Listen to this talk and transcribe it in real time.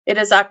It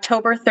is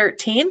October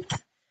 13th.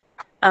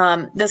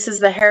 This is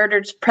the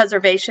Heritage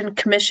Preservation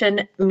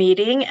Commission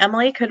meeting.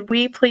 Emily, could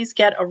we please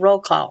get a roll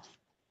call?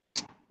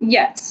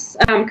 Yes.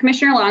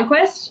 Commissioner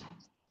Longquist?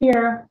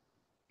 Here.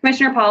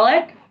 Commissioner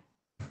Pollock?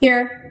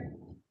 Here.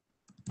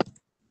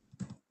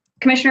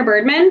 Commissioner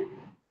Birdman?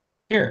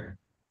 Here.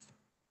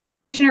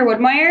 Commissioner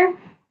Woodmeyer?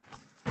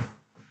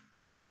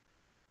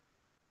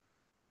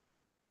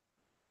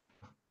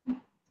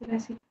 Did I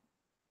see?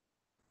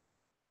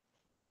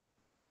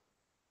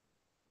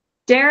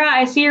 Dara,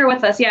 I see you're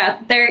with us.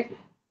 Yeah,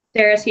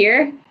 Dara's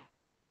here.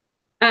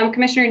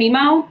 Commissioner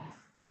Nemo?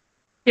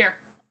 Here.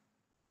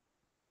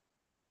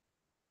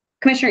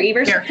 Commissioner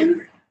Everson?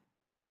 Here.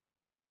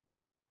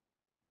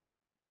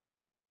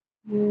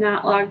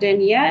 Not logged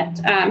in yet.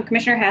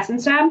 Commissioner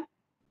Hassenstab?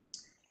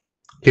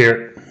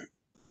 Here.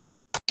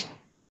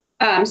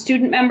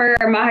 Student member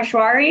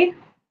Maheshwari?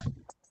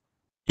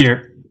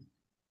 Here.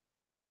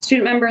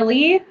 Student member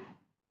Lee?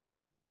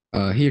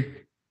 Here.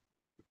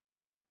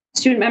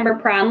 Student member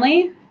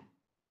Pronley?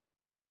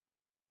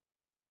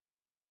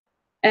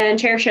 And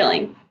Chair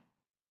Schilling.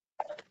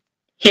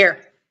 Here.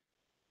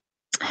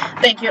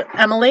 Thank you,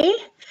 Emily.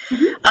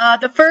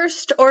 The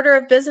first order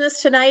of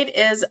business tonight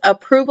is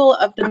approval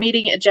of the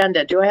meeting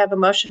agenda. Do I have a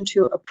motion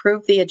to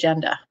approve the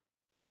agenda?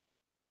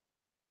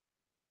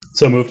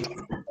 So moved.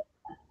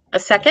 A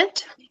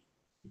second?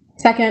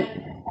 Second.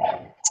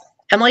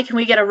 Emily, can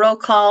we get a roll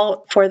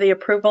call for the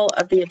approval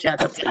of the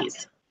agenda,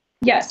 please?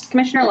 Yes.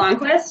 Commissioner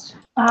Longquist?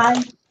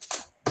 Aye.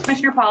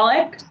 Commissioner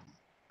Pollock?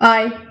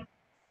 Aye.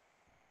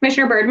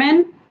 Commissioner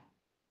Birdman?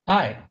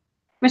 Aye.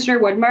 Commissioner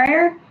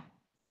Woodmeyer?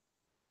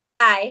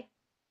 Aye.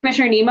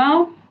 Commissioner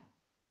Nemo?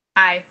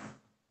 Aye.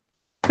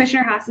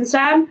 Commissioner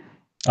Hassenstab?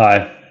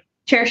 Aye.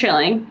 Chair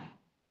Schilling.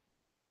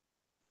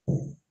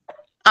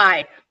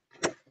 Aye.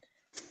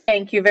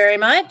 Thank you very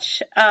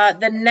much.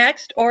 The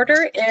next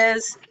order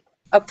is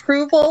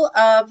approval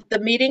of the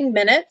meeting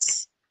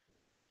minutes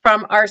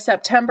from our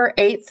September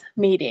 8th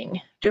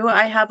meeting. Do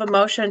I have a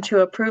motion to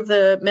approve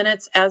the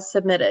minutes as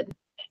submitted?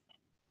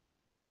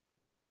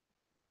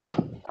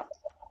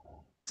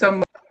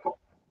 So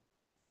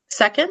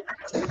Second?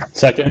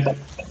 Second.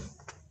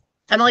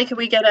 Emily, can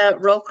we get a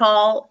roll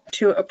call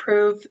to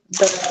approve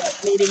the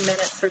meeting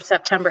minutes for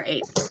September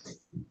 8th?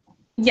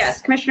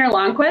 Yes. Commissioner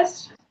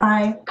Longquist?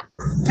 aye.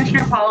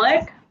 Commissioner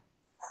Pollock?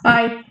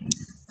 Aye.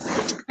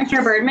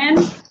 Commissioner Birdman?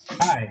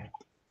 Aye.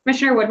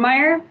 Commissioner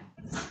Woodmeyer?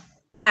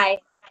 Aye.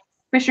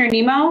 Commissioner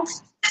Nemo?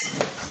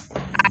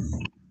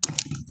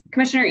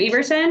 Commissioner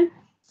Everson?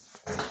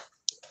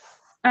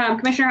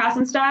 Commissioner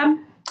Hassenstab?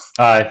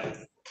 Aye.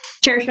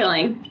 Chair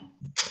Schilling.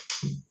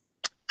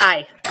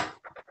 Aye.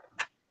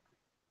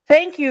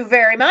 Thank you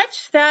very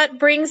much. That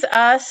brings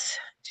us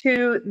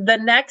to the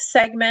next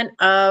segment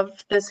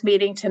of this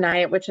meeting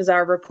tonight, which is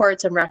our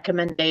reports and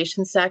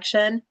recommendations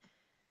section.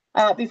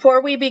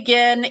 Before we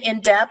begin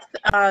in depth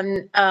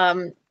on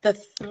the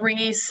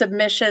three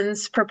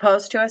submissions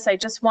proposed to us, I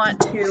just want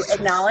to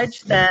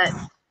acknowledge that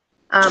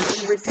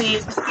we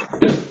received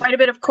quite a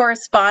bit of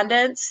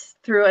correspondence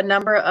through a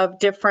number of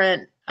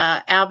different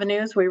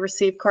avenues. We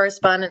received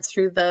correspondence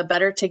through the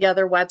Better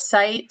Together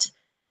website.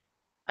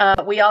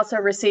 We also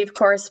received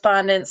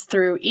correspondence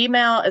through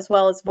email as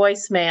well as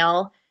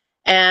voicemail.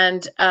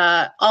 And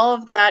all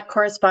of that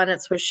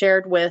correspondence was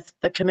shared with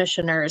the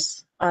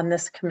commissioners on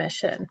this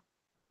commission.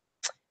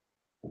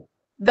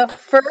 The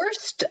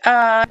first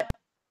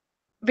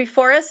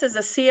before us is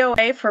a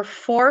COA for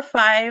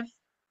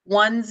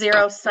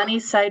 4510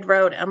 Sunnyside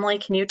Road. Emily,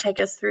 can you take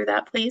us through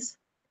that, please?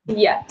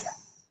 Yes.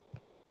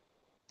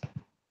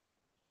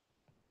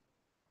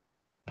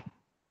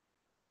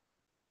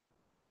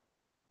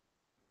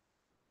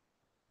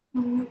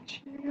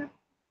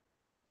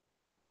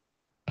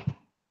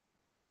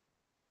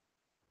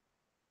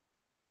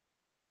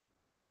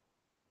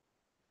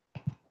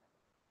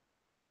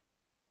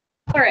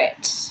 All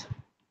right.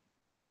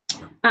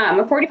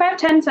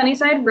 4510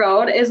 Sunnyside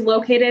Road is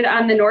located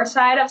on the north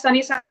side of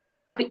Sunnyside,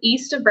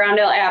 east of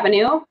Browndale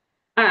Avenue.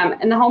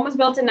 And the home was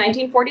built in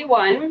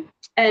 1941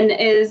 and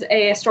is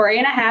a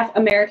story-and-a-half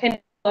American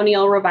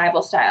colonial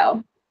revival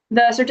style.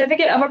 The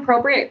certificate of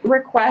appropriate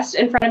request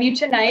in front of you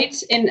tonight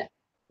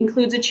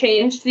includes a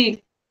change to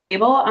the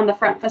gable on the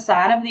front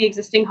facade of the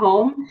existing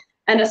home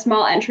and a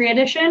small entry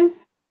addition.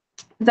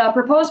 The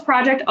proposed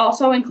project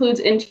also includes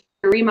interior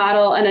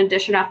remodel and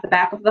addition off the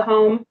back of the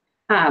home,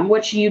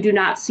 which you do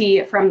not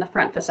see from the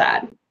front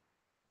facade.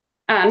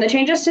 The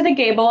changes to the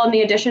gable and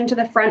the addition to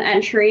the front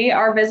entry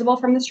are visible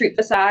from the street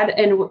facade,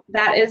 and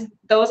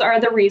those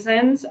are the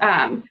reasons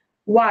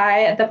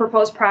why the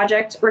proposed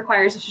project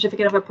requires a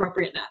certificate of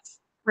appropriateness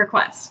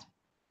request.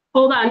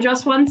 Hold on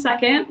just 1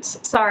 second.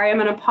 Sorry, I'm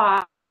going to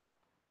pause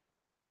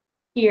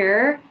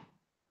here.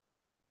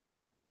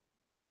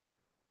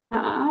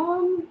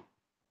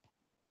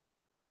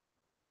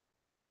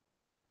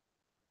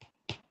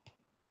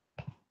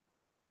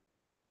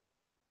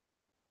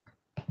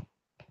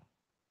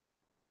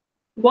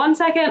 One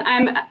second,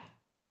 I'm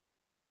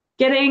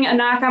getting a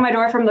knock on my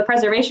door from the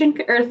Preservation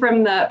or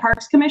from the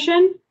Parks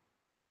Commission.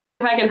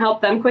 if I can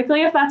help them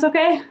quickly, if that's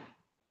okay.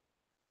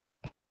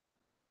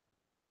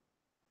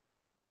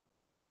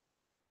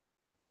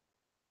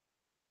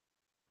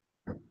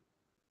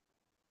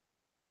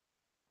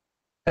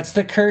 That's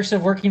the curse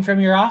of working from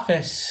your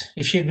office.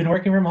 If she had been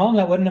working from home,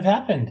 that wouldn't have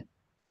happened.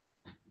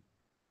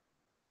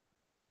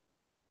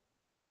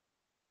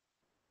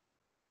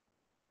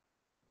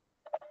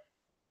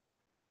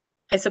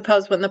 I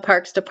suppose when the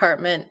Parks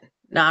Department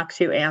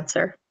knocks, you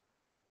answer.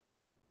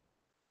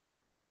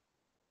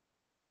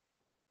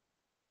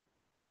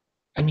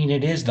 I mean,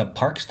 it is the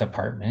Parks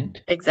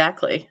Department.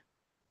 Exactly.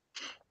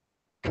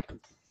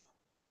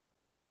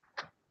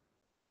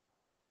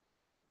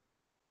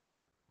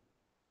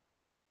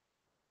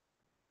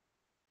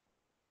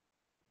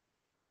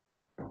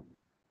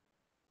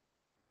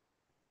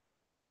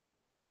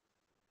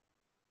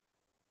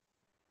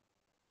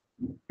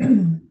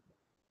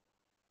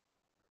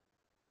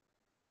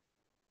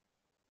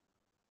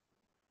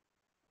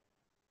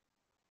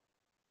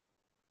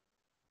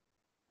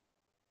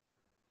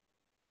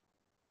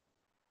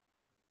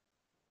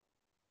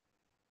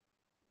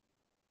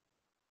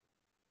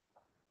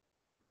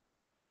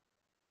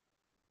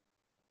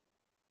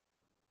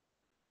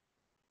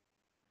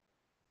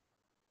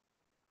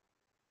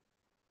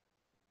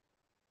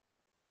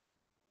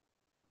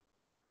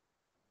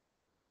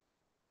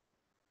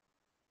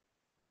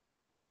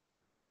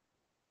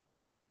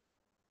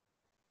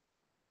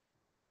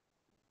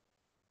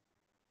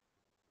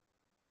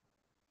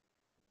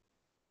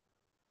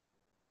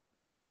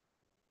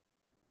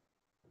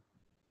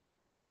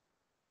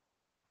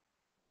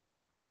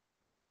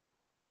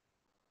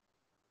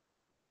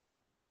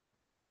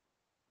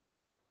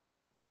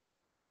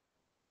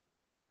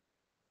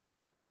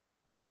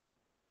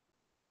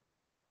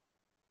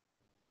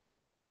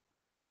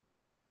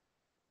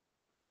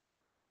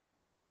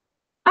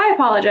 I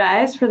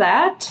apologize for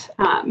that.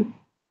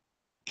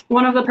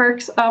 One of the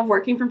perks of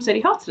working from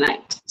City Hall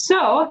tonight.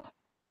 So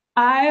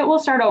I will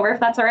start over if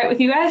that's all right with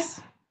you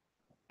guys.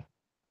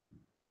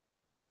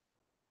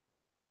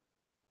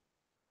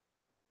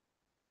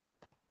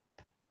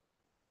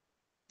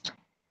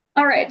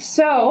 All right,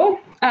 so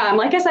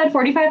like I said,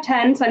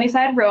 4510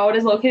 Sunnyside Road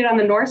is located on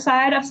the north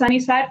side of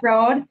Sunnyside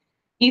Road,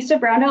 east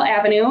of Browndale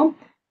Avenue.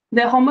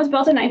 The home was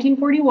built in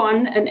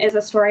 1941 and is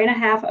a story and a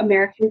half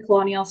American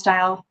colonial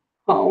style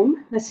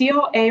home. The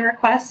COA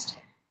request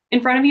in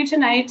front of you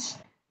tonight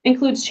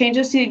includes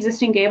changes to the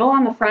existing gable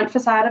on the front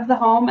facade of the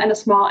home and a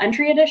small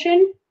entry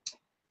addition.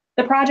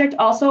 The project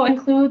also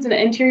includes an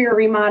interior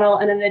remodel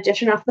and an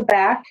addition off the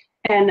back,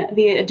 and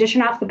the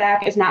addition off the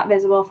back is not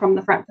visible from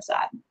the front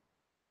facade.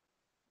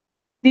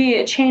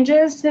 The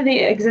changes to the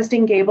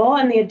existing gable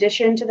and the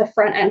addition to the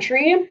front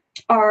entry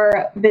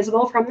are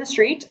visible from the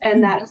street,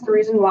 and that is the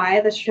reason why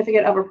the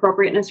certificate of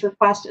appropriateness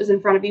request is in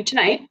front of you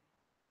tonight.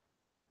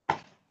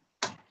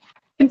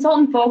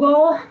 Consultant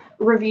Vogel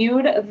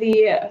reviewed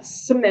the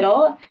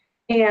submittal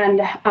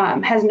and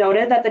has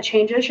noted that the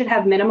changes should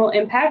have minimal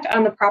impact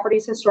on the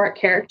property's historic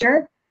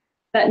character,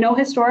 that no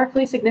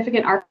historically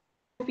significant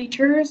architectural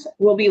features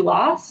will be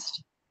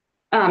lost.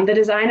 The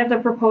design of the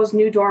proposed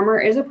new dormer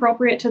is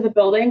appropriate to the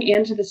building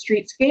and to the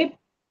streetscape,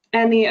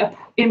 and the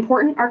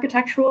important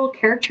architectural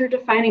character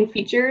defining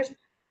features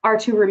are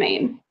to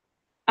remain.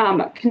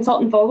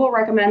 Consultant Vogel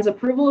recommends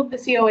approval of the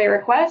COA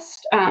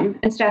request, and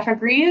staff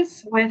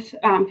agrees with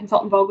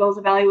Consultant Vogel's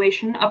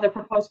evaluation of the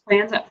proposed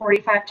plans at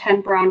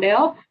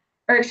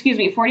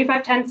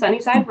 4510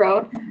 Sunnyside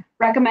Road,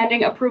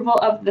 recommending approval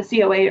of the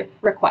COA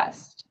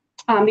request.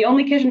 The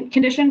only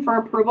condition for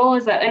approval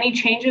is that any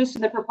changes to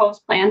the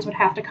proposed plans would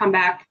have to come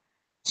back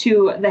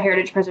to the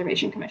Heritage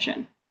Preservation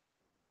Commission.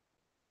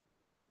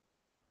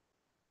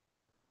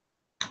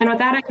 And with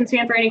that, I can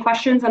stand for any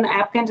questions, and the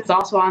applicant is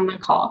also on the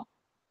call.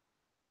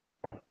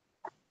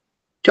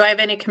 Do I have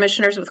any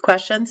commissioners with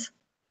questions?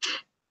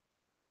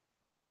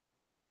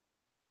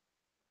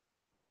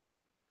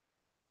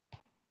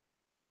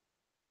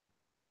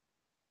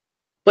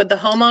 Would the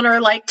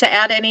homeowner like to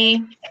add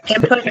any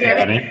input here?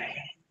 Annie?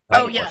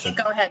 Oh, yes,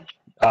 go ahead.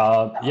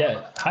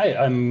 Yeah. Hi.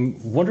 I'm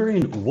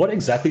wondering what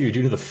exactly you're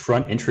doing to the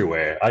front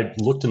entryway. I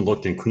looked and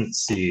couldn't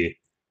see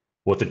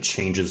what the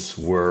changes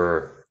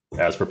were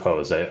as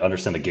proposed. I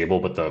understand the gable,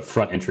 but the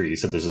front entry, you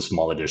said there's a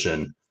small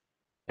addition.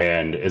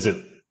 And is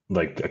it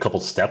like a couple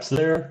steps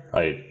there?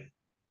 I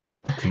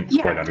couldn't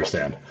quite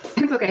understand.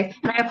 It's okay.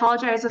 And I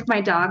apologize if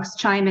my dogs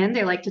chime in.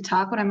 They like to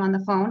talk when I'm on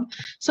the phone.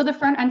 So the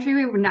front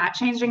entryway, we're not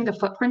changing the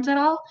footprint at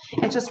all.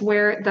 It's just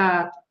where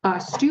the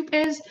stoop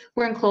is.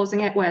 We're enclosing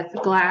it with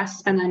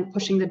glass and then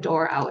pushing the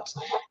door out.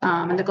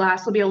 And the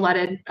glass will be a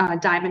leaded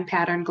diamond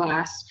pattern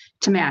glass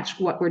to match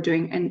what we're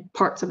doing in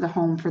parts of the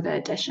home for the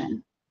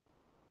addition.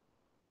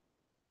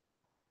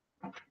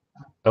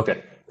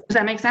 Okay. Does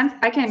that make sense?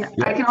 I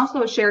can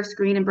also share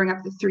screen and bring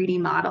up the 3D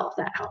model if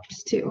that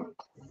helps too.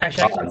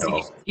 Actually,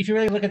 No. if you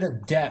really look at the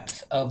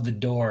depth of the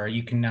door,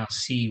 you can now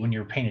see, when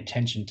you're paying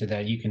attention to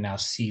that, you can now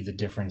see the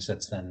difference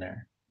that's then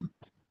there.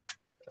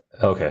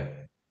 Okay.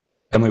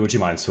 Emily, would you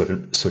mind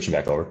switching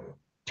back over?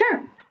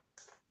 Sure.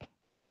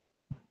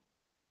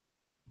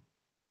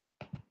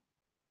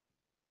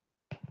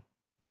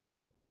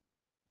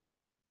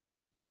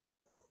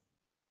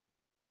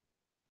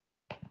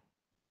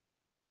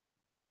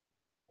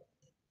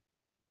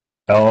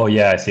 Oh,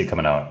 yeah, I see it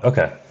coming out.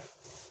 Okay.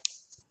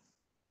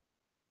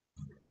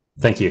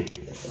 Thank you.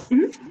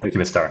 Thank you,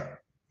 Ms. Starr.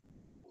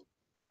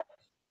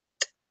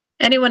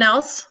 Anyone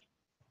else?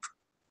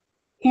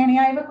 Annie,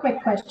 I have a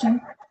quick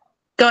question.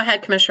 Go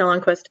ahead, Commissioner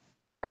Lundquist.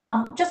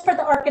 Just for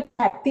the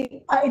architect,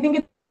 I think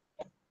it's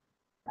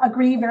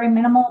agree very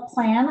minimal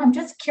plan. I'm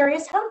just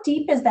curious, how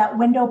deep is that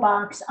window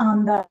box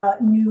on the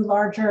new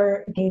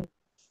larger gate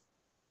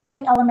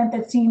element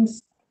that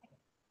seems,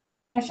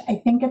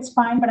 I think it's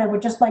fine, but I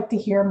would just like to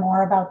hear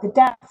more about the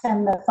depth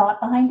and the thought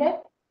behind it.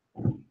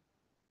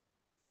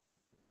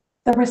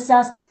 The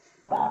recessed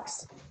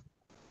box.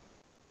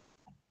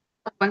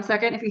 1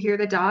 second. If you hear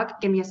the dog,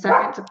 give me a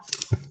second.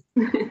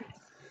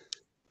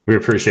 We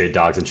appreciate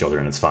dogs and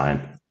children. It's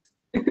fine.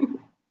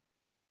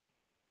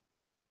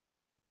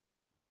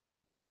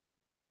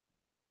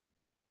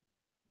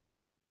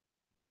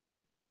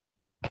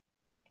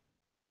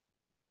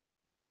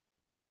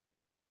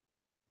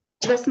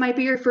 This might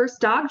be your first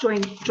dog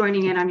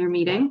joining in on your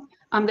meeting.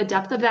 The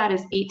depth of that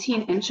is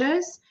 18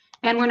 inches,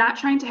 and we're not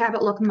trying to have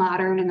it look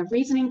modern. And the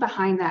reasoning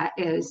behind that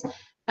is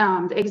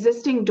the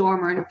existing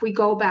dormer. And if we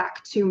go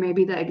back to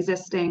maybe the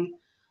existing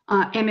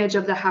image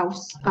of the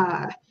house,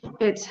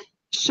 it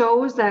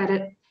shows that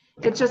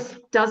it just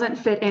doesn't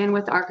fit in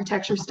with the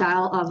architecture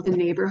style of the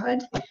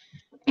neighborhood.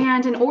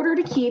 And in order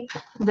to keep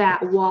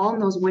that wall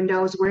and those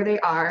windows where they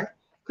are,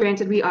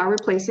 granted, we are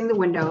replacing the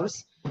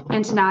windows,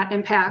 and to not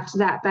impact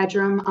that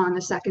bedroom on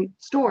the second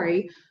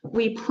story,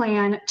 we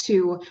plan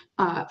to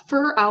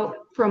fur out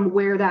from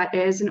where that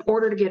is in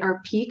order to get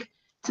our peak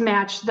to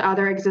match the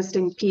other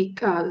existing peak,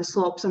 the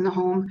slopes in the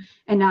home,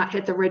 and not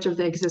hit the ridge of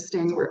the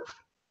existing roof.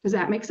 Does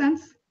that make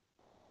sense?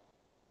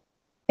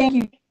 Thank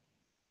you.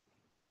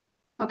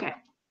 Okay.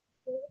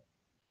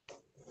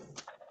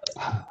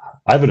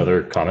 I have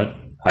another comment.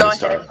 Go Ms.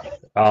 Starr.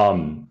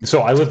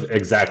 So I live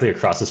exactly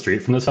across the street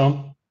from this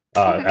home.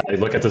 I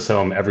look at this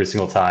home every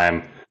single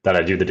time that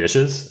I do the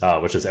dishes,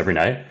 which is every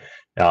night.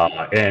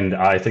 And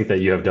I think that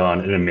you have done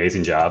an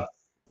amazing job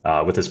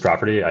with this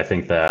property. I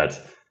think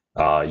that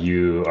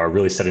you are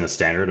really setting a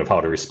standard of how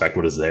to respect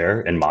what is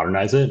there and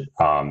modernize it.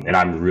 And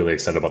I'm really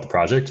excited about the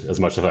project, as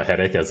much of a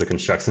headache as the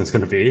construction is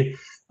going to be.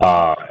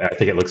 I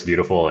think it looks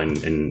beautiful and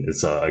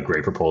it's a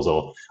great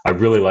proposal. I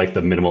really like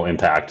the minimal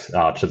impact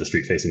to the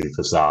street facing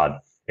facade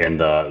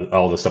and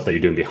all the stuff that you're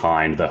doing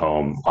behind the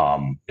home.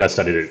 I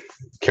studied it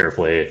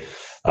carefully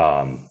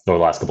over the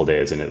last couple of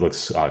days, and it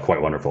looks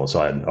quite wonderful.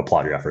 So I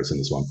applaud your efforts in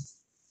this one.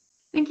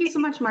 Thank you so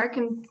much, Mark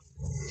and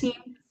team.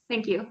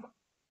 Thank you.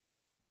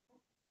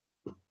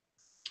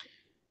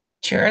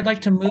 Chair, I'd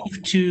like to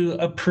move to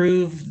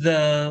approve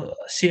the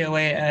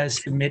COA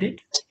as submitted.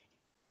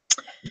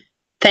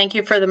 Thank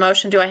you for the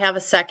motion. Do I have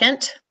a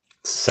second?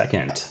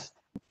 Second.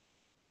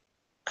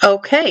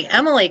 Okay,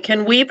 Emily,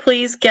 can we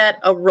please get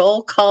a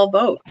roll call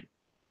vote?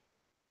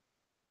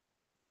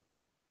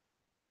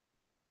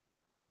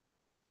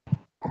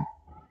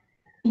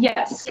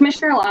 Yes.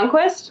 Commissioner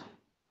Lundquist,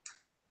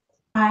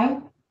 Aye.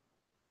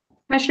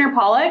 Commissioner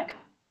Pollock,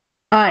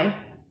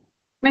 Aye.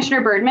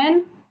 Commissioner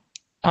Birdman,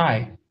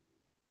 Aye.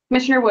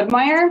 Commissioner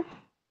Woodmeyer,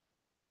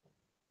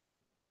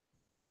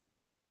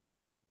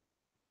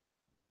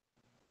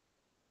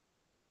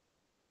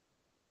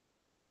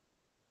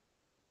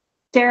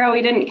 Sarah,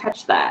 we didn't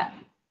catch that.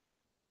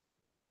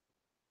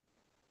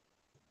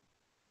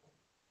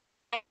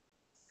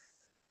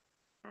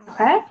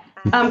 Okay.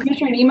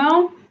 Commissioner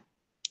Nemo,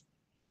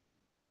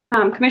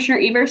 Commissioner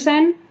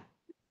Everson,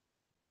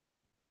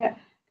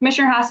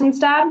 Commissioner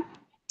Hassenstad,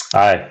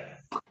 Aye.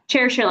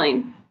 Chair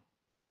Schilling.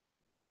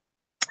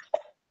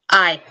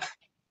 Aye.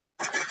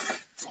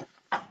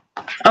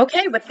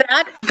 Okay, with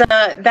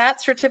that,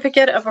 that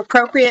certificate of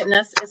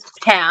appropriateness is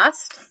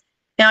passed.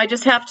 Now I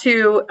just have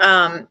to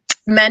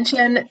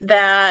mention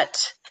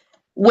that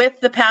with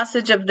the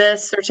passage of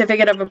this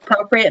certificate of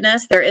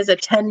appropriateness, there is a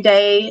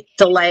 10-day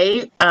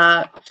delay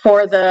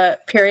for the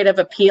period of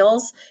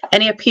appeals.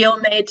 Any appeal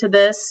made to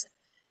this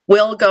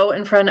will go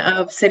in front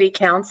of City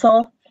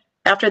Council.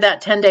 After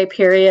that 10-day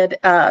period,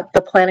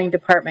 the planning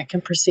department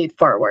can proceed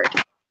forward.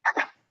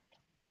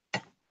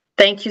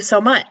 Thank you so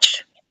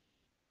much.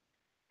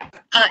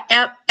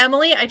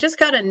 Emily, I just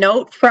got a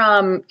note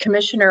from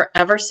Commissioner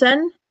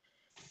Everson.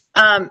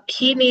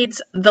 He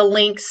needs the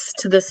links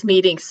to this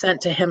meeting sent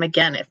to him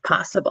again, if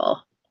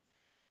possible.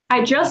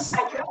 I just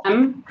sent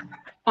him,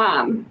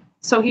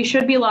 so he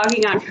should be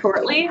logging on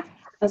shortly,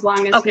 as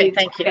long as Okay, he's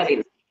thank you.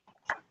 getting.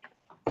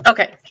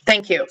 Okay,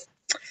 thank you.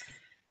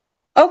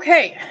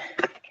 Okay,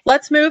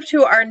 let's move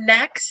to our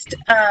next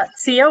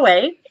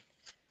COA,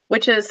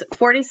 which is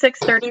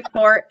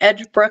 4634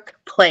 Edgebrook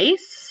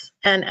Place.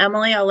 And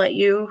Emily, I'll let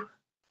you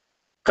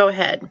go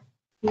ahead.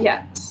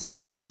 Yes.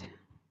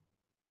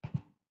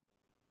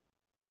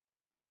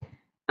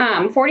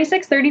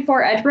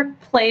 4634 Edgebrook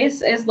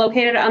Place is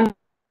located on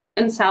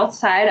the south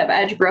side of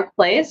Edgebrook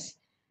Place.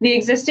 The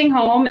existing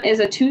home is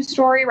a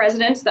 2-story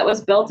residence that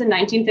was built in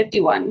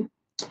 1951.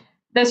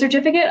 The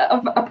certificate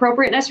of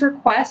appropriateness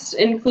request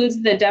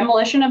includes the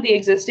demolition of the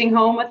existing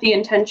home with the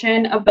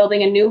intention of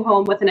building a new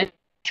home with an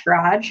attached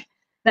garage.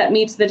 that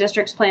meets the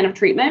district's plan of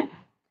treatment.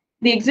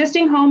 The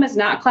existing home is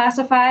not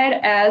classified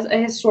as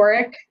a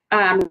historic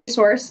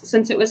resource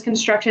since it was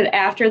constructed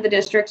after the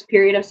district's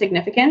period of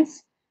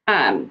significance,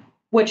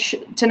 which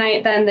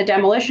tonight then the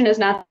demolition is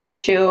not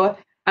the issue.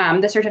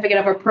 The certificate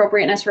of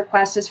appropriateness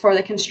request is for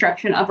the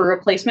construction of a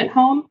replacement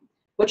home,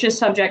 which is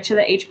subject to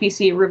the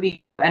HPC review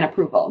and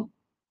approval.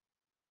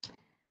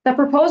 The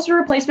proposed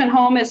replacement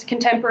home is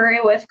contemporary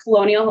with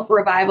colonial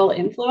revival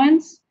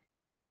influence,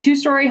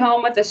 two-story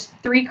home with a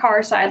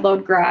 3-car side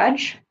load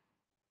garage.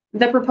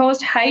 The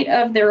proposed height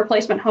of the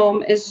replacement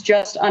home is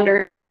just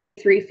under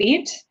 3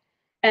 feet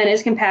and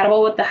is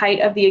compatible with the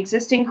height of the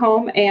existing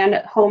home and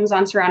homes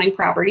on surrounding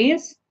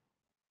properties.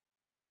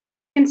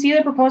 You can see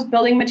the proposed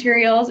building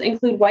materials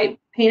include white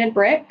painted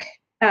brick,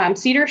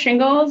 cedar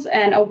shingles,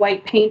 and a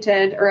white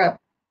painted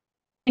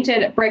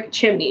brick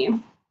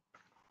chimney.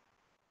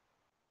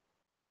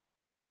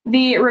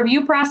 The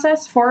review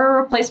process for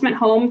a replacement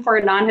home for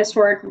a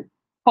non-historic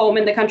home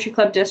in the Country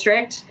Club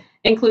District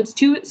includes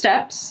 2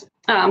 steps.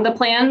 The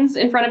plans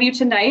in front of you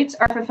tonight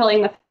are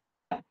fulfilling the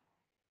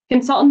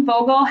consultant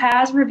Vogel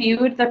has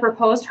reviewed the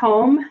proposed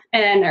home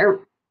and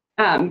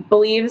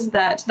believes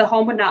that the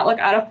home would not look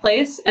out of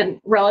place and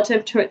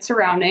relative to its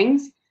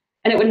surroundings,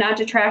 and it would not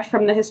detract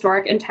from the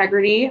historic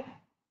integrity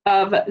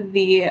of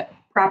the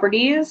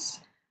properties,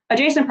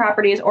 adjacent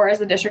properties, or as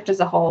the district as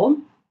a whole.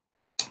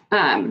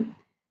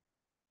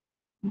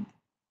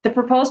 The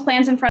proposed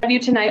plans in front of you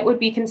tonight would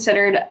be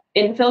considered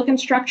infill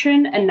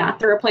construction and not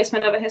the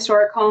replacement of a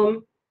historic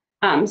home.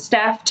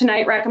 Staff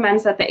tonight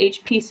recommends that the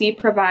HPC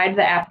provide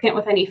the applicant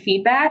with any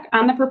feedback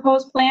on the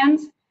proposed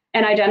plans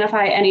and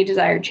identify any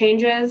desired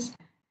changes.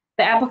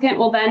 The applicant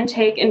will then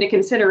take into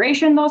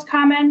consideration those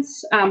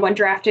comments when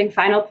drafting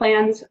final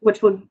plans,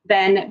 which would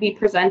then be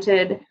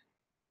presented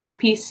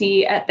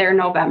PC at their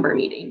November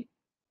meeting.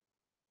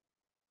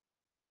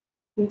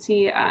 You can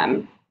see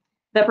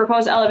the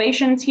proposed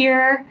elevations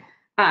here.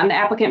 The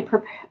applicant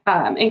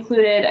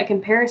included a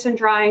comparison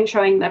drawing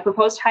showing the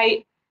proposed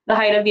height, the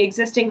height of the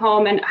existing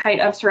home, and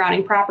height of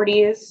surrounding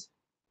properties.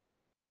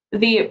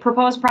 The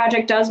proposed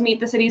project does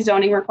meet the city's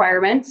zoning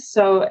requirements.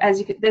 So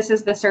this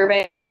is the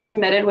survey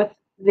submitted with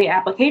the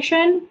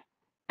application,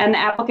 and the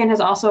applicant has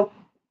also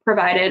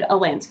provided a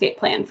landscape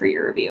plan for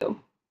your review.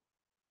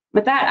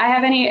 With that,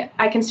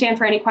 I can stand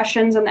for any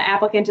questions, and the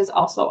applicant is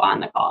also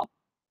on the call.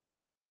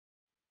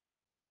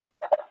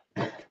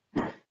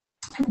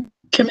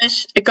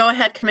 Go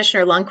ahead,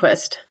 Commissioner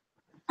Lundquist.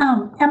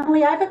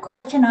 Emily, I have a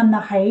question on the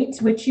height,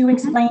 which you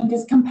explained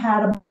is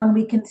compatible and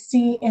we can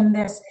see in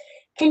this.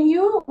 Can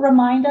you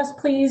remind us,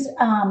 please,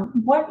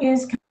 what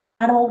is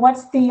compatible?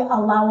 What's the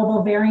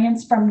allowable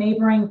variance from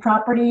neighboring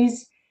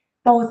properties,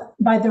 both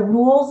by the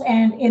rules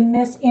and in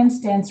this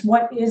instance,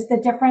 what is the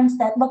difference?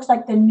 That looks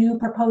like the new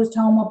proposed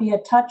home will be a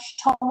touch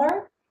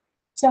taller.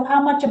 So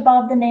how much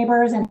above the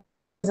neighbors and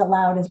is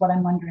allowed is what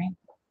I'm wondering.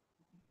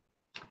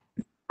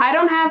 I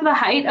don't have the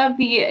height of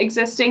the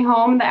existing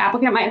home. The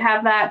applicant might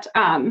have that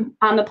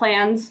on the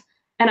plans,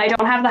 and I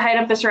don't have the height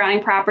of the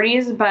surrounding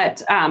properties, but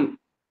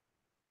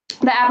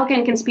the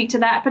applicant can speak to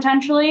that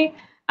potentially.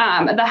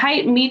 The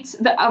height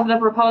of the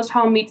proposed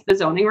home meets the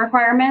zoning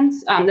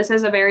requirements. This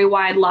is a very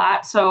wide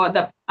lot, so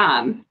the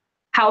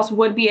house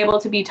would be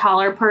able to be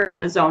taller per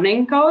the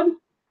zoning code.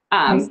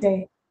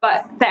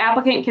 But the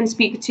applicant can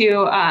speak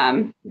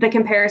to the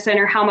comparison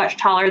or how much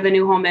taller the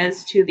new home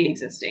is to the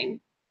existing.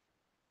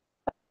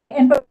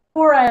 And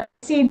before I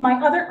see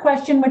my other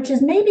question, which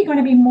is maybe going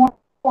to be more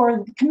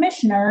for the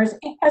commissioners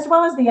as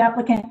well as the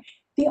applicant,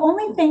 the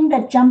only thing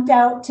that jumped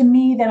out to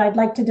me that I'd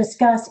like to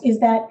discuss is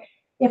that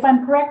if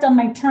I'm correct on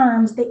my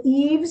terms, the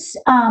eaves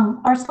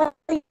are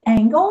slightly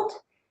angled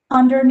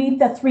underneath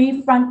the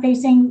 3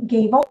 front-facing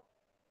gables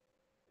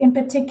in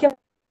particular.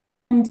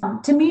 And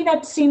to me,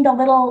 that seemed a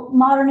little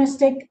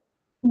modernistic,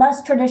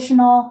 less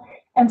traditional.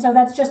 And so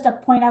that's just a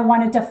point I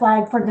wanted to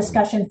flag for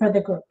discussion for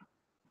the group.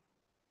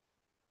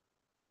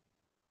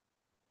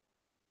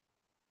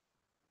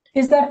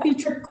 Is that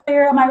feature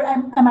clear? Am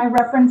I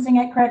referencing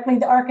it correctly?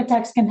 The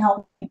architects can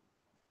help me.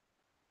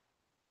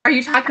 Are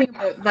you talking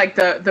about like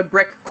the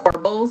brick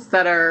corbels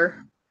that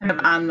are kind of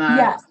on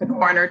the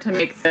corner to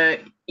make the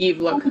eave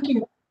look?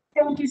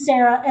 Thank you,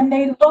 Sarah. And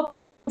they look,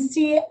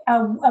 see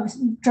a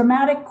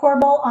dramatic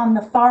corbel on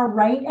the far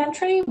right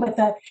entry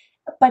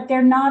but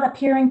they're not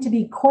appearing to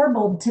be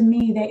corbelled to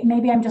me.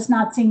 Maybe I'm just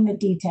not seeing the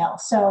detail.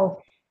 So,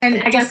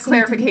 and I guess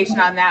clarification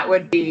on that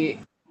would be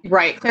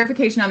right.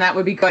 Clarification on that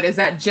would be good. Is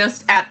that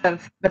just at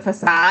the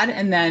facade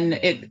and then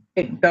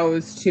it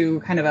goes to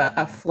kind of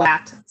a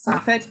flat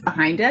soffit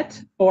behind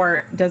it?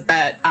 Or does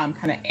that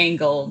kind of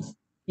angled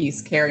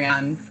piece carry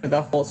on for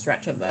the whole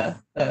stretch of the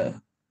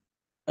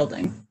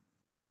building?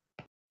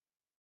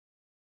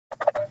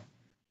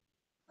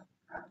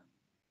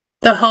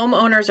 The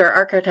homeowners or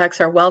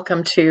architects are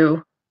welcome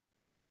to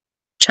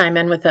chime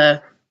in with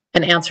an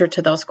answer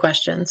to those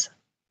questions.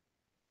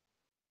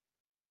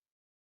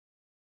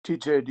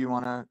 TJ, do you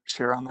want to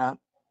share on that?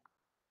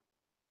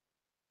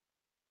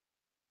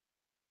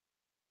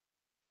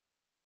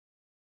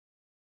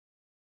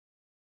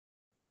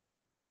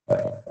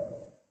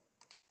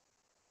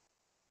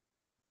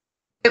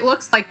 It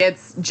looks like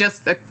it's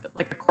just like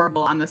a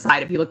corbel on the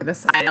side. If you look at the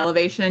side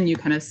elevation, you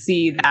kind of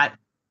see that.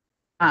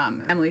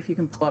 Emily, if you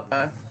can pull up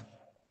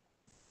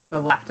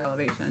the left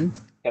elevation.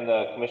 Can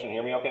the commission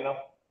hear me okay now?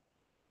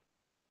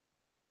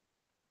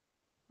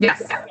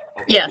 Yes. Okay.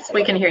 Yes,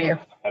 we can hear you.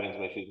 Having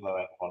some issues with my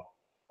microphone.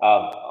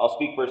 I'll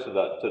speak first to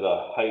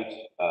the height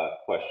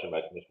question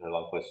by Commissioner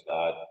Lundquist.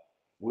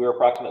 We're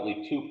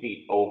approximately 2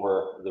 feet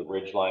over the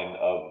ridge line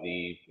of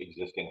the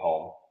existing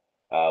home,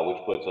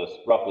 which puts us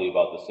roughly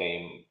about the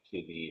same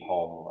to the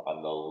home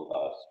on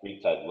the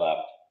street side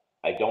left.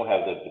 I don't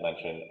have the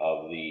dimension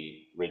of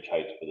the ridge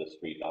height for the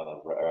street on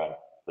the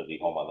for the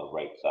home on the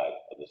right side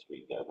of the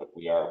street there, but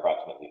we are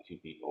approximately 2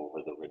 feet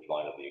over the ridge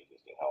line of the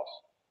existing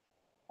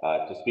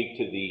house. To speak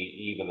to the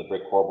eave and the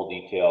brick corbel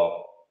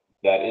detail,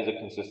 that is a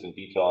consistent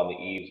detail on the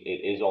eaves.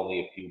 It is only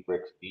a few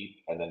bricks deep,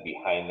 and then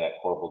behind that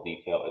corbel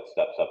detail, it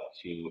steps up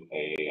to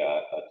a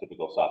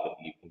typical soffit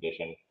eave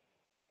condition.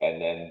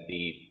 And then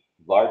the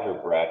larger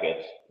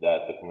bracket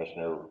that the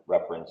commissioner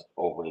referenced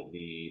over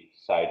the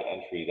side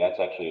entry, that's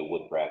actually a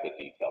wood bracket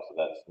detail. So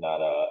that's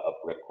not a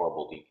brick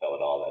corbel detail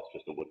at all. That's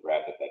just a wood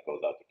bracket that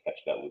goes out to catch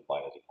that roof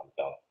line as it comes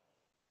down.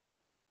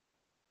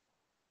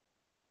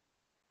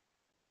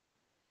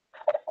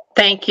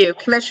 Thank you.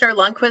 Commissioner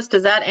Lundquist,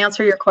 does that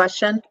answer your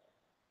question?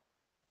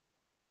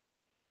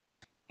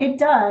 It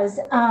does.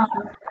 I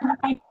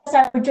guess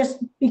I would just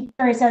be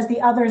curious as the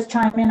others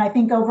chime in. I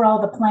think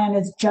overall the plan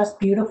is just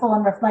beautiful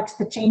and reflects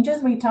the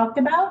changes we talked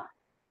about.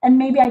 And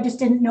maybe I just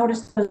didn't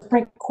notice those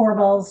brick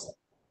corbels,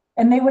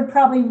 and they would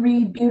probably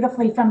read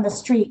beautifully from the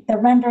street. The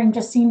rendering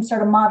just seems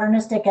sort of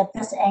modernistic at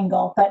this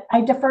angle, but I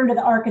defer to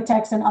the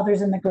architects and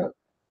others in the group.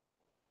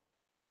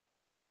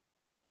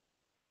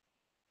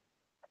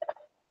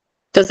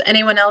 Does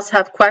anyone else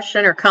have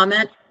question or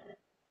comment?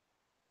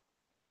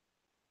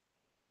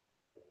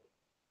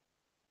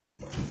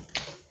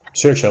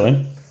 Sure,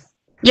 Charlene.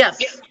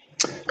 Yes.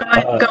 Go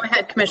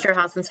ahead, Commissioner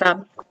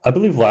Hassenstab. I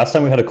believe last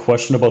time we had a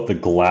question about the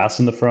glass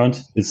in the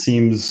front. It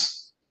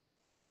seems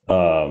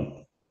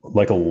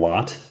like a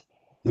lot.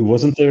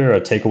 Wasn't there a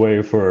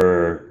takeaway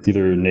for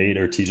either Nate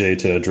or TJ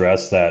to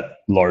address that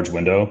large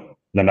window?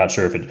 And I'm not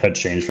sure if it had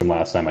changed from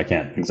last time. I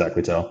can't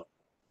exactly tell.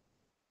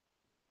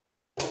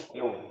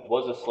 There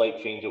was a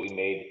slight change that we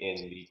made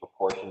in the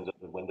proportions of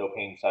the window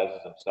pane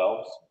sizes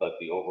themselves, but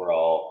the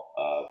overall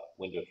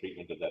window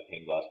treatment of that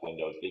pane glass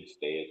window did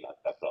stay as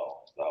that's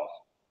all.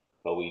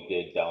 But we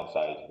did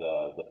downsize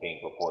the pane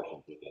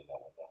proportions within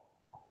that window.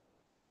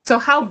 So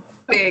how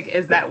big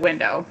is that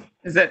window?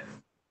 Is it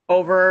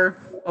over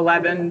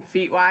 11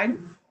 feet wide?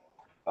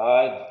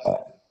 Let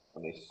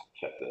me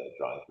check the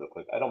drawings real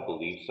quick. I don't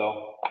believe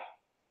so.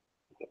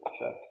 Double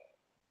check.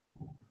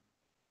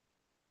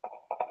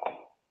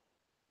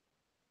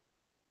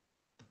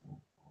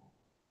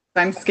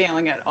 I'm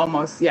scaling it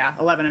almost,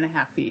 11 and a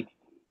half feet.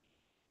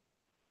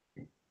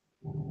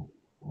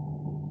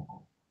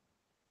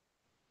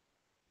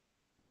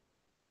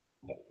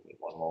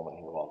 One moment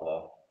here while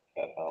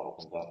the cat file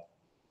opens up.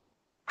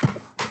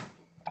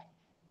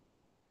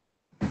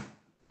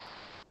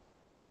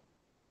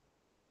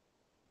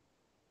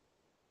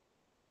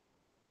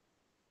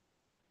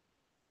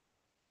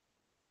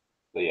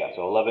 So yeah,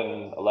 so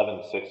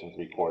 11, 6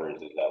 3/4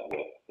 is that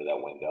width for that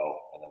window,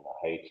 and then the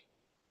height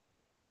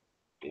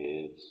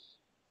is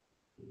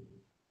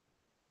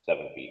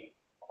 7 feet.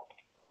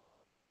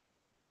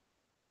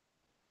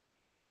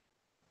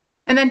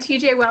 And then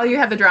TJ, while you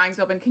have the drawings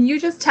open, can you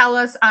just tell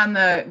us on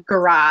the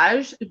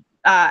garage,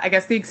 I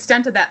guess the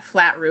extent of that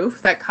flat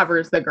roof that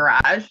covers the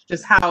garage,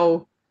 just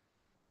how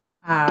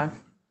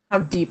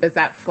deep is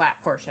that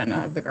flat portion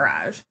of the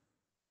garage?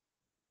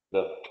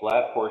 The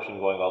flat portion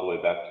going all the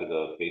way back to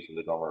the base of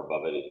the dormer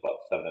above it is about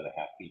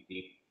 7.5 feet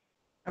deep.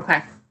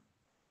 Okay.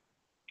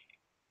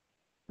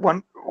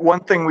 One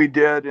thing we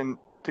did, and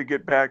to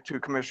get back to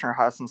Commissioner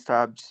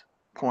Hassenstab's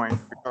point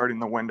regarding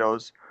the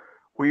windows,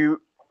 we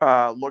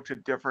looked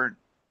at different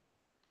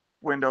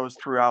windows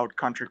throughout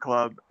Country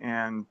Club,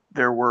 and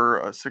there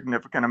were a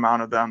significant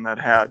amount of them that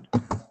had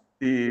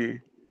the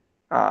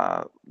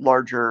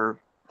larger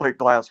plate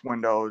glass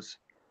windows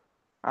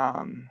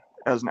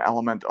as an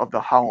element of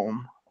the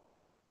home.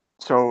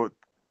 So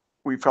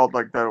we felt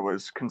like that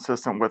was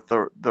consistent with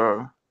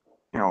the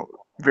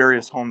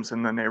various homes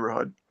in the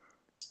neighborhood.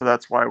 So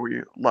that's why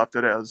we left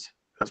it as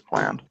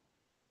planned.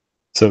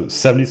 So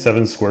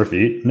 77 square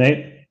feet,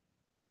 Nate?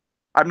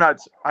 I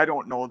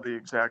don't know the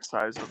exact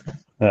size of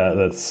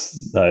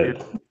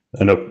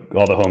I know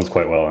all the homes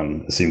quite well,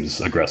 and it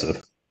seems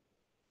aggressive.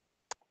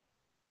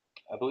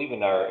 I believe in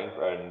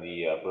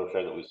the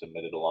brochure that we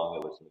submitted along,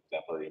 there were some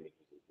exemplary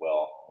images as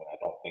well. I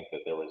don't think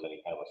that there was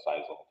any kind of a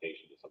size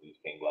limitation to some of these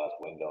pane glass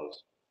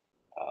windows.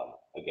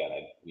 Again,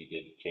 we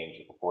did change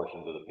the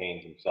proportions of the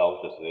panes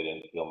themselves just so they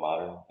didn't feel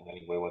modern in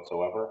any way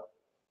whatsoever.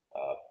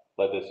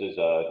 But this is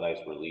a nice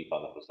relief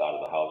on the facade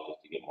of the house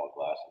just to get more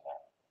glass in there.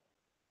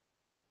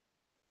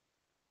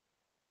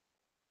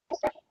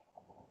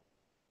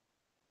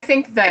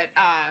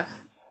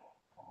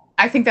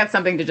 I think that's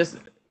something to just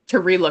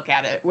relook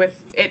at it.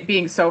 With it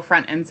being so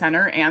front and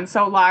center and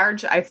so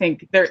large, I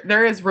think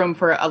there is room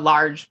for a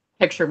large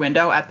picture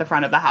window at the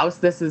front of the house.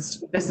 This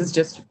is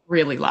just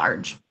really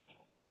large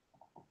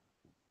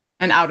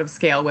and out of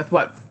scale with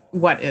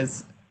what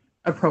is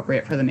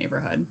appropriate for the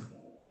neighborhood.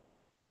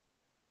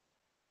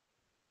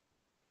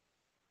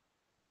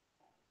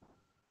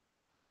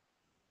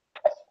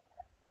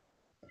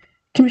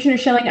 Commissioner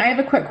Schilling, I have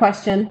a quick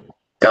question.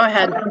 Go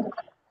ahead.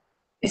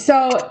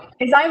 So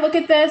as I look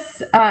at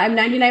this, I'm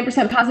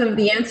 99% positive of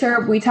the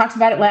answer. We talked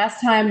about it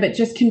last time, but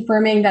just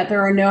confirming that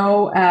there are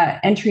no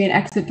entry and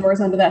exit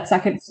doors onto that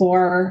second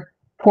floor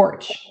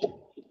porch.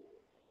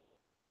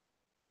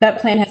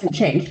 That plan hasn't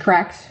changed,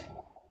 correct?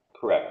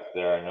 Correct.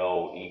 There are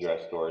no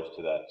egress doors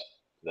to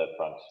that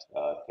front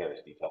terrace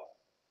detail.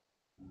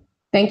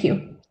 Thank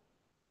you.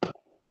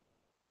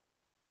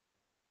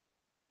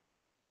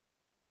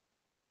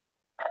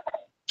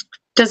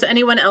 Does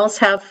anyone else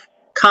have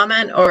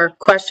comment or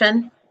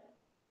question?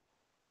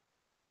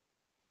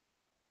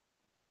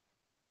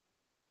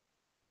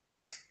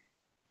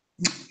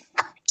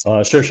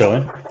 Sure,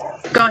 Shelley.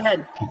 Go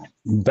ahead.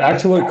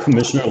 Back to what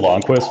Commissioner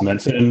Longquist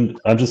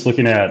mentioned, I'm just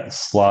looking at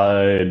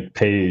slide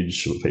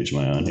page, what page am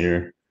I on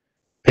here?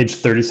 Page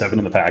 37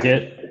 in the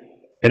packet.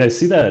 And I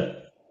see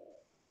that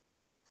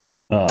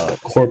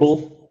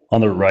corbel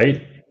on the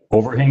right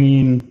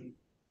overhanging.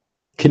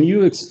 Can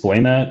you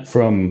explain that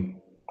from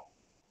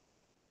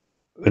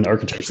an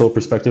architectural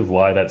perspective,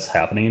 why that's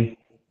happening?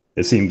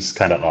 It seems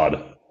kind of odd,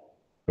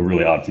 a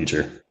really odd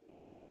feature.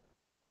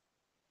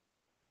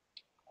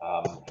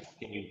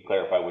 Can you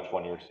clarify which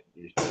one you're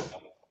speaking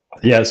of?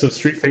 Yeah, so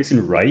street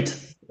facing right.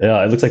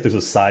 It looks like there's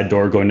a side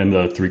door going in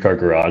the 3-car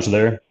garage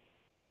there.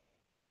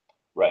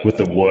 Right. With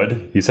the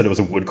wood. You said it was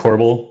a wood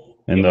corbel,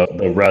 and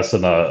the rest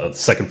of the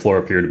second floor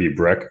appeared to be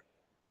brick.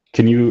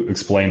 Can you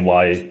explain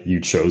why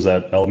you chose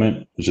that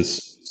element? It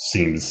just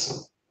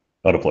seems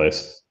out of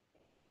place.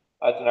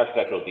 It's an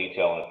architectural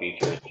detail and a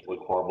feature. It's wood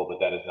corbel, but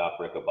that is not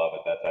brick above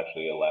it. That's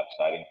actually a lap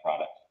siding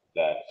product.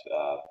 That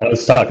I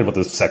was talking about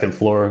the second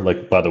floor,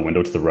 like by the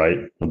window to the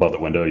right, above the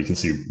window, you can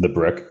see the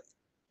brick.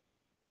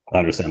 I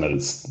understand that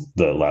it's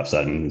the lap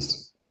siding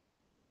is.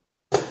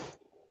 I'm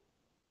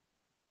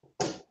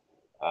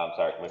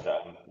sorry, Commissioner.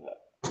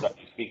 Are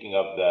you speaking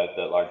of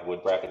the large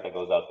wood bracket that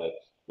goes out that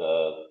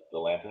the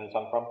lantern is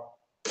hung from?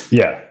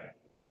 Yeah.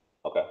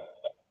 Okay.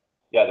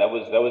 Yeah, that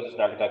was just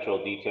an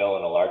architectural detail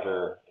and a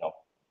larger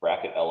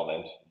bracket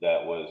element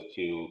that was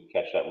to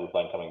catch that roof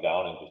line coming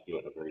down and just do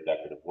it in a very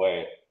decorative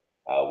way.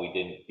 We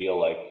didn't feel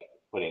like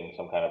putting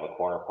some kind of a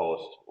corner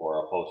post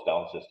or a post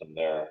down system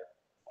there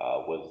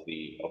was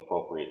the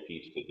appropriate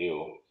piece to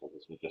do. So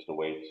this was just a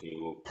way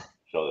to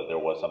show that there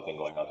was something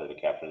going out there to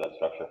capture that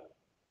structure.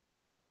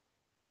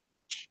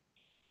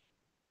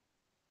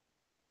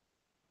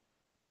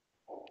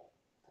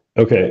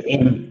 Okay,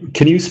 and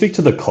can you speak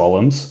to the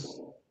columns?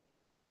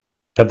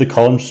 Have the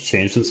columns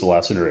changed since the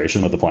last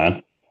iteration of the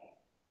plan?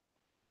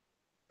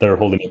 They're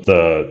holding up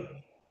the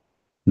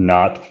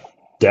knot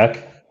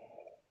deck?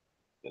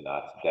 The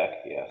knot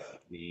deck, yes.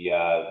 The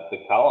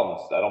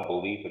columns, I don't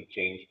believe, have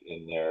changed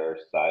in their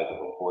size and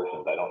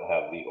proportions. I don't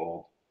have the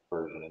old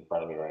version in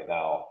front of me right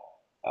now,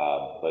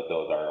 but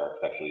those are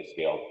architecturally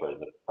scaled for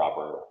the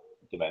proper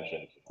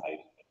dimensions and height.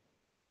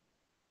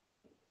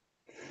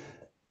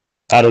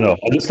 I don't know.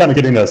 I'm just kind of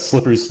getting a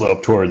slippery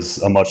slope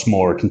towards a much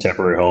more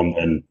contemporary home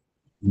than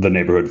the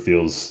neighborhood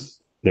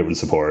feels it would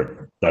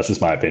support. That's just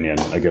my opinion.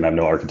 Again, I'm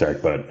no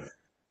architect, but because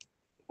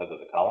of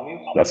the column use?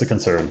 That's a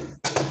concern.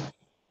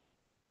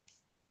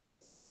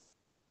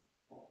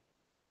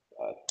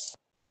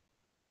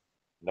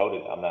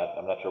 Noted. I'm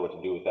not sure what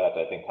to do with that.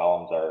 I think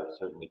columns are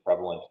certainly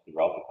prevalent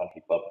throughout the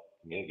country club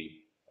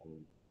community,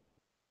 and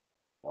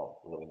I don't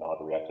really know how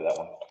to react to that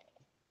one.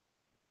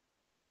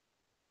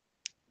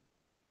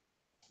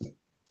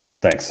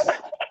 Thanks.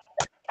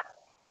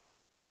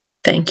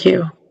 Thank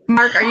you.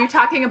 Mark, are you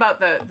talking about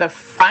the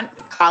front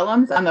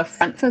columns on the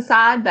front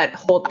facade that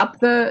hold up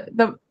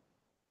the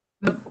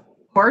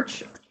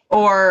porch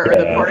or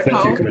the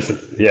portico? Thank you, Commissioner.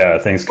 Yeah,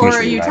 thanks, Commissioner.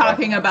 Or are you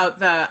talking about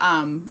the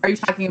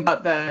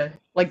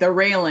like the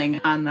railing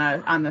on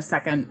the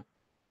second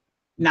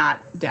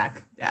not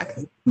deck?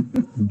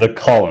 The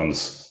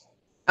columns.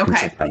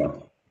 Okay.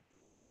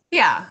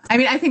 Yeah, I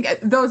mean, I think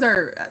those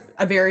are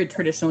a very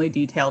traditionally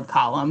detailed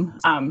column.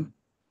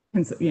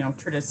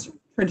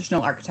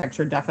 Traditional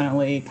architecture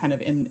definitely kind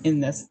of in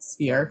this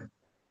sphere.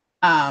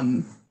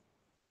 So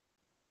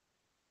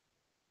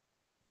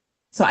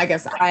I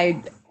guess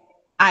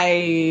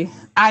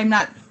I'm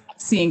not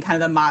seeing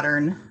kind of the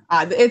modern.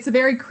 It's a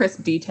very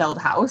crisp, detailed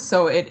house,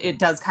 so it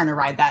does kind of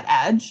ride that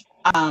edge.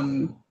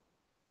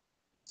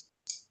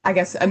 I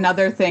guess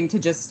another thing to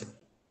just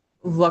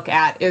look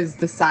at is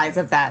the size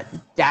of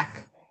that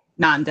deck,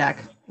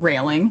 non-deck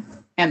railing,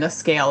 and the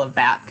scale of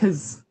that,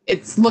 because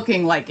it's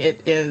looking like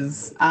it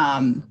is.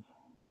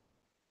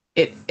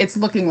 It's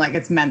looking like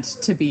it's meant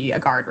to be a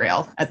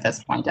guardrail at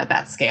this point at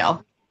that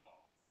scale.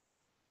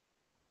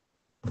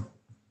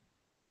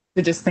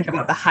 So just think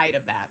about the height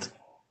of that.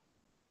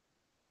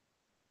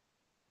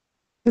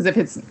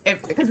 Because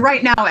because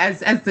right now, as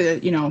the,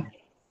 you know,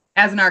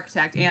 as an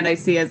architect, and I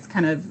see as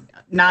kind of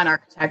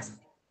non-architects,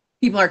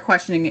 people are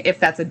questioning if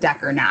that's a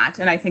deck or not,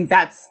 and I think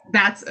that's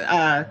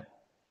a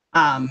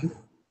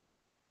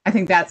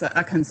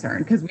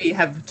concern, because we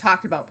have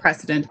talked about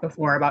precedent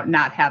before about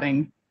not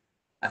having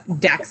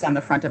decks on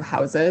the front of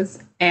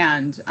houses,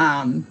 and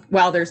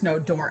while there's no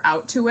door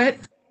out to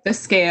it, the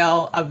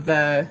scale of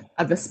the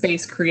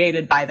space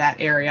created by that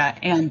area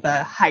and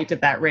the height of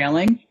that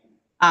railing,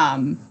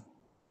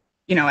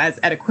 you know, as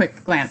at a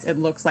quick glance, it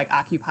looks like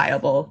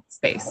occupiable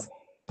space.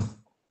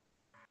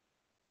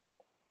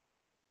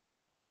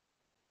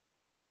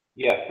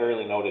 Yeah,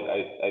 fairly noted.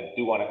 I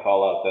do want to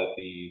call out that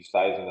the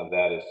sizing of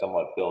that is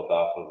somewhat built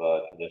off of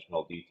a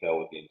traditional detail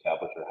with the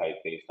entablature height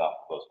based off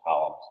of those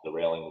columns. The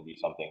railing would be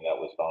something that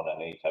was found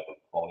on any type of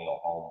colonial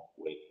home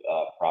with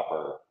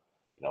proper,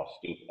 you know,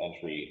 stoop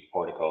entry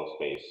portico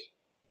space.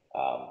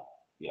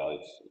 You know,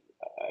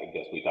 I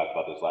guess we talked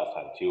about this last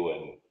time too,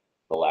 and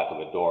the lack of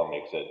a door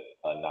makes it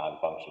a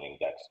non-functioning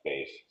deck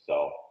space.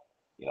 So,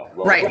 you know,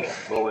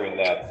 lowering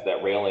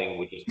that railing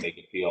would just make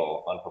it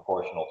feel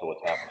unproportional to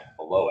what's happening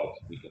below it.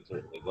 We can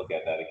certainly look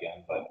at that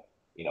again, but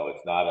you know,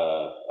 it's not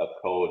a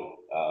code.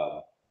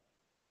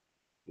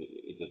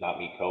 It does not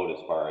meet code as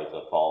far as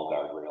a fall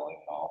guard railing.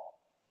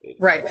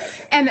 Right,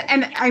 and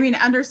I mean,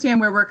 understand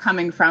where we're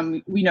coming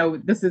from. We know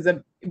this is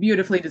a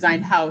beautifully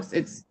designed house.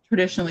 It's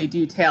traditionally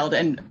detailed,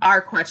 and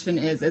our question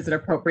is it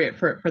appropriate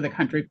for the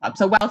country club?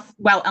 So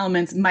while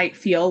elements might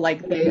feel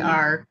like they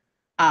are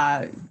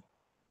kind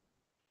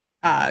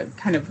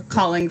of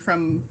calling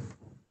from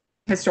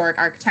historic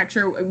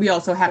architecture, we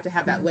also have to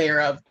have that layer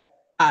of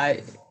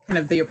kind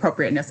of the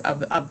appropriateness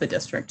of the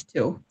district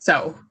too.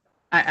 So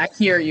I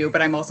hear you,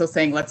 but I'm also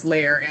saying let's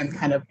layer in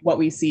kind of what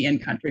we see in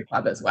country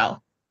club as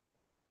well.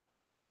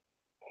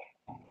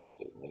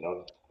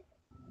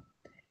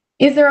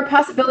 Is there a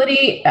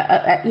possibility,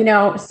 you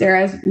know,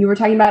 Sarah, you were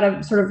talking about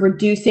a sort of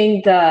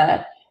reducing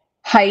the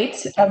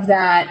height of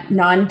that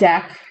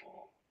non-deck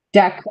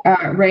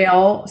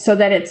rail so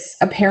that it's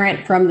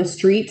apparent from the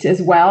street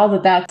as well,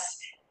 that that's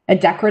a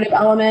decorative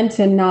element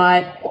and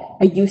not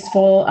a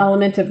useful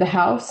element of the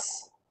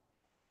house?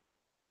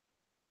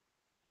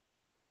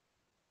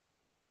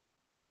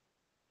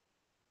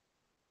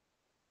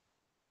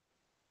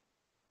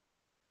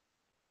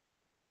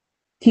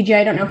 TJ,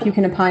 I don't know if you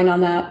can opine on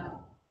that.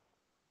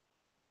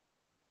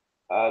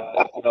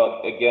 You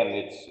know, again,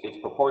 it's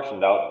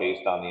proportioned out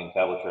based on the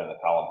entablature and the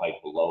column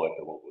height below it,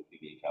 or what would be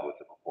the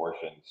entablature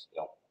proportions.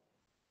 You know,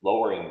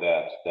 lowering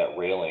that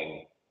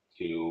railing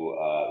to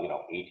you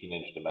know,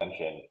 18-inch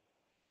dimension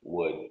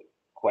would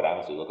quite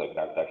honestly look like an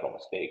architectural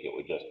mistake. It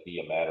would just be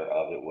a matter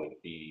of, it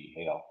would be,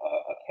 you know,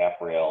 a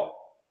cap rail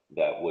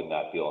that would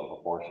not feel in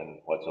proportion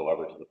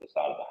whatsoever to the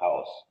facade of the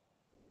house.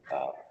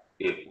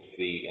 If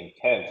the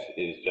intent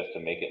is just to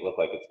make it look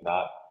like it's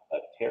not a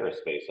terrace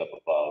space up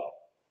above,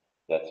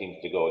 that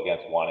seems to go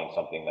against wanting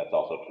something that's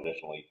also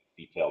traditionally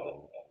detailed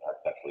and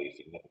architecturally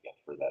significant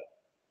for that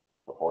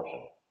proportion.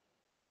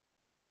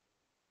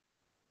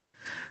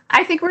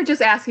 I think we're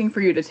just asking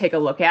for you to take a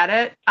look at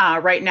it.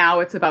 Right now,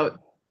 it's about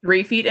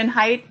 3 feet in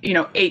height, you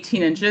know,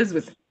 18 inches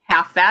with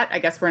half that. I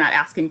guess we're not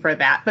asking for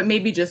that, but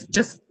maybe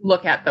just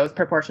look at those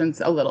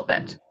proportions a little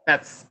bit.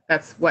 That's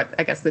what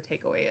I guess the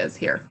takeaway is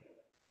here.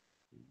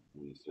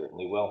 We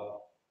certainly will.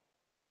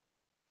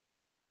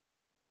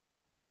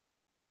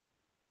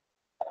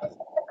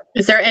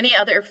 Is there any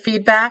other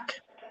feedback?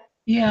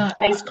 Yeah.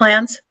 These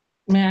plans?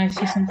 May I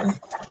say something?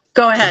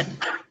 Go ahead.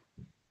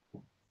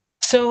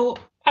 So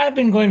I've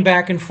been going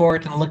back and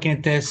forth and looking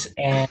at this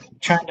and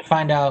trying to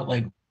find out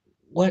like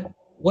what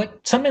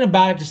something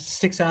about it just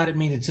sticks out at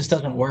me that just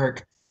doesn't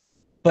work.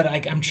 But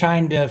I'm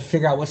trying to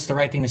figure out what's the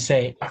right thing to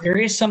say. There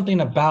is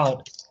something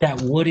about that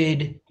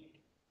wooded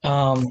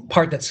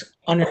part that's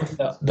underneath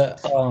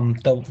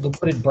the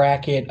wooded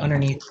bracket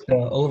underneath the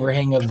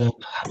overhang of the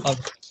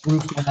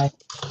roof mount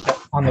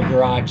on the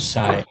garage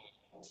side.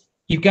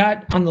 You've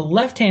got on the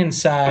left-hand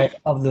side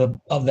of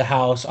the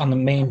house on the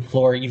main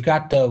floor, you've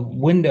got the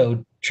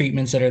window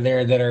treatments that are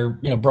there that are,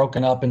 you know,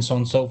 broken up and so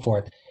on and so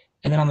forth.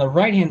 And then on the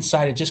right-hand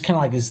side, it just kind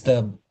of like is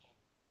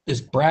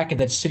this bracket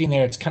that's sitting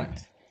there. It's kind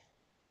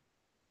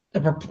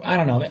of, I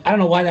don't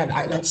know why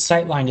that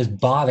sight line just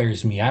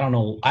bothers me. I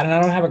don't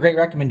have a great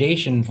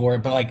recommendation for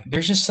it, but like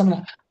there's just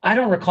something I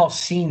don't recall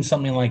seeing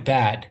something like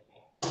that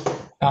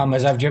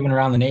as I've driven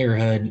around the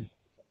neighborhood,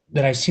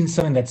 that I've seen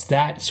something that's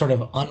that sort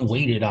of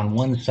unweighted on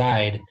one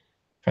side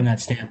from that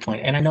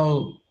standpoint. And I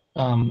know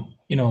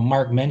you know,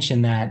 Mark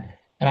mentioned that,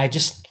 and I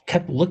just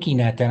kept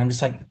looking at that.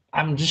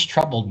 I'm just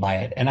troubled by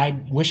it, and I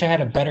wish I had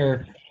a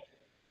better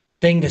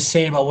thing to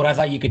say about what I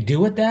thought you could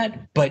do with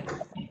that, but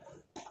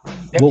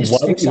well, why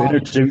would you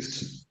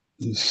introduce,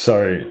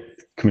 sorry,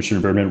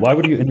 Commissioner Berman, why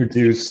would you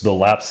introduce the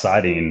lap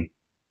siding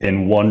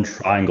in one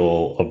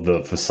triangle of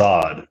the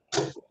facade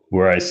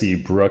where I see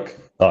brick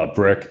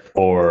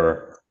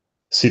or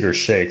cedar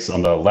shakes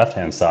on the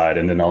left-hand side,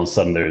 and then all of a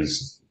sudden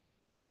there's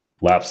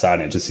lap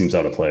siding? It just seems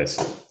out of place.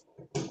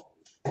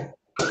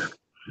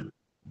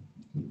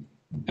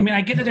 I mean, mean,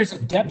 I get that there's a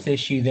depth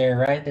issue there,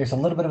 right? There's a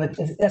little bit of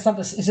a, that's not,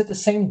 is it the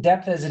same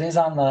depth as it is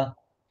on the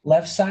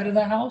left side of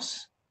the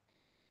house?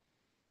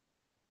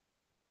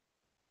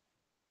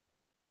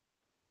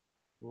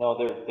 No,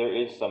 there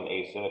is some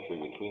asymmetry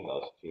between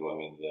those two. I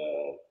mean,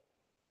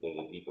 there's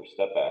a deeper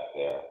step back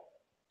there.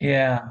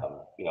 Yeah.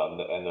 You know,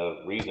 and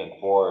the reason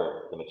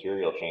for the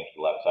material change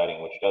to left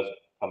siding, which does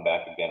come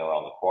back again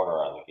around the corner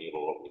on the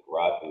gable over the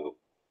garage roof,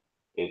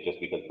 is just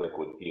because brick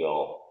would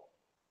feel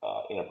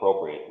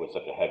inappropriate with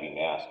such a heavy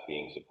mass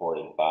being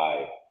supported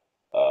by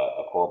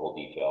a corbel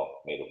detail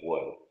made of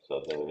wood.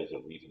 So there is a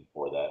reason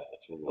for that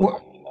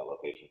material in that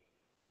location.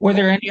 Were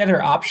there any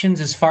other options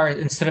as far as,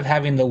 instead of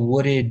having the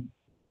wooded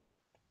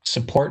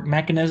support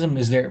mechanism,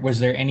 was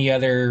there any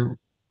other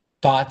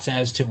thoughts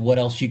as to what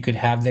else you could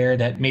have there,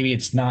 that maybe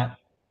it's not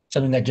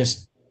something that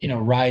just, you know,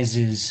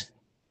 rises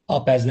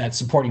up as that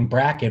supporting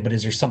bracket, but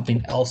is there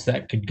something else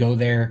that could go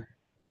there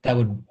that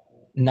would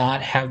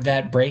not have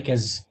that break?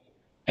 As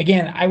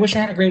again, I wish I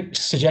had a great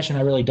suggestion.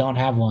 I really don't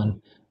have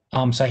one.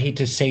 So I hate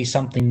to say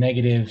something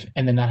negative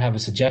and then not have a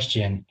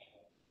suggestion.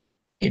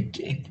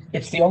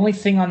 It's the only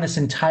thing on this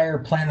entire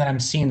plan that I'm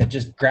seeing that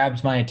just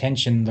grabs my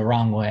attention the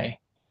wrong way.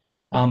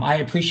 I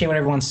appreciate what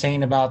everyone's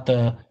saying about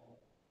the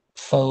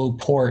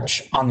faux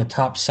porch on the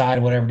top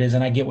side, whatever it is,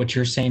 and I get what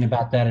you're saying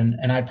about that,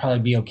 and I'd probably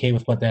be okay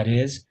with what that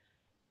is.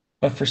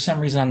 But for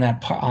some reason on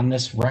that on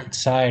this right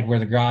side where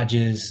the garage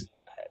is,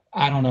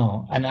 I don't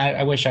know. And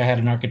I wish I had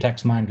an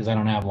architect's mind because I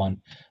don't have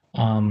one.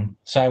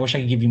 So I wish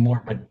I could give you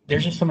more, but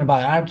there's just something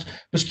about it. I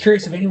was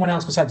curious if anyone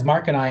else besides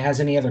Mark and I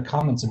has any other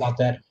comments about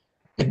that.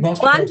 If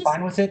most people are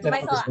fine with it, then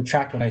I'll just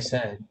retract what I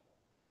said.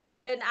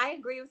 And I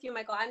agree with you,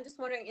 Michael. I'm just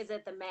wondering, is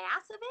it the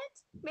mass of it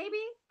maybe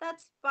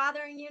that's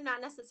bothering you? Not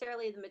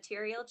necessarily the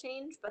material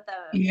change, but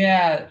the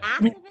mass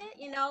of it,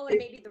 you know, and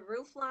maybe the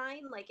roof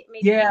line, like it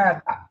makes.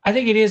 Yeah, I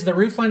think it is the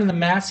roof line and the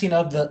massing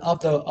of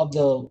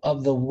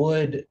the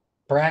wood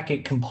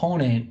bracket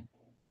component.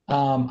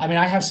 I mean,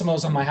 I have some of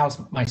those on my house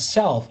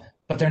myself,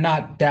 but they're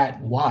not that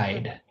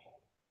wide.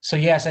 So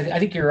yes, I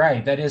think you're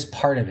right. That is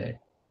part of it.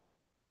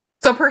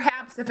 So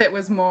perhaps if it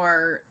was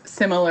more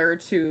similar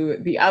to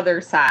the other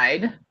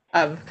side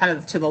of kind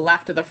of to the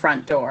left of the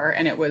front door,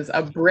 and it was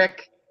a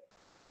brick,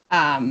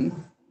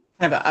 kind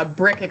of a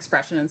brick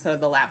expression instead of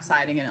the lap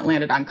siding, and it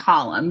landed on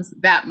columns,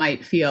 that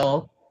might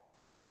feel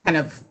kind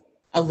of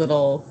a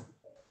little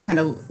kind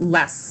of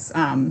less.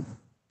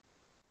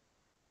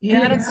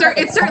 Yeah,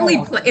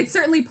 it's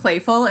certainly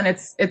playful, and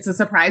it's a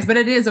surprise, but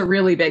it is a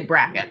really big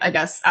bracket. I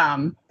guess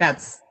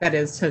that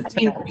is to.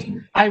 I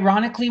mean,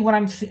 ironically,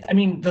 what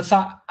the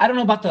thought, I don't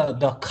know about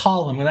the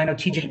column, and I know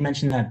TJ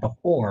mentioned that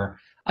before.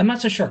 I'm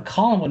not so sure a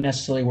column would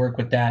necessarily work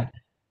with that,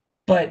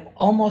 but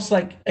almost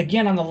like,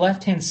 again, on the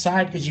left-hand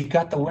side, because you've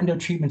got the window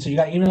treatment, so you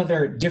got, even though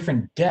they're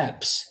different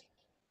depths,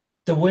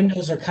 the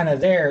windows are kind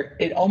of there.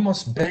 It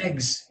almost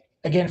begs,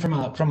 again, from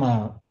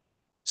a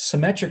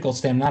symmetrical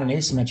standpoint, not an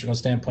asymmetrical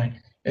standpoint,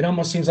 it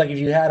almost seems like if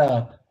you had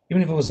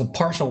even if it was a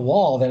partial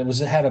wall that it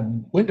had a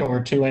window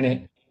or two in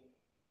it,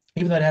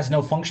 even though it has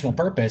no functional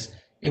purpose,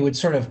 it would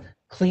sort of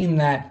clean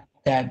that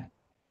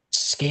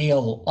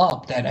scale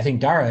up that I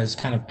think Dara is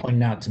kind of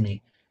pointing out to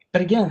me.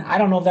 But again, I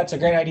don't know if that's a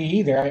great idea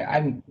either. I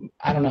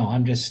don't know.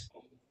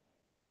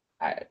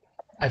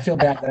 I feel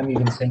bad that I'm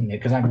even saying it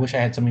because I wish I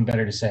had something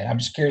better to say. I'm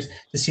just curious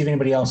to see if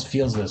anybody else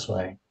feels this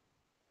way.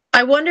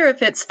 I wonder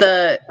if it's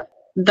the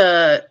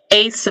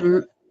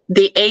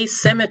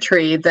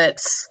asymmetry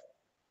that's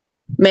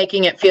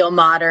making it feel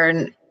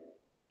modern,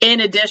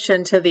 in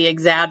addition to the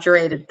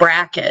exaggerated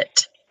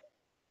bracket.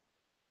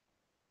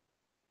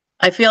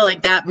 I feel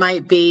like that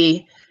might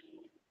be,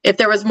 if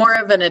there was more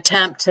of an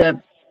attempt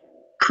to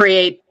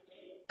create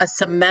a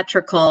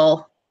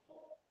symmetrical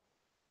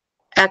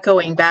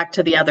echoing back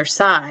to the other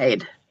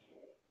side,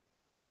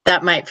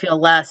 that might feel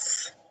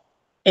less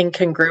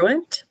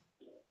incongruent.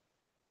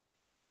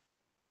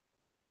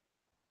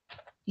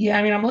 Yeah,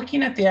 I mean, I'm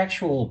looking at the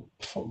actual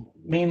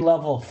main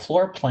level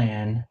floor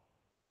plan.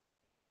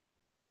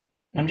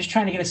 I'm just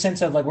trying to get a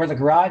sense of like where the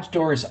garage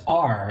doors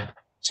are.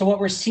 So what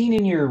we're seeing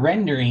in your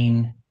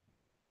rendering,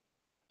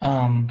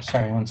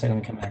 sorry, one second,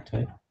 let me come back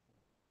to it.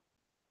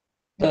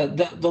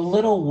 The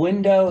little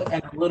window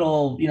and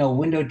little,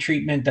 window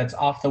treatment that's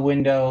off the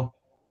window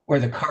where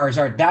the cars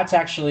are, that's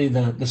actually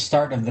the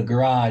start of the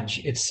garage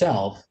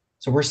itself.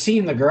 So we're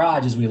seeing the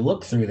garage as we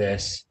look through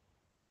this,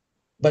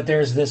 but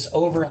there's this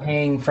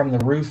overhang from the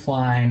roof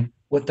line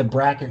with the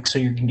bracket so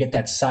you can get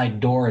that side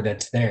door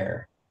that's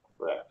there.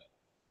 Correct.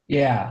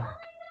 Yeah.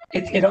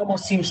 It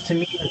almost seems to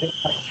me as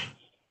if, like,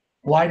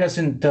 why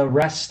doesn't the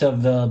rest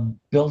of the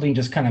building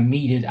just kind of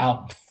meet it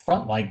out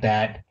front like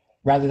that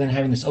rather than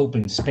having this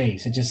open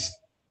space?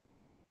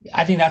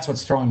 I think that's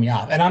what's throwing me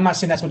off. And I'm not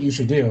saying that's what you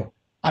should do.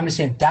 I'm just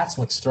saying that's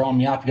what's throwing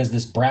me off because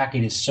this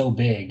bracket is so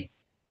big.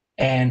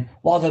 And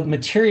while the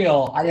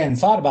material, I hadn't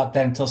thought about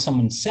that until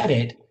someone said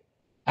it,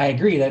 I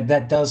agree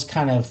that does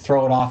kind of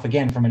throw it off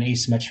again from an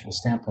asymmetrical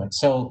standpoint.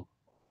 So,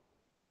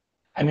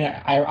 I mean,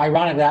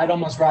 ironically, I'd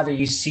almost rather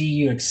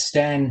you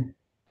extend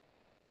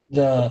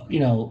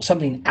the,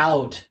 something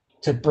out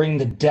to bring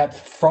the depth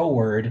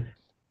forward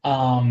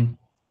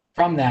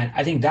from that,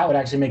 I think that would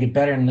actually make it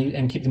better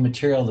and keep the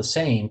material the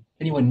same.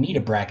 Then you wouldn't need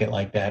a bracket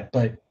like that.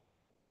 But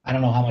I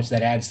don't know how much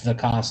that adds to the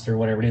cost or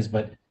whatever it is.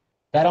 But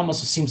that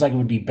almost seems like it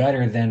would be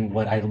better than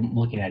what I'm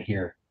looking at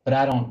here. But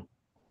I don't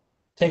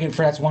take it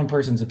for that's one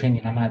person's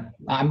opinion.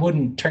 I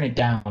wouldn't turn it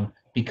down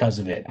because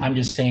of it. I'm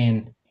just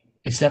saying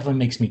it definitely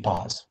makes me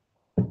pause.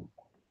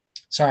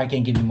 Sorry, I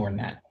can't give you more than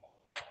that.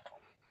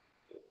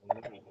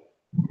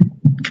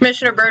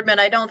 Commissioner Birdman,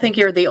 I don't think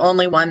you're the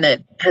only one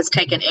that has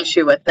taken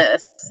issue with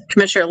this.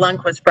 Commissioner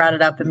Lundquist brought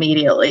it up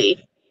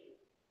immediately.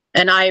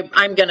 And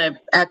I'm going to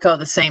echo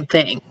the same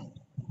thing.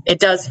 It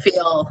does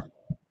feel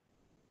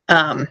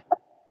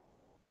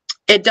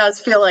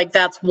like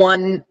that's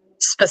one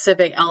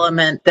specific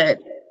element that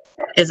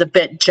is a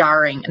bit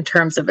jarring in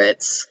terms of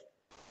its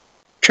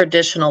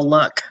traditional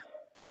look.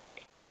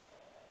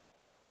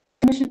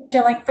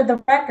 Like for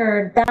the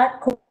record,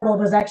 that corbel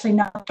was actually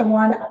not the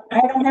one.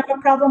 I don't have a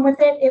problem with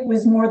it. It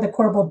was more the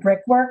corbel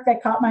brickwork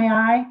that caught my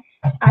eye.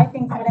 I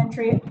think that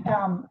entry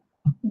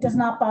does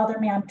not bother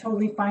me. I'm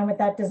totally fine with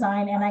that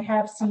design. And I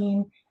have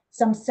seen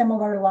some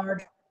similar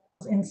large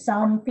in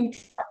some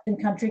features in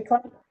Country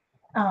Club.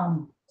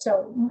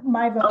 So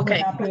my vote would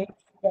not be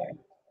there.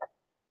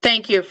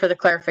 Thank you for the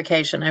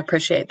clarification. I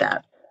appreciate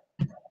that.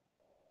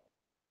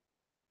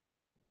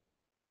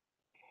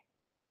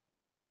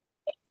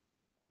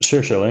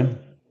 Sure, Shirley.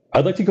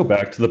 I'd like to go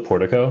back to the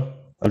portico.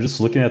 I'm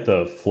just looking at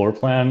the floor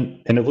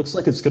plan, and it looks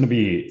like it's going to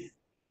be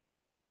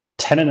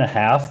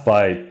 10.5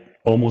 by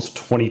almost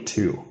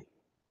 22.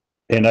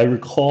 And I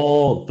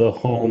recall the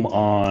home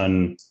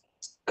on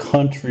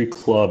Country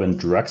Club and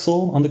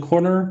Drexel on the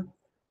corner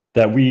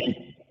that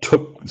we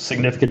took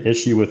significant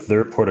issue with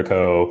their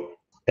portico,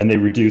 and they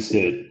reduced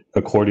it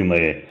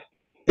accordingly.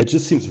 It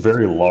just seems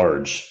very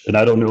large, and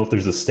I don't know if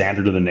there's a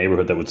standard in the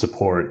neighborhood that would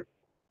support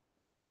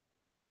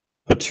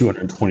a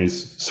 220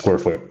 square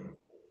foot,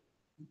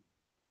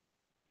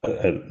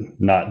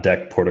 not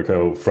deck,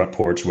 portico, front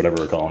porch, whatever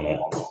we're calling it.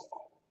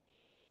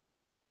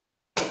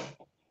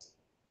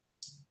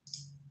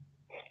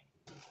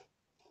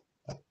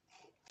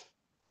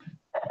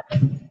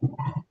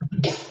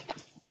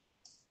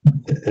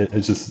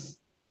 It just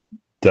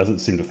doesn't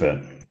seem to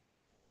fit.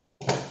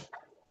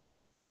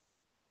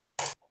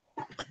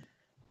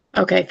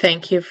 Okay,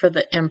 thank you for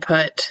the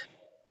input.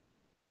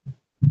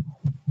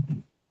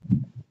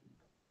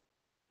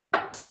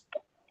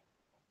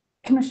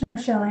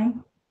 Commissioner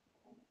Schilling.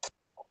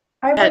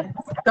 I would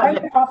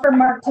offer,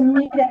 Mark, to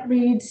me that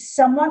reads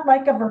somewhat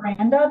like a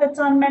veranda that's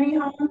on many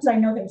homes. I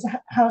know there's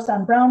a house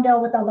on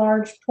Browndale with a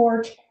large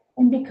porch,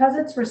 and because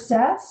it's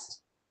recessed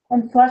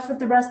and flush with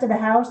the rest of the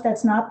house,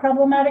 that's not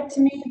problematic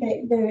to me.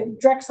 The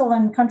Drexel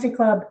and Country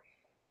Club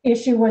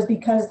issue was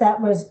because that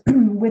was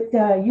with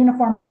the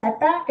uniform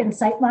setback and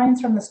sight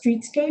lines from the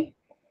streetscape.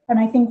 And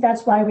I think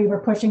that's why we were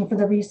pushing for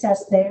the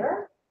recess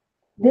there.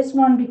 This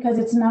one, because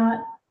it's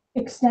not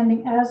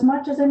extending as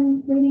much as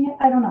I'm reading it,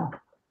 I don't know.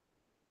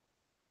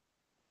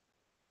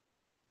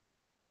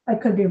 I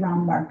could be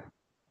wrong, Mark.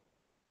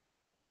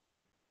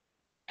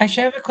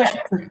 Actually, I have a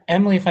question for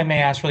Emily, if I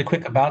may ask really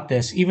quick about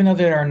this. Even though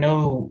there are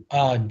no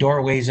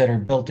doorways that are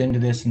built into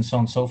this and so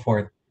on and so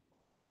forth,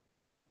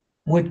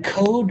 would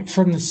code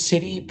from the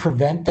city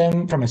prevent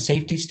them from a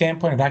safety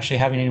standpoint of actually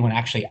having anyone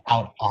actually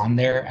out on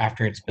there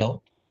after it's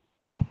built?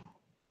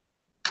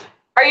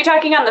 Are you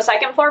talking on the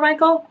second floor,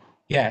 Michael?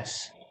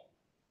 Yes.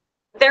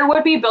 There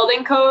would be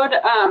building code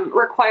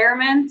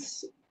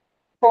requirements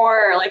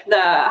for like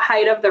the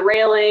height of the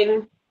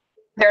railing.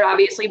 There'd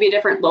obviously be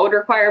different load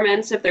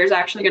requirements if there's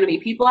actually going to be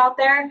people out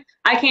there.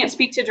 I can't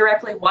speak to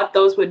directly what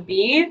those would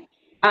be.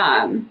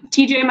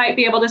 TJ might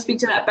be able to speak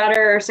to that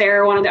better, or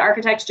Sarah, one of the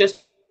architects,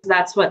 just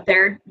that's what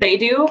they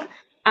do.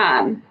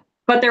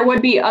 But there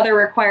would be other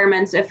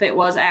requirements if it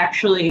was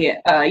actually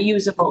a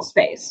usable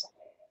space.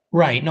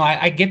 Right. No,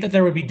 I get that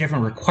there would be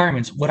different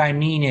requirements. What I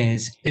mean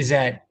is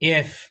that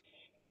if,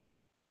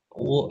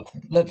 well,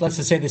 let's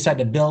just say they decide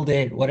to build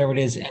it, whatever it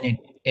is, and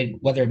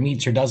it whether it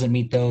meets or doesn't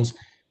meet those,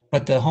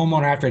 but the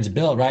homeowner after it's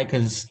built, right?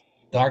 Because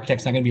the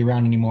architect's not going to be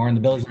around anymore, and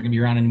the builder's not going to be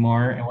around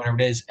anymore, and whatever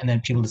it is, and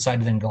then people decide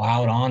to then go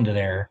out onto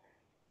there.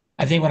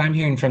 I think what I'm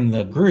hearing from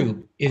the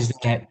group is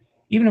that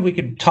even if we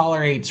could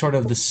tolerate sort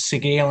of the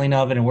scaling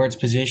of it and where it's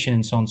positioned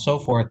and so on and so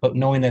forth, but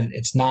knowing that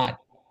it's not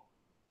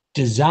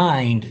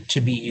designed to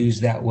be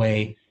used that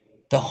way,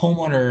 the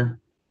homeowner,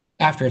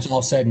 after it's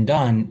all said and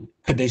done,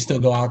 could they still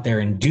go out there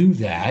and do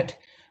that?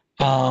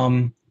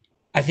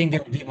 I think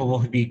there were people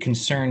who would be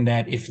concerned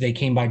that if they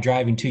came by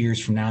driving 2 years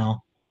from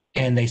now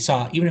and they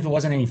saw, even if it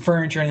wasn't any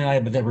furniture or anything like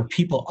that, but there were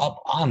people up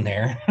on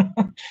there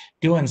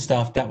doing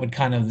stuff, that would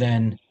kind of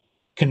then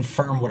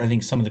confirm what I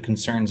think some of the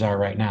concerns are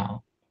right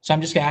now. So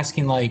I'm just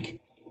asking, like,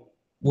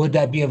 would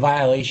that be a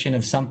violation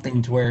of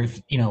something to where,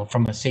 if, you know,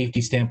 from a safety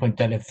standpoint,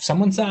 that if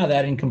someone saw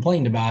that and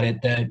complained about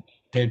it, that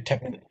they're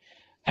technically,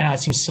 I know it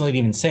seems silly to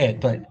even say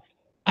it, but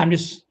I'm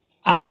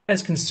not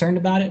as concerned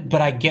about it,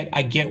 but I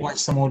get why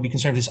someone would be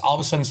concerned if this all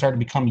of a sudden started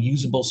to become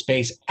usable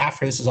space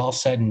after this is all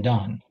said and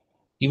done,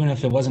 even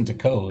if it wasn't to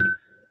code.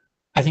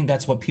 I think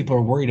that's what people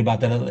are worried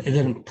about, that it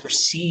then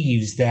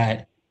perceives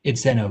that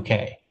it's then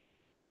okay.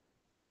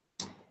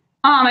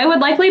 It would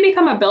likely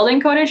become a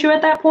building code issue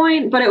at that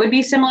point, but it would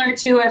be similar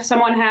to if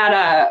someone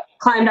had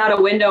climbed out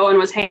a window and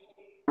was hanging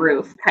on the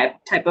roof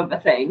type of a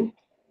thing.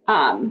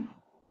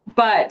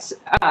 But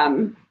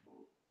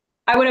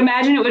I would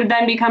imagine it would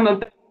then become a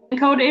building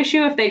code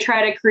issue if they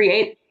try to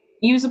create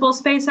usable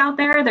space out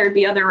there. There'd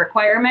be other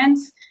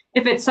requirements.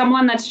 If it's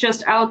someone that's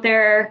just out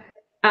there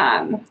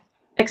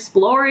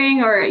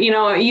exploring or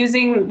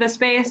using the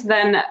space,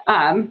 then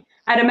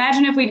I'd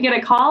imagine if we'd get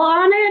a call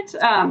on it,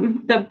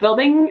 the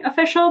building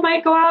official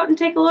might go out and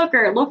take a look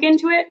or look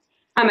into it.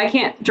 I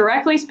can't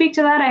directly speak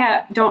to that.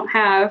 I don't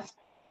have,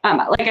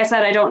 like I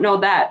said, I don't know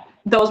that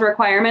those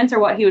requirements or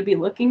what he would be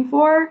looking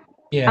for.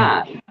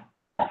 Yeah.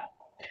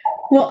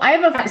 Well, I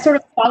have a sort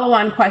of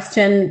follow-on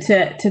question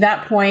to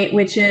that point,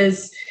 which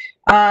is,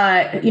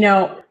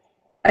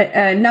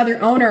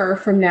 another owner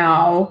from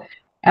now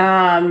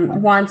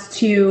wants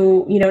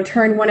to,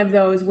 turn one of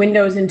those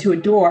windows into a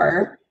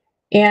door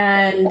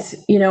and,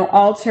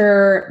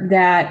 alter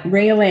that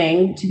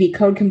railing to be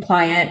code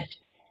compliant.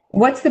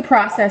 What's the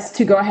process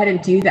to go ahead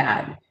and do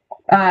that?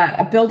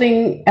 A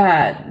building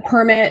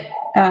permit,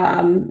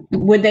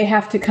 would they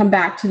have to come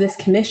back to this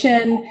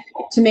commission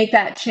to make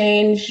that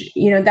change?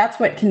 That's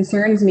what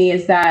concerns me,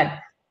 is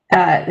that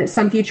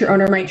some future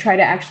owner might try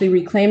to actually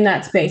reclaim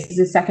that space as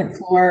a second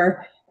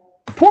floor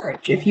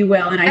porch, if you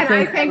will. And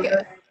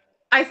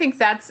I think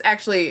that's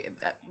actually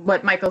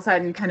what Michael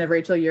said, and kind of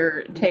Rachel,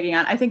 you're taking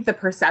on. I think the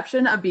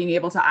perception of being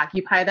able to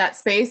occupy that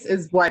space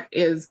is what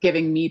is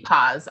giving me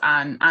pause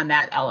on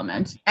that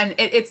element. And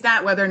it's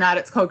not whether or not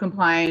it's code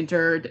compliant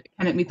or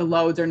can it meet the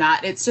loads or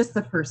not. It's just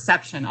the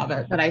perception of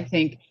it that I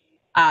think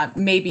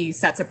maybe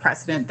sets a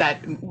precedent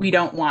that we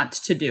don't want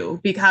to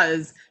do.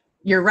 Because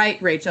you're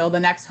right, Rachel, the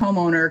next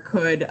homeowner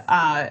could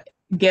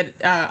get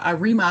a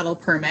remodel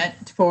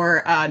permit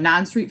for a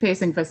non-street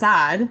facing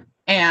facade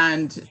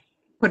and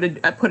put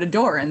a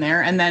door in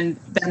there, and then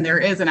there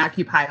is an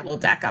occupiable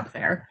deck up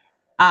there.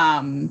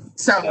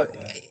 So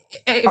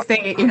if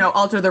they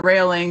alter the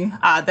railing,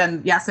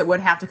 then yes, it would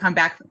have to come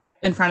back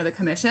in front of the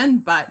commission.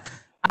 But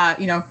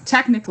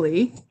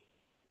technically,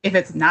 if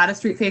it's not a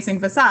street facing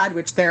facade,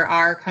 which there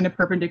are kind of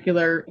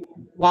perpendicular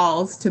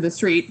walls to the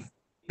street,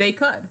 they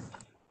could,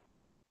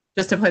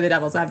 just to play the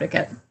devil's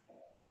advocate.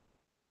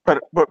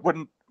 But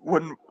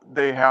wouldn't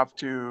they have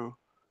to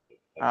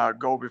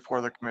go before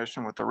the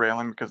commission with the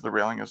railing, because the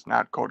railing is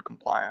not code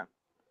compliant?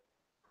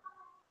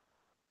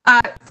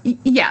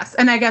 Yes,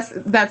 and I guess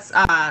that's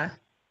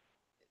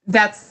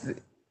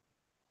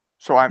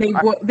so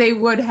they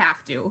would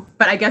have to.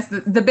 But I guess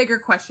the bigger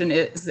question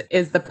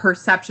is the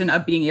perception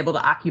of being able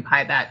to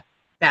occupy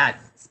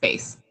that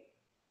space.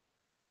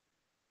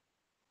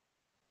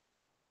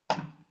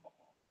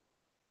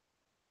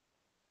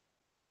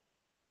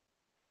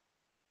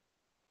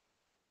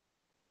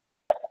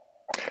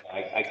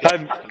 I guess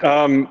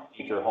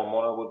future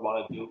homeowner would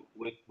want to do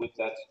with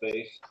that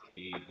space.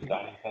 The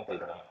design intent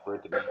is not for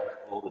it to be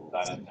useful. The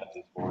design intent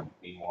is for it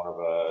to be more of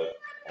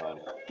a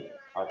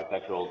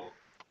architectural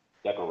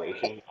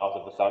decoration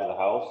off the facade of the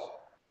house.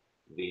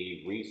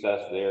 The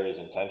recess there is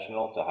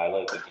intentional to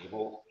highlight the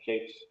gable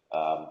shapes.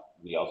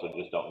 We also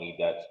just don't need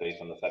that space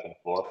on the second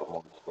floor for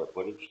more square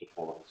footage to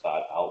pull the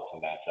facade out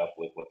to match up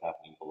with what's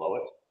happening below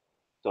it.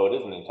 So it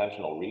is an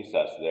intentional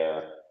recess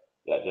there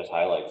that just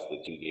highlights the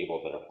two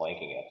gables that are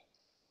flanking it.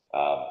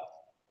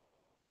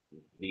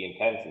 The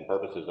intents and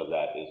purposes of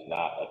that is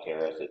not a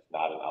terrace. It's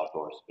not an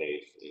outdoor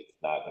space. It's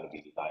not going to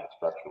be designed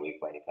structurally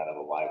for any kind of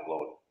a live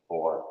load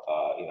for,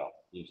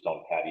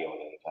 bluestone patio at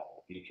any time in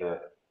the future.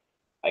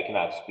 I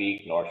cannot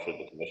speak, nor should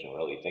the commission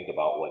really think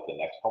about what the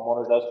next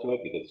homeowner does to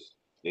it, because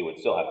they would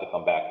still have to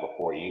come back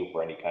before you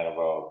for any kind of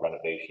a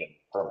renovation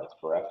permit,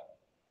 correct?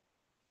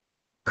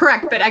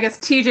 Correct, but I guess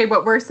TJ,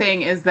 what we're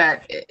saying is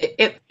that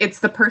it's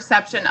the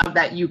perception of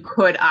that you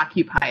could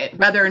occupy it,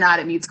 whether or not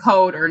it meets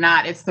code or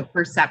not. It's the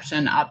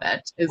perception of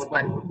it is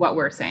what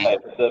we're saying.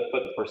 But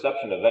the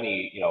perception of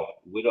any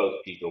widow's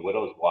peak or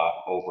widow's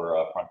walk over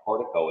a front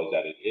portico is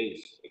that it is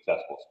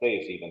accessible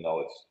space, even though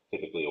it's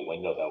typically a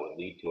window that would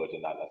lead to it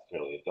and not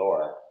necessarily a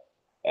door.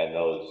 And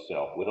those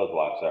widow's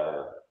walks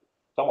are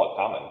somewhat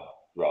common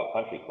throughout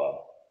country club,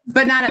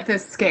 but not at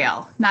this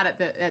scale, not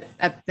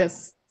at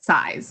this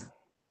size.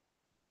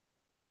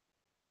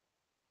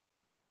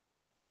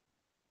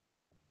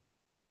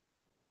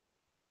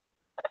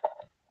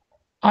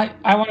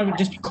 I want to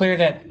just be clear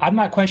that I'm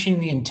not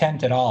questioning the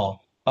intent at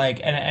all.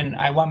 And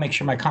I want to make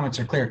sure my comments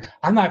are clear.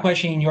 I'm not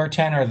questioning your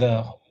intent or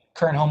the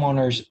current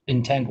homeowner's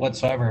intent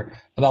whatsoever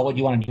about what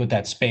you want to do with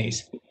that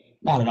space.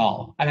 Not at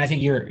all. And I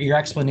think your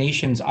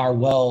explanations are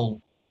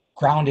well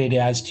grounded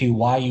as to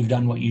why you've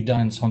done what you've done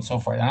and so on and so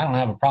forth. And I don't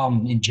have a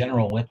problem in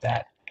general with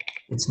that.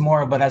 It's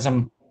more, but as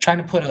I'm trying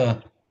to put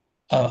a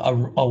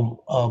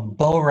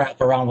bow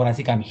wrap around what I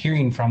think I'm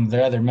hearing from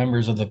the other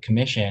members of the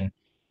commission,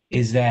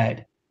 is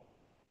that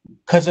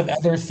because of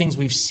other things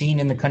we've seen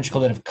in the country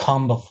club that have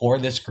come before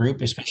this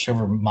group, especially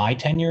over my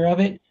tenure of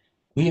it,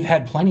 we've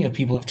had plenty of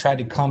people who've tried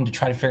to come to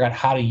try to figure out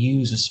how to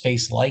use a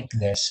space like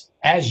this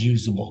as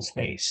usable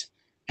space.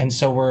 And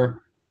so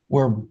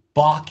we're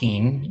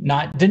balking,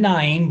 not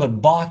denying,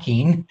 but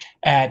balking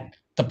at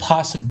the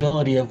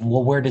possibility of,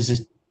 well, where does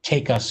this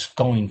take us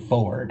going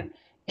forward?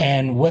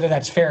 And whether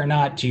that's fair or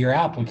not to your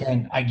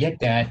applicant, I get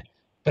that.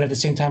 But at the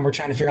same time, we're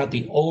trying to figure out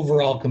the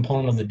overall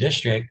component of the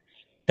district.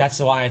 That's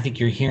why I think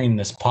you're hearing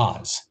this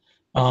pause.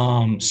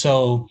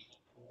 So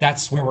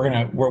that's where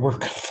we're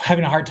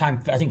having a hard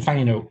time, I think,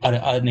 finding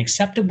an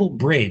acceptable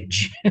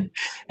bridge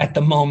at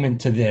the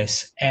moment to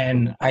this.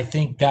 And I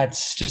think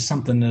that's just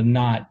something to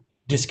not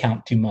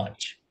discount too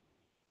much.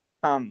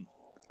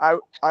 I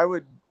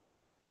would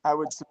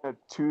submit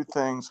two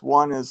things.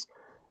 One is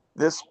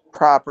this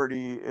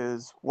property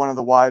is one of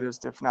the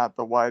widest, if not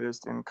the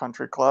widest, in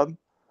Country Club.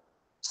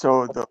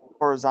 So the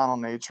horizontal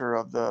nature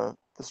of the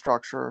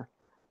structure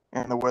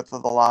and the width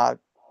of the lot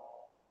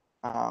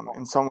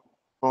in some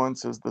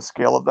influences the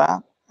scale of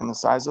that and the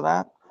size of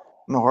that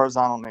and the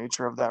horizontal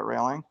nature of that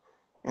railing.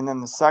 And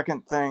then the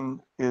second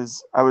thing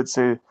is, I would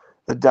say,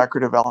 the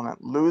decorative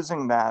element.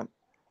 Losing that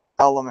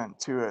element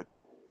to it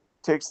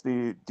takes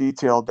the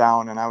detail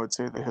down, and I would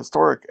say the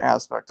historic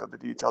aspect of the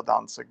detail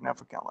down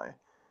significantly.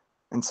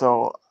 And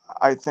so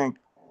I think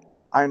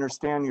I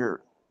understand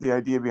the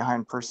idea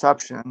behind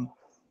perception.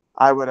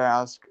 I would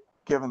ask,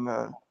 given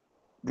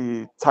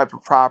the type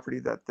of property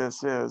that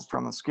this is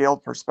from a scale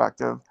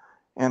perspective,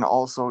 and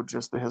also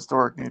just the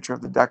historic nature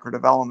of the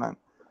decorative element,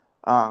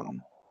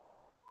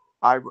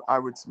 I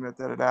would submit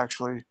that it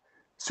actually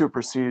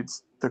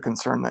supersedes the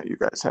concern that you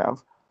guys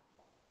have.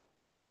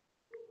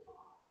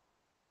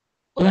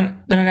 Well,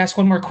 then I'd ask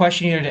one more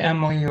question either to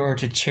Emily or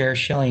to Chair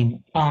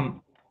Schilling.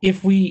 When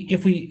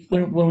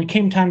we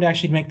came time to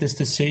actually make this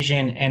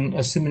decision, and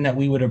assuming that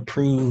we would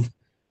approve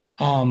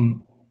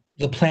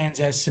the plans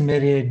as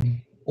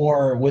submitted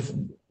or with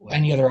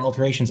any other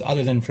alterations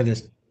other than for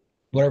this,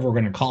 whatever we're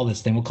going to call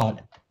this thing, we'll call it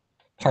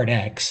Part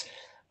X.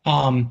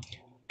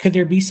 Could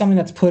there be something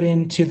that's put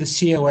into the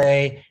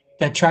COA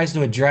that tries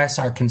to address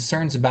our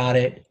concerns about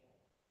it,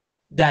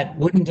 that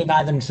wouldn't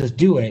deny them to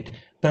do it,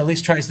 but at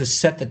least tries to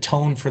set the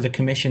tone for the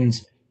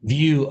commission's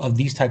view of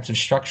these types of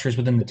structures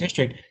within the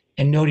district,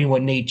 and noting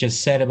what Nate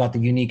just said about the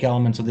unique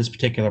elements of this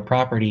particular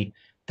property,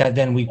 that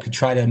then we could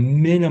try to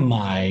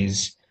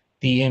minimize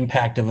the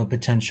impact of a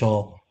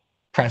potential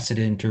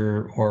precedent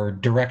or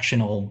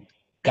directional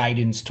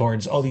guidance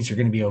towards, oh, these are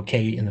going to be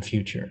okay in the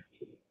future?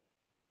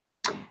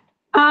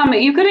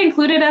 You could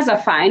include it as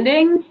a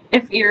finding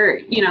if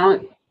you're,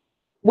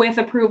 with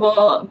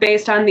approval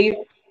based on these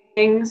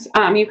things.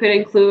 You could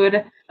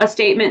include a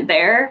statement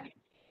there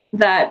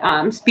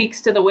that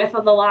speaks to the width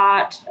of the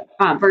lot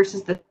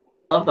versus the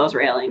of those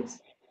railings.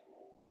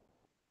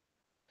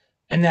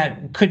 And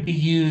that could be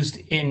used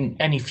in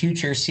any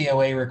future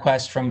COA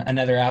request from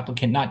another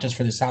applicant, not just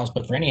for this house,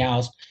 but for any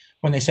house.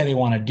 When they say they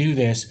want to do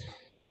this,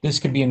 this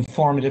could be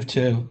informative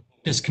to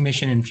this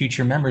commission and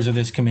future members of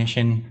this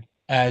commission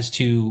as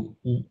to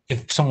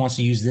if someone wants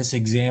to use this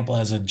example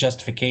as a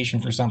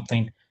justification for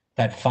something,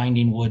 that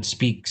finding would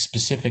speak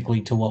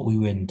specifically to what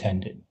we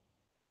intended.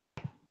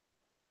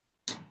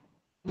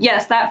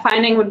 Yes, that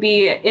finding would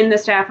be in the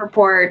staff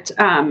report.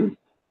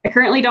 I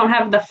currently don't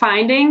have the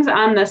findings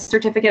on the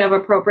certificate of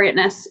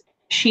appropriateness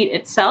sheet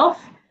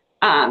itself.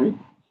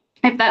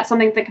 If that's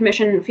something the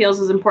commission feels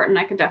is important,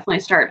 I could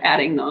definitely start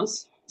adding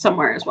those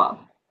somewhere as well.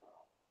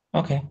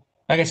 Okay.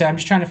 Like I said, I'm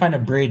just trying to find a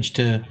bridge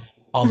to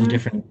all the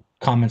different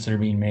comments that are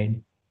being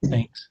made.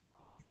 Thanks.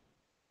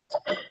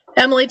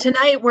 Emily,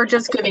 tonight we're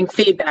just giving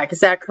feedback.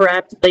 Is that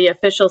correct? The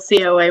official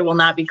COA will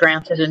not be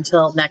granted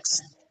until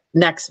next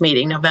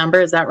meeting, November.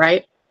 Is that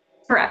right?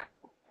 Correct.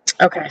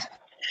 Okay.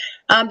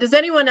 Does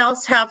anyone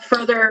else have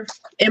further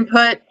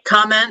input,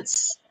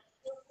 comments?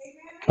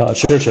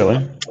 Chair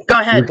Schilling.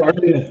 Go ahead.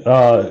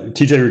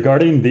 TJ,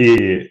 regarding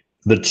the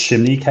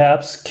chimney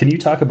caps, can you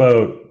talk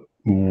about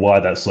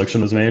why that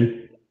selection was made?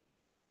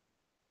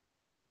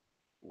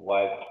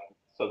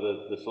 So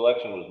the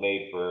selection was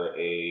made for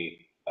a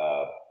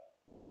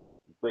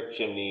brick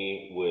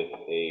chimney with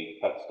a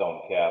cut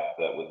stone cap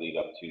that would lead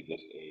up to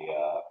just a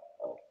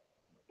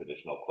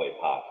traditional clay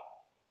pot.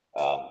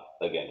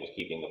 Again, just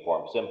keeping the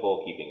form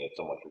simple, keeping it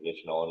somewhat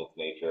traditional in its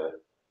nature,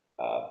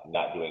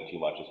 not doing too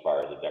much as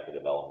far as the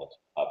decorative elements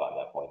up on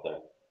that point there.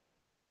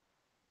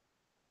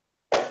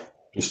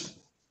 Just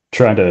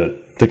trying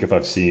to think if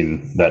I've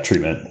seen that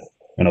treatment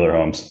in other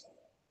homes.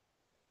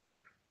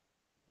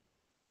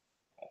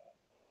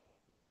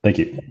 Thank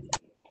you.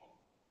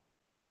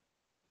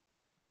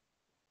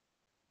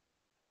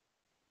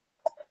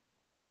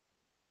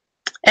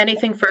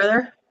 Anything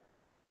further?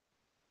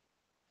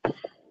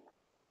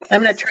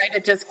 I'm going to try to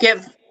just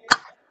give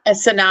a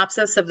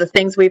synopsis of the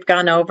things we've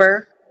gone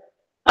over.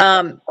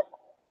 There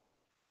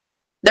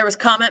was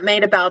comment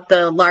made about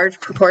the large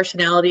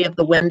proportionality of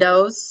the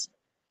windows,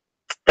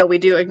 but we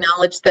do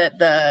acknowledge that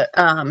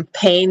the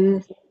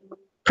panes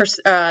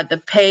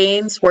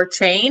were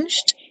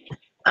changed.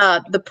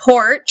 The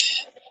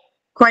porch,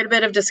 quite a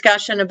bit of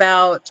discussion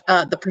about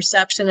the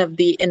perception of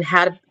the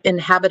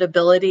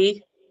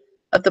inhabitability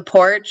of the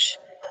porch,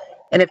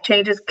 and if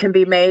changes can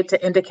be made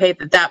to indicate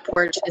that that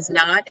porch is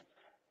not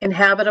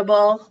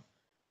inhabitable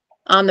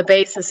on the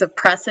basis of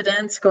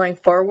precedents going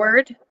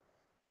forward.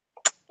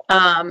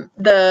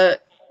 The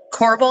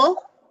corbel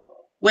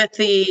with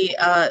the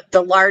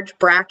large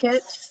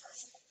bracket,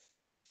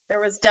 there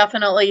was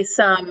definitely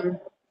some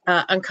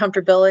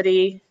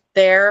uncomfortability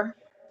there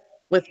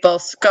with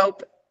both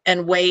scope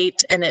and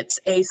weight and its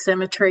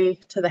asymmetry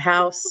to the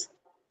house.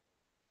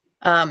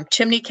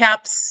 Chimney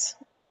caps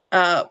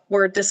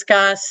were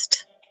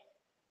discussed,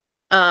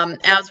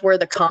 as were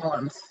the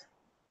columns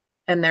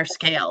and their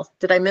scale.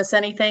 Did I miss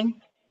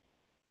anything?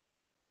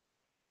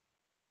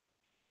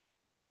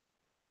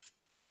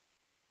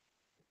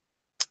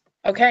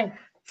 Okay.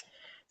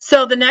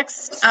 So the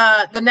next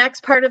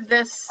part of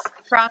this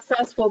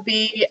process will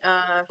be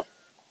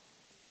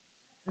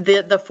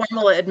the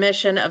formal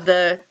admission of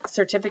the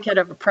certificate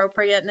of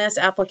appropriateness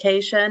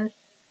application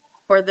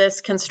for this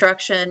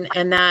construction,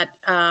 and that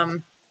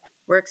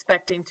we're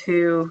expecting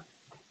to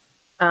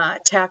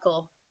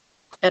tackle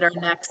at our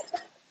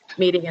next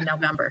meeting in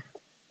November.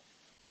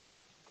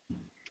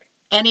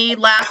 Any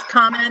last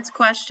comments,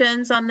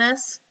 questions on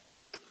this?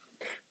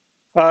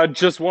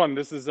 Just one.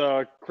 This is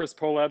Chris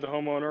Polad, the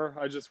homeowner.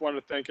 I just want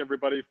to thank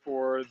everybody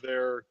for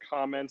their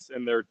comments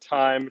and their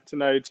time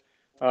tonight.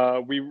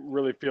 We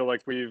really feel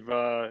like we've,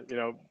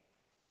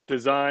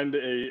 designed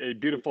a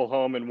beautiful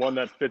home and one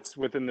that fits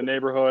within the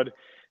neighborhood,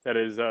 that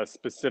is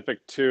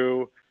specific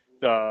to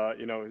the,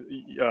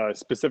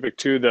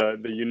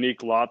 the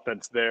unique lot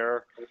that's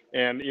there.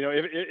 And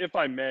if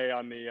I may,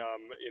 on the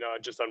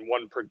just on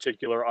one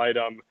particular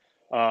item,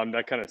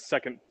 that kind of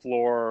second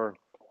floor,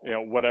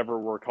 whatever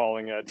we're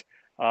calling it.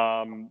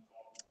 I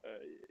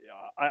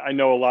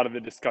know a lot of the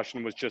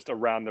discussion was just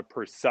around the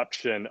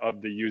perception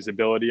of the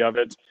usability of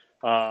it.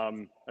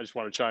 I just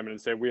want to chime in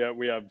and say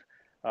we have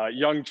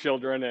young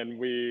children, and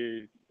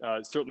we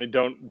certainly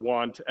don't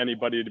want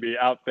anybody to be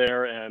out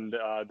there, and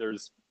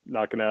there's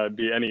not going to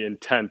be any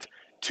intent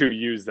to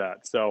use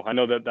that. So I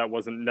know that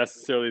wasn't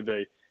necessarily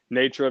the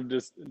nature of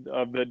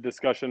the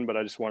discussion, but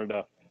I just wanted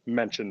to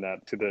mention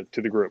that to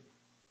the group.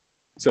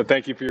 So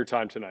thank you for your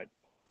time tonight.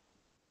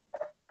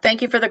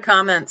 Thank you for the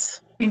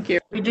comments. Thank you.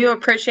 We do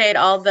appreciate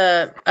all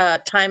the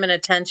time and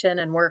attention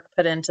and work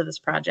put into this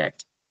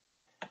project.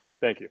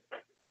 Thank you.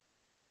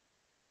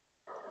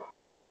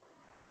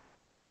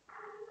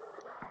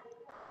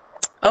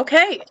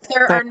 Okay, if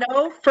there are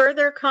no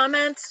further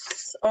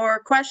comments or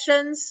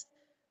questions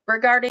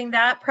regarding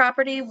that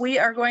property, we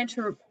are going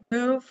to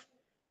move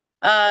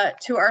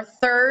to our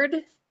third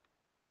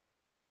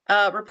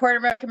report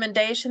and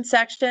recommendation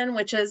section,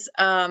 which is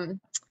a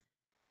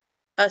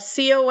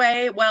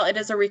COA. Well, it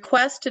is a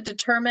request to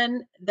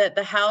determine that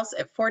the house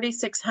at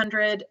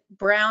 4600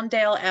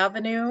 Browndale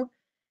Avenue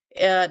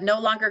no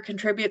longer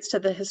contributes to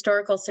the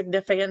historical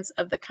significance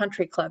of the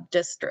Country Club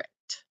District.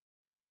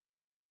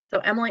 So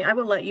Emily, I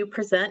will let you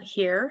present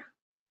here.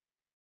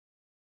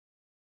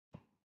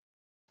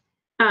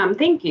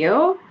 Thank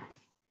you.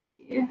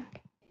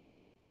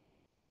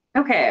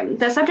 Okay,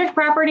 the subject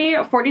property,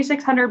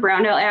 4600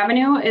 Browndale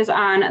Avenue, is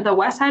on the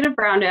west side of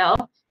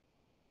Browndale,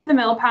 the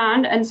Mill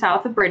Pond, and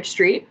south of Bridge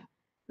Street.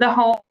 The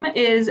home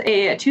is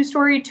a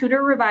two-story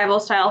Tudor Revival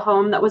style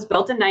home that was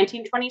built in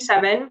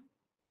 1927,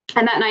 and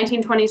that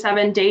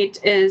 1927 date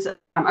is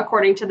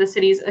according to the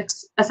city's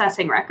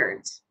assessing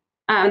records.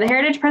 The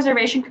Heritage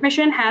Preservation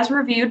Commission has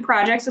reviewed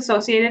projects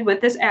associated with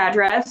this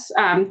address.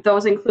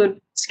 Those include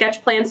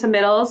sketch plan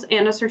submittals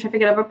and a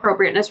certificate of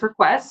appropriateness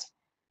request.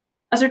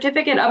 A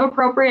certificate of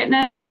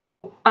appropriateness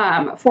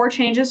for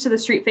changes to the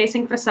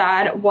street-facing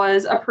facade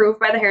was approved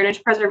by the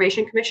Heritage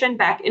Preservation Commission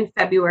back in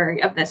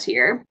February of this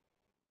year.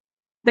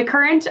 The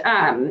current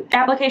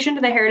application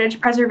to the Heritage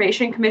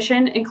Preservation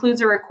Commission includes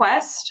a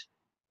request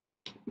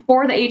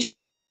for the HPC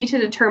to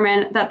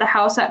determine that the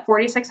house at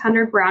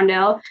 4600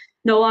 Browndale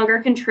no longer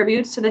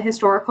contributes to the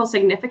historical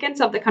significance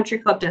of the Country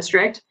Club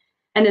District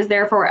and is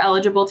therefore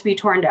eligible to be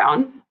torn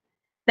down.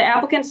 The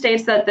applicant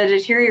states that the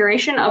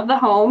deterioration of the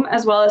home,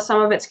 as well as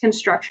some of its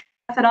construction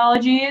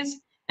methodologies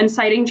and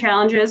siting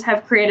challenges,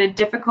 have created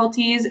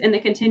difficulties in the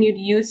continued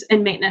use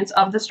and maintenance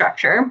of the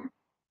structure.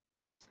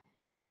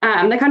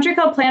 The Country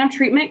Club Plan of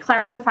Treatment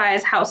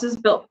classifies houses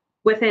built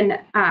within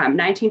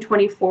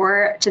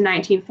 1924 to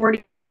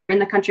 1940 in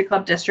the Country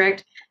Club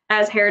District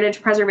as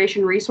heritage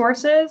preservation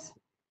resources.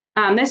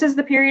 This is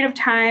the period of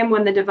time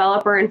when the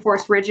developer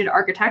enforced rigid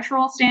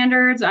architectural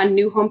standards on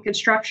new home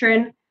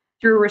construction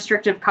through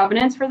restrictive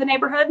covenants for the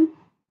neighborhood.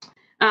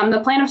 The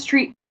Plan of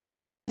Treatment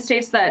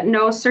states that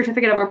no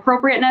certificate of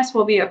appropriateness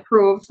will be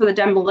approved for the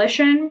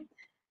demolition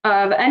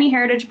of any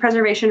heritage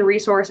preservation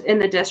resource in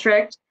the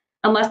district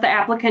unless the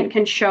applicant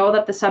can show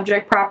that the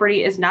subject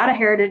property is not a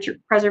heritage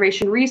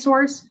preservation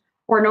resource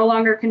or no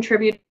longer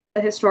contributes to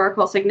the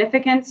historical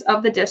significance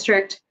of the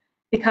district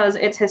because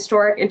its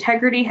historic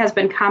integrity has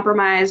been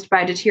compromised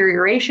by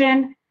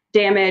deterioration,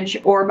 damage,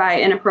 or by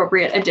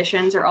inappropriate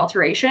additions or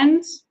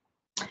alterations.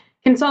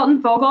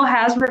 Consultant Vogel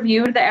has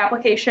reviewed the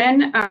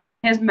application.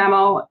 His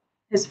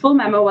full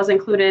memo was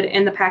included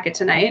in the packet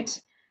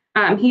tonight.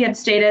 He had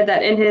stated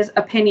that in his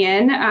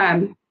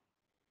opinion,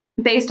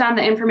 based on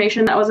the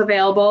information that was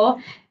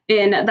available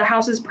in the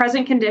house's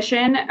present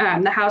condition,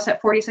 the house at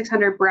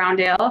 4600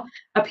 Browndale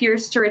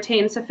appears to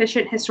retain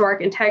sufficient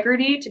historic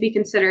integrity to be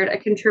considered a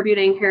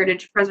contributing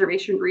heritage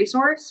preservation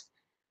resource.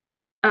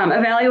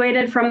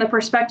 Evaluated from the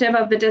perspective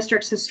of the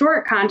district's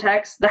historic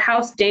context, the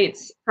house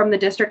dates from the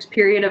district's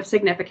period of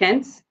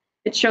significance.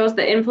 It shows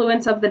the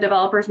influence of the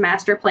developer's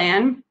master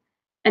plan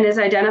and is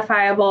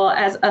identifiable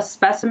as a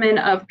specimen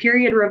of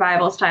period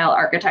revival style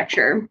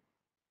architecture.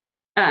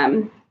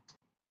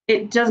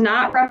 It does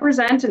not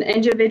represent an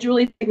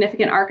individually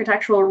significant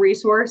architectural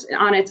resource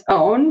on its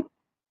own.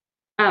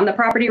 The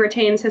property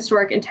retains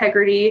historic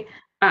integrity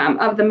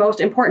of the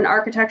most important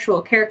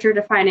architectural character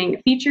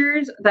defining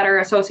features that are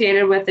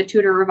associated with the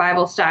Tudor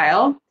revival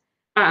style.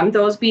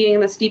 Those being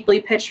the steeply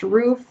pitched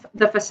roof,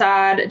 the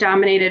facade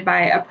dominated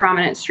by a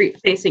prominent street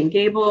facing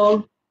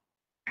gable,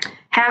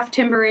 half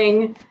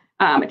timbering,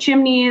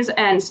 chimneys,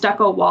 and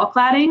stucco wall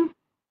cladding.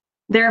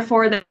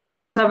 Therefore, the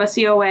of a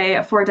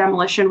COA for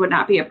demolition would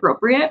not be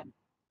appropriate.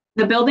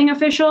 The building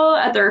official,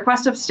 at the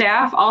request of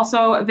staff,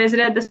 also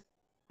visited the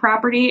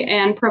property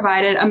and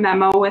provided a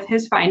memo with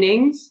his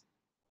findings.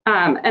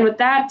 And with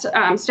that,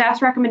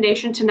 staff's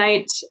recommendation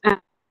tonight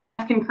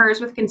concurs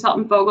with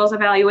consultant Vogel's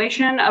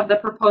evaluation of the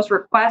proposed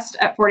request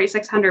at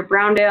 4600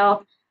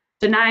 Browndale,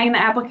 denying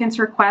the applicant's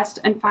request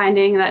and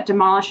finding that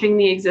demolishing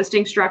the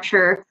existing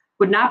structure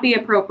would not be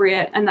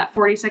appropriate and that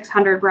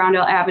 4600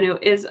 Browndale Avenue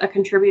is a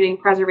contributing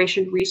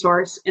preservation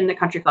resource in the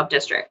Country Club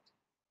District.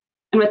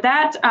 And with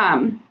that,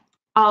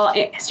 I'll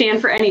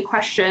stand for any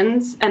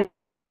questions, and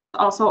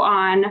also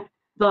on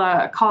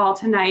the call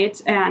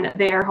tonight, and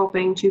they are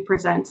hoping to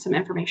present some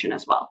information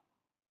as well.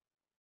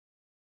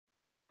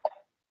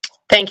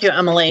 Thank you,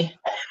 Emily.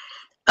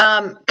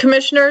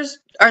 Commissioners,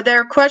 are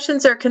there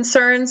questions or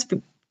concerns,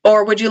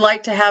 or would you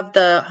like to have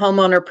the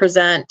homeowner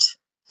present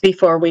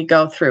before we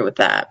go through with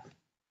that?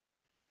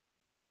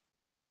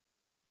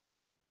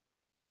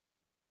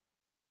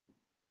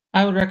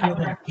 I would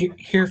recommend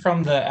hear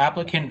from the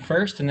applicant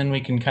first, and then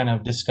we can kind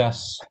of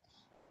discuss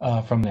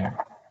from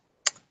there.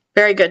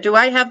 Very good. Do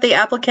I have the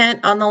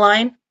applicant on the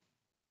line?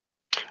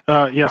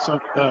 Yes.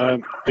 Are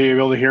you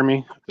able to hear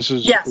me? This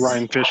is Yes.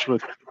 Ryan Fish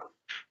with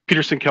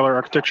Peterson Keller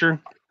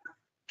Architecture.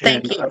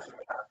 Thank you.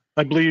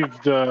 I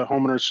believe the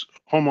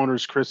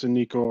homeowners Chris and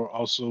Nico are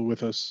also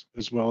with us,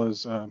 as well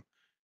as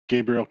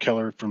Gabriel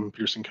Keller from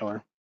Peterson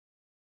Keller.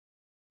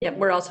 Yep,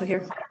 we're also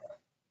here.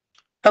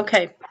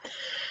 Okay.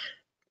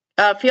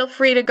 Feel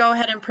free to go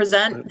ahead and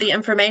present the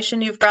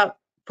information you've brought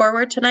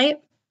forward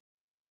tonight.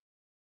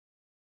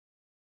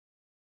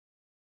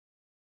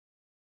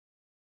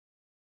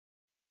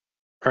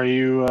 Are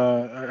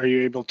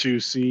you able to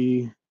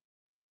see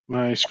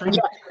my screen?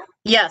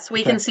 Yes,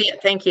 we can see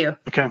it. Thank you.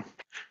 Okay.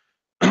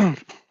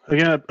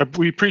 Again,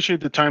 we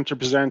appreciate the time to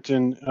present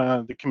and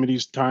the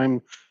committee's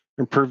time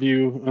and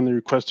purview on the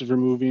request of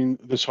removing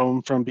this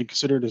home from being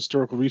considered a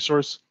historical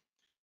resource.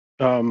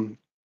 Bear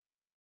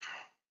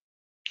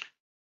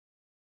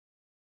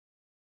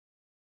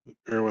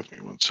with me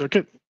one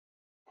second.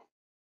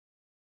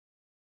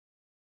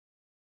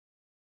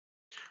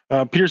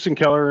 Peterson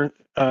Keller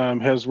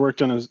has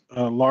worked on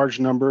a large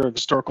number of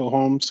historical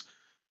homes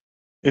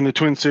in the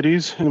Twin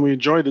Cities, and we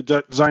enjoy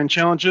the design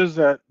challenges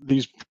that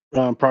these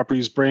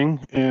properties bring,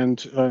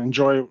 and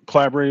enjoy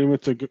collaborating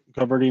with the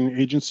governing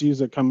agencies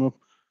that come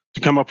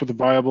up with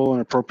viable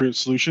and appropriate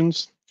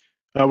solutions.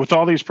 With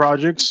all these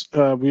projects,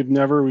 we've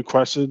never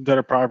requested that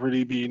a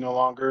property be no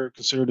longer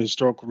considered a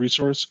historical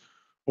resource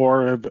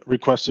or have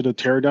requested a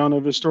tear down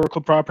of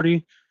historical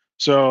property.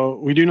 So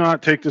we do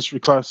not take this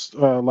request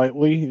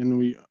lightly, and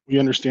we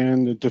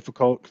understand the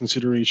difficult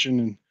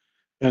consideration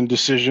and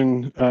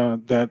decision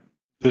that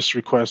this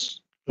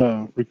request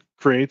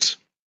creates.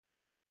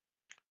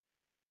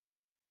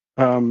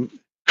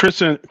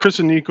 Chris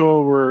and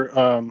Nico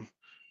were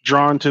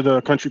drawn to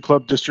the Country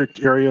Club District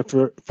area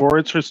for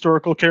its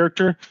historical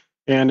character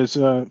and its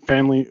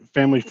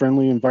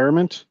family-friendly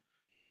environment.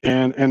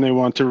 And they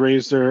want to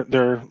raise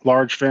their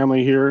large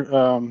family here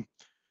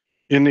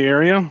in the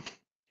area.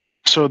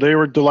 So they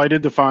were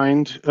delighted to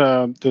find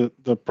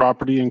the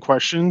property in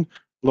question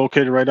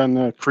located right on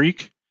the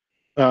creek.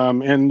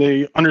 And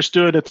they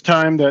understood at the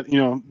time that,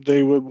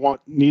 they would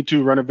need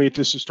to renovate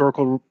this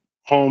historical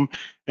home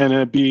and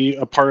it'd be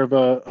a part of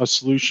a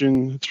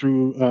solution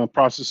through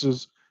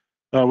processes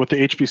with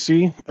the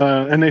HPC.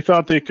 And they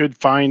thought they could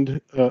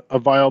find a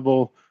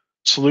viable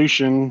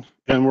solution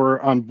and were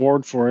on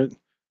board for it.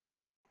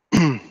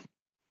 All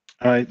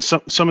right,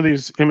 some of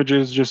these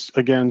images, just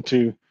again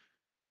to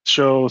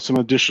show some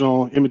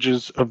additional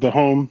images of the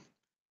home.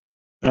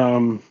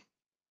 You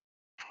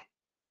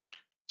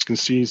can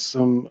see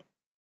some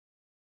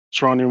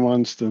surrounding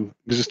ones, the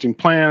existing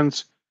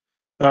plans.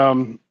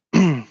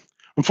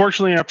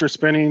 Unfortunately, after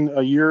spending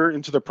a year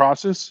into the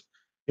process,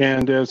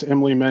 and as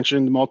Emily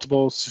mentioned,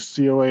 multiple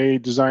COA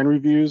design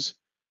reviews,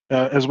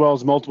 as well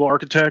as multiple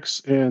architects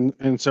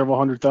and several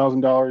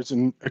 $100,000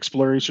 in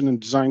exploration and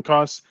design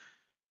costs,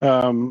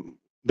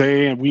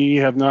 we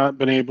have not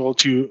been able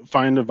to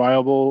find a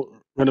viable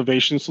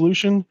renovation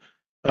solution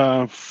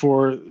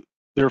for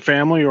their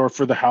family or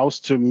for the house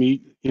to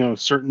meet,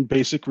 certain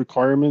basic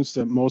requirements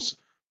that most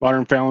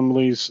modern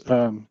families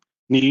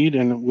need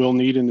and will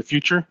need in the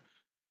future.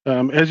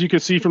 As you can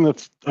see from the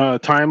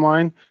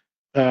timeline,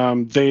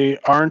 they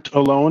aren't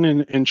alone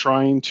in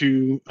trying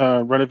to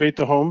renovate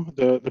the home.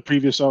 The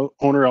previous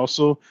owner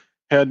also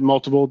had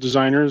multiple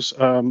designers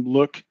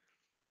look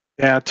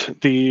at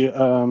the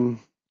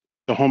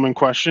home in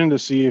question to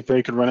see if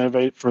they could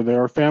renovate for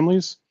their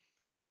families.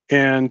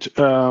 And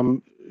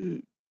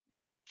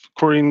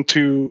according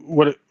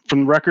to from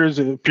the records,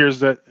 it appears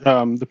that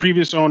the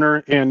previous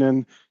owner and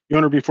then the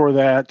owner before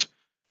that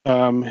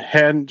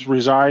had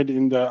resided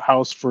in the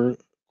house for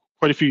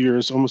quite a few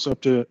years, almost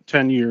up to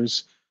 10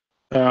 years.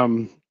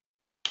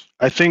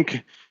 I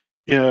think,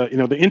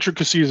 the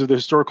intricacies of the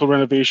historical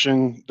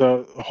renovation,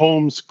 the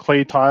home's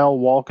clay tile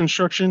wall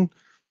construction,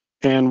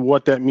 and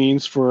what that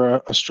means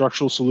for a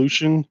structural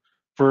solution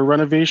for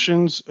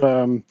renovations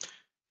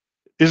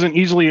isn't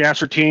easily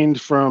ascertained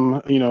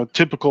from,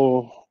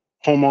 typical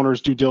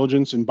homeowners' due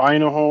diligence in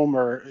buying a home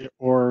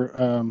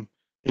or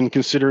in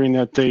considering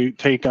that they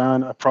take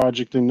on a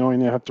project and knowing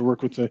they have to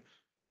work with the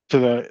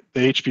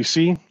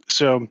HPC.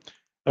 So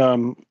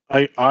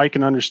I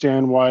can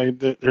understand why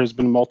there's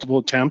been multiple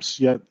attempts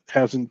yet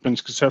hasn't been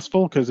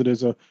successful, because it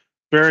is a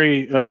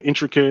very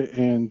intricate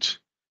and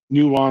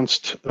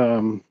nuanced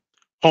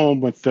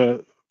home with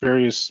the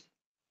various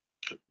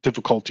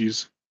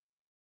difficulties.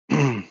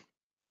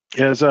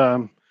 As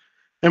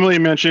Emily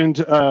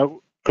mentioned,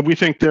 we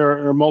think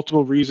there are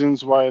multiple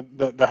reasons why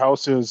the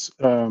house is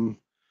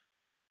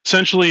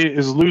essentially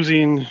is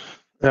losing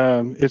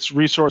its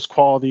resource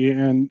quality,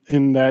 and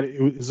in that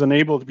it is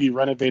unable to be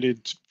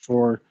renovated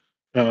for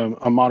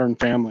a modern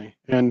family.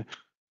 And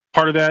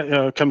part of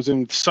that comes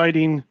in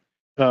siding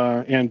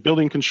and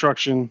building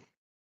construction,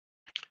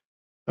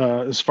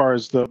 as far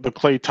as the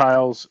clay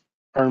tiles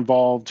are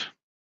involved.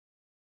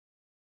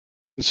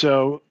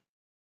 So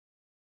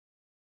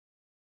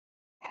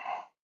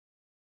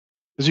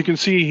as you can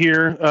see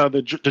here,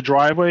 the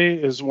driveway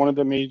is one of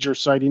the major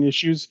siding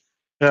issues.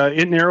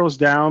 It narrows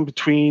down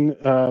between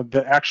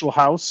the actual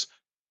house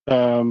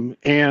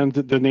and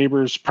the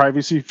neighbor's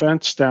privacy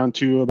fence down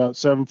to about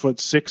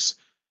 7'6".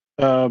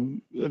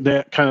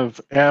 That kind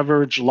of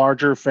average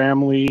larger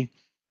family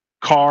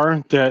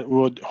car that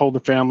would hold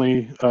the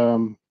family,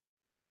 I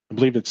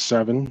believe it's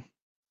 7,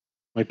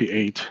 might be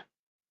 8.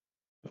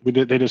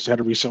 They just had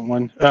a recent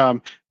one.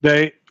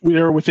 We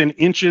are within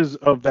inches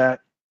of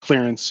that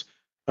clearance.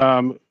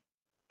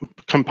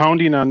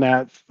 Compounding on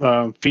that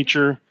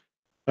feature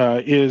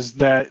is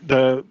that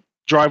the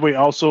driveway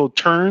also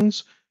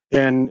turns,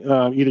 and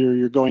either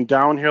you're going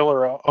downhill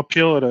or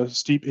uphill at a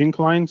steep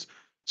inclines.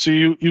 So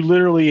you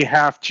literally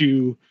have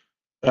to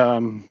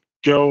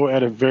go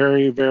at a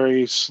very,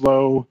 very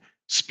slow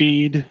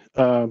speed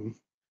to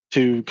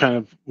kind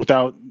of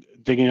without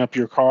digging up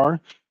your car.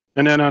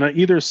 And then on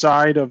either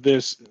side of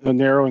this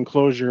narrow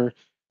enclosure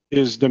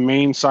is the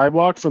main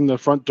sidewalk from the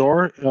front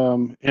door,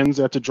 ends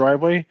at the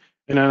driveway.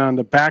 And then on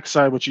the back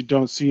side, what you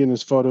don't see in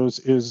these photos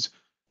is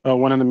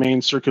one of the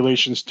main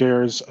circulation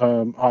stairs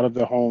out of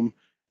the home.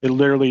 It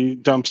literally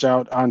dumps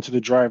out onto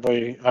the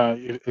driveway,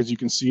 as you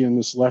can see in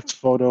this left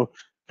photo,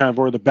 kind of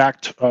where the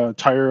back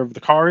tire of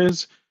the car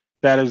is.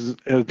 That is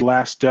the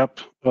last step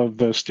of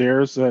the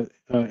stairs that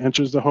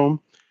enters the home.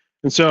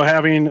 And so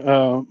having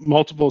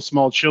multiple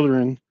small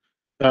children,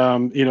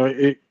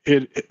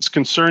 it's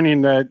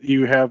concerning that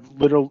you have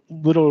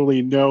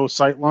literally no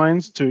sight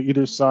lines to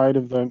either side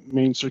of the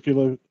main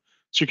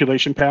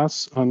circulation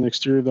paths on the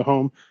exterior of the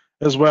home,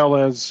 as well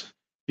as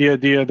the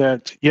idea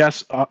that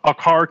yes, a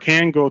car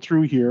can go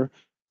through here,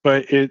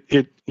 but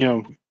it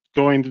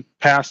going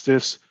past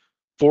this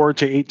 4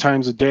 to 8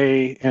 times a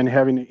day and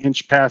having to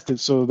inch past it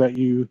so that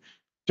you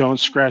don't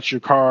scratch your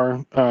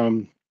car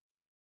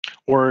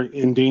or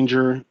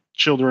endanger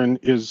children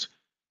is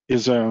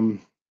a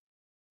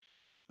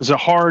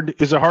hard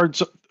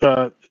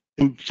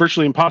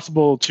virtually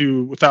impossible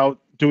to without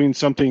doing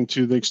something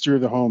to the exterior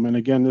of the home. And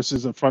again, this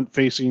is a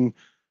front-facing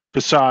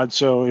facade,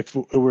 so if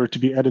it were to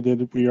be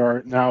edited, we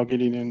are now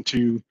getting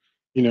into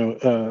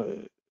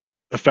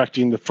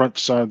affecting the front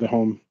facade of the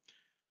home.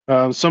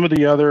 Some of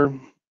the other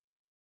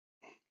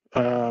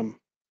some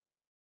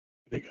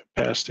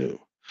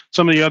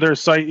of the other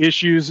site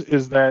issues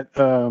is that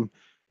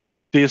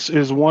this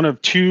is one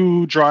of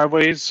 2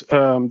 driveways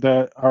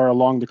that are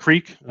along the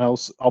creek.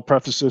 I'll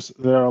preface this: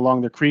 they're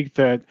along the creek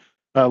that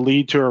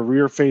lead to a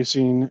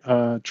rear-facing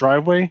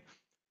driveway,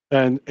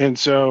 and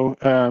so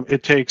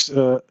it takes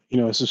a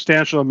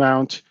substantial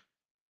amount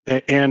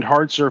and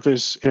hard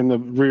surface in the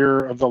rear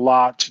of the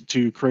lot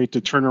to create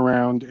the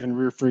turnaround and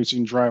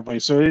rear-facing driveway.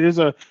 So it is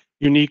a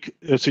unique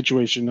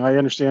situation. I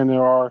understand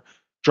there are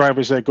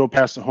driveways that go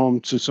past the home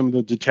to some of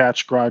the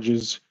detached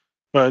garages,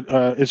 but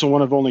it's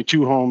one of only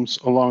 2 homes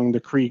along the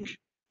creek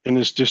in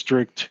this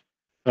district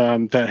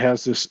that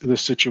has this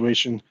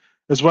situation.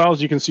 As well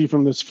as you can see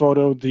from this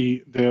photo,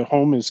 the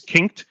home is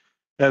kinked,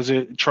 as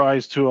it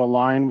tries to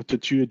align with the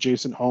two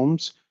adjacent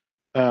homes.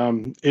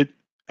 It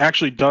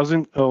actually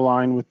doesn't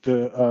align with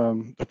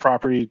the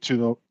property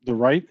to the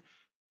right.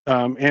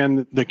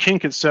 And the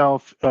kink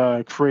itself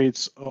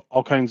creates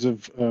all kinds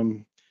of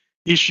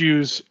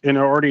issues in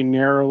an already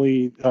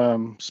narrowly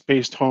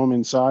spaced home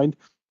inside.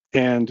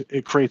 And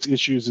it creates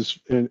issues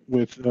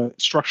with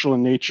structural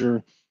in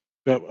nature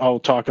that I'll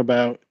talk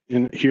about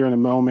here in a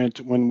moment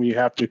when we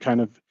have to kind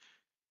of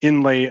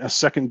inlay a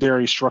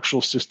secondary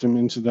structural system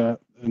into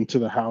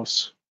the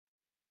house.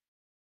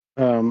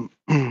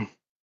 The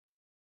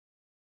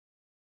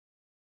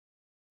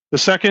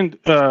second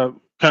kind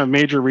of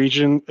major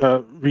reason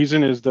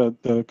is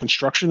the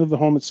construction of the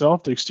home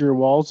itself. The exterior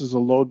walls is a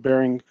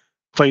load-bearing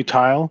clay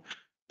tile.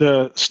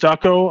 The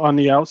stucco on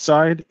the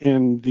outside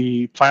and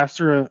the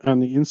plaster on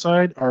the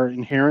inside are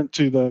inherent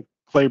to the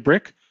clay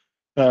brick.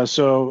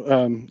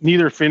 So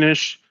neither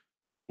finish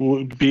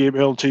would be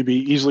able to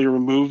be easily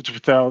removed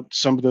without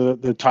some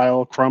of the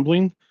tile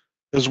crumbling.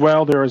 As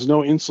well, there is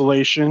no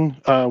insulation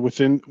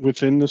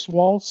within this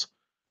walls.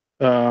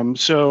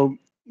 So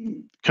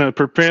kind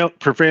of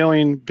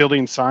prevailing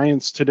building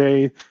science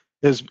today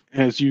is,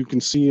 as you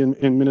can see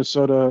in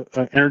Minnesota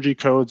energy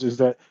codes, is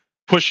that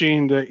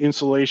pushing the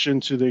insulation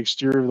to the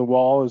exterior of the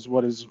wall is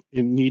what is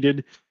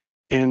needed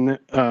in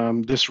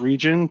this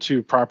region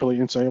to properly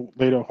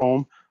insulate a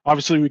home.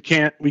 Obviously, we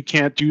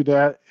can't do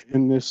that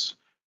in this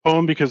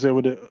home because it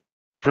would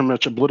pretty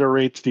much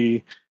obliterate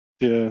the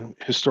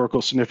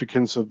historical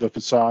significance of the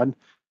facade.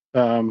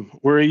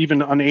 We're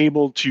even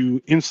unable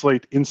to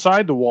insulate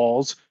inside the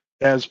walls,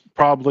 as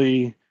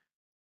probably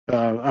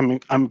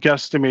I'm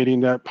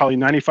guesstimating that probably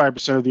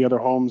 95% of the other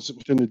homes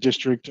within the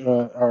district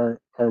are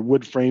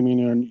wood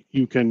framing, and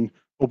you can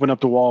open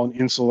up the wall and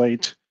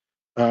insulate.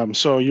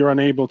 So you're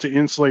unable to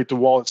insulate the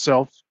wall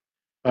itself.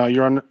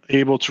 You're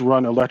unable to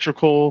run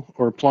electrical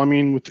or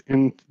plumbing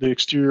within the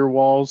exterior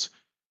walls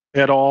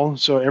at all.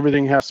 So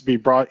everything has to be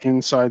brought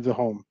inside the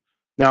home.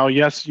 Now,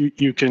 yes,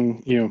 you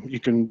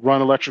can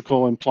run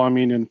electrical and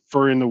plumbing and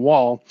fur in the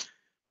wall,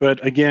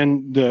 but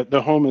again,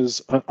 the home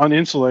is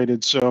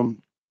uninsulated. So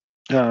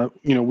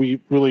we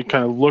really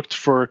kind of looked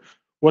for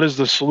what is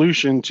the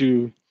solution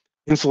to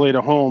insulate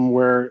a home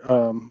where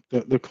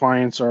the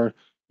clients are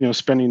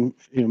spending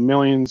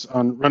millions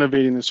on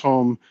renovating this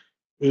home.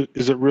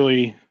 Is it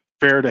really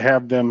fair to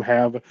have them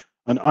have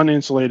an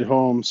uninsulated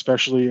home,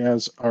 especially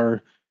as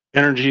our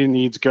energy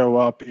needs go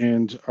up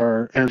and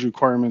our energy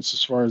requirements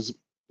as far as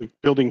the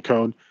building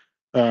code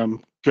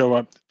go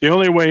up? The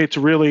only way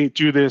to really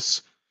do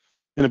this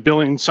in a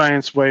building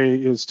science way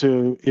is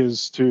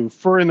to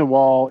fur in the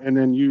wall and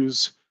then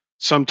use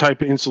some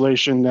type of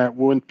insulation that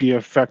wouldn't be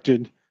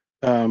affected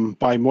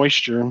by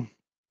moisture,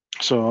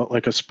 so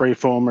like a spray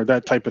foam or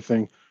that type of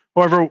thing.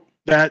 However,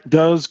 that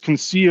does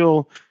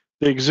conceal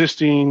the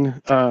existing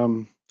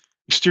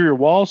exterior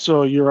wall,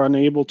 so you're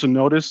unable to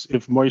notice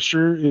if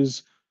moisture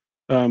is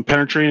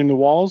penetrating the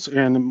walls,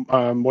 and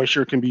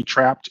moisture can be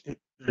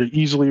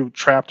easily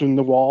trapped in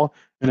the wall,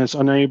 and it's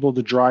unable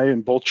to dry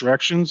in both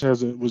directions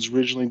as it was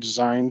originally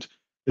designed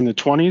in the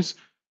 20s.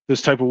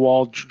 This type of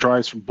wall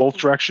dries from both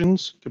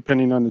directions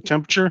depending on the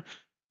temperature.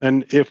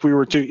 And if we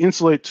were to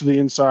insulate to the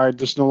inside,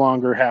 this no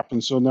longer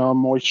happens. So now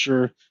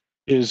moisture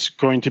is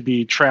going to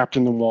be trapped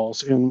in the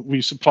walls. And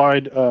we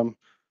supplied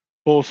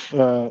both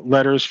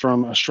letters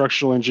from a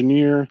structural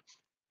engineer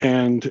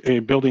and a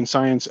building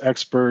science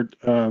expert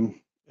kind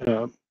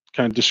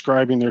of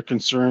describing their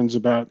concerns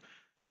about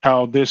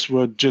how this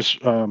would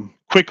just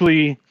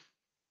quickly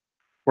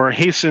or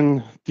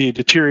hasten the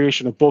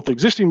deterioration of both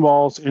existing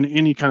walls, and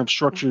any kind of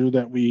structure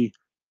that we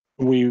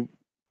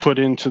put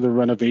into the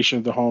renovation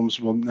of the homes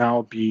will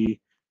now be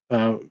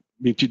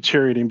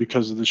deteriorating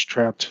because of this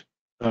trapped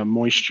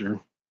moisture.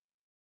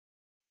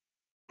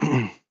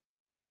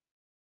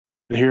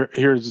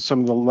 Here's some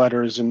of the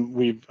letters, and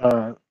we've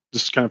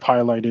just kind of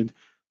highlighted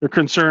their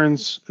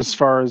concerns as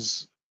far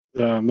as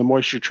the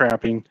moisture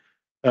trapping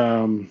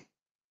and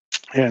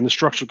the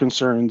structural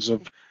concerns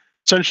of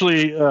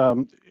essentially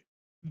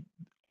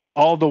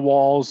all the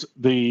walls,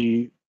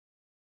 and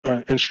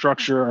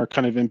structure are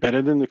kind of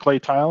embedded in the clay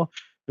tile.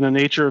 And the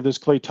nature of this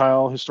clay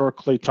tile, historic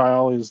clay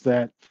tile, is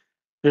that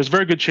there's a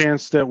very good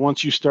chance that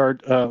once you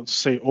start,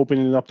 say,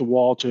 opening up the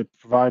wall to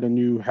provide a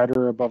new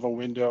header above a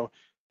window,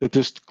 that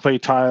this clay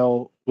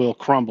tile will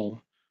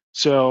crumble.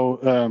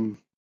 So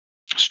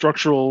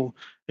structural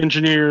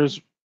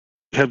engineers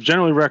have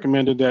generally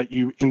recommended that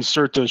you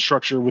insert the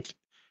structure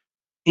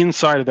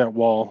inside of that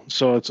wall,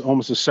 so it's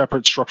almost a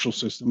separate structural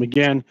system.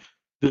 Again,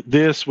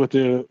 this with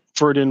the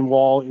furred-in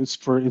wall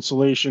for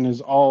insulation is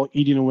all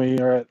eating away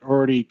at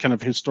already kind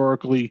of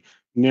historically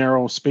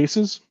narrow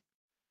spaces.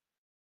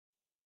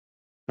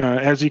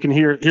 As you can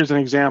hear, here's an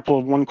example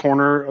of one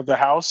corner of the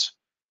house.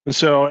 And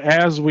so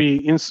as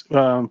we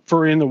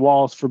fur in the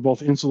walls for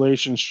both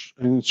insulation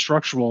and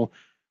structural,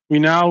 we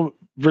now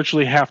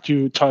virtually have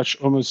to touch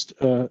almost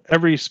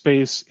every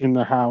space in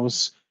the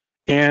house,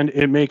 and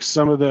it makes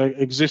some of the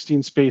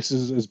existing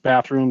spaces as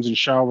bathrooms and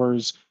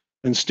showers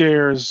and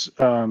stairs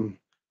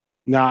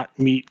not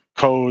meet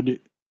code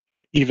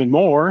even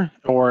more,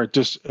 or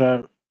just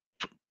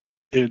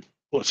it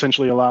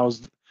essentially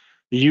allows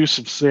the use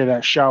of, say,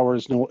 that shower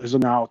is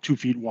now 2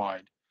 feet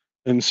wide.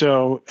 And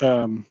so,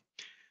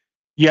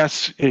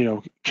 yes,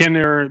 can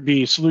there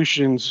be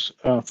solutions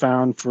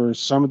found for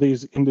some of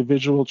these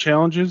individual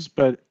challenges?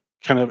 But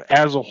kind of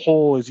as a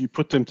whole, as you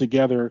put them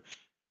together,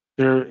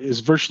 there has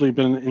virtually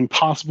been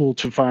impossible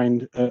to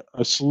find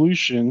a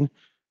solution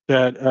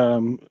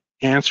that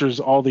answers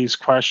all these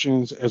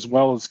questions as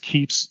well as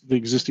keeps the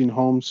existing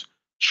home's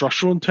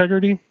structural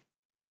integrity.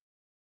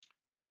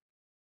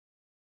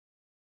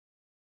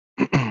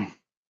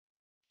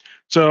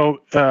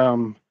 So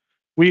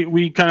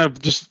we kind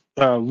of just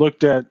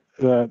looked at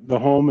the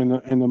home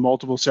and the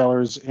multiple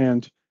sellers,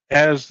 and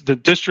as the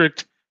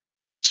district,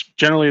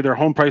 generally their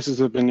home prices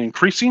have been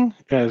increasing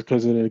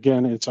because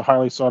again, it's a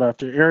highly sought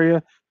after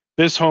area.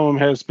 This home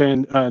has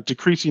been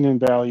decreasing in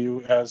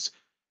value as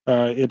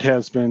it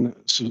has been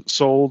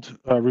sold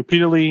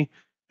repeatedly,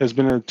 has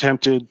been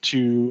attempted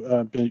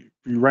to be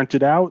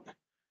rented out,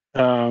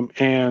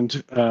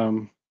 and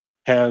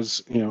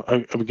has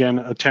again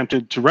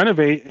attempted to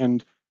renovate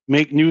and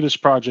make new this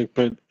project,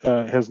 but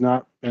has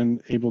not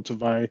been able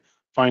to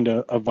find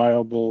a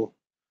viable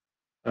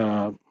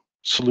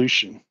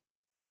solution.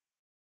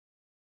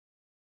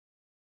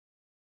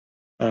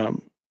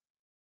 And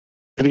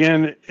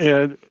again,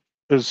 it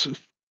is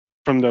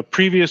from the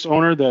previous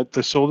owner that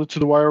sold it to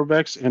the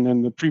Weyerbeeks, and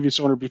then the previous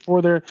owner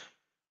before there,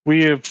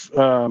 we have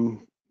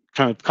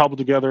kind of cobbled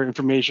together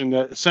information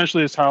that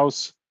essentially this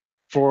house,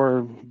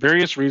 for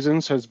various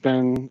reasons, has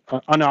been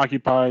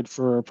unoccupied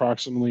for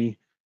approximately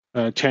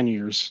 10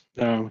 years.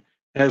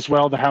 As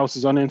well, the house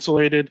is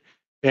uninsulated,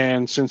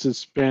 and since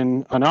it's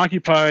been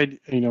unoccupied,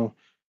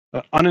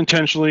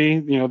 unintentionally,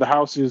 the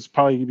house is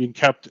probably being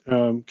kept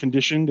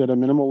conditioned at a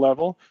minimal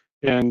level,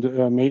 and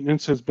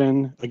maintenance has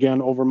been,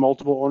 again, over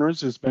multiple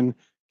owners, has been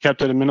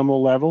kept at a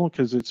minimal level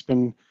because it's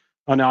been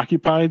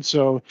unoccupied.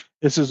 So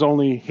this has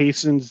only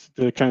hastened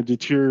the kind of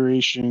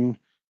deterioration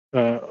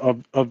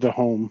of the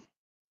home.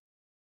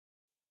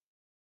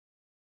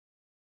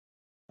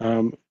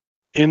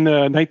 In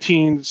the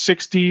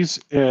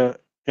 1960s,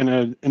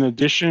 an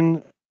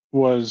addition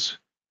was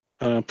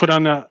put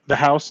on the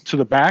house to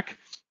the back.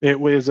 It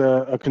was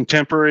a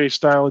contemporary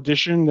style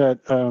addition that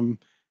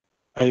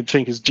I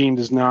think is deemed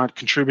as not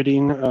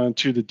contributing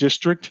to the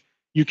district.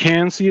 You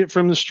can see it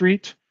from the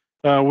street.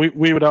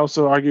 We would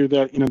also argue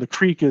that the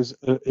creek is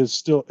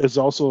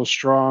also a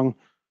strong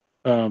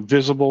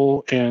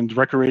visible and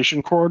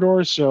recreation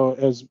corridor. So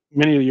as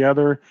many of the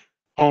other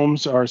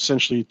homes are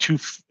essentially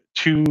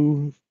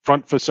two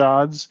front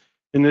facades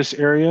in this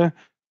area,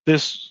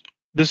 this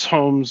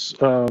home's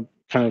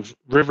kind of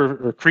river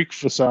or creek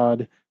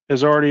facade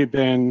has already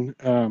been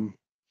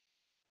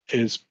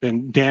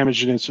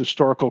damaged in its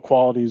historical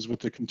qualities with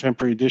the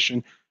contemporary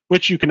addition,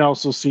 which you can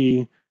also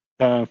see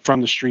from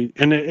the street.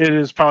 And it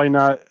is probably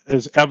not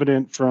as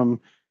evident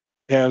from,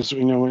 as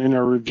in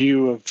our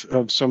review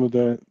of some of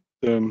the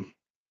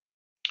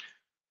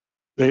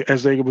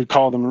as they would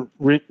call them,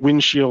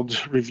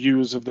 windshield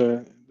reviews of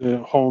the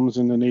homes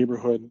in the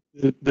neighborhood.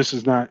 This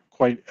is not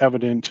quite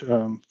evident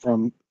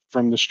from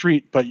the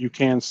street, but you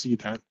can see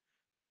that.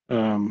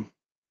 And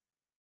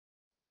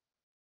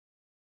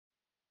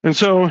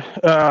so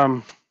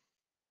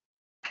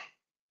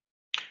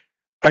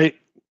I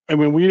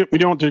mean, we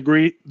don't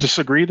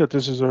disagree that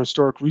this is a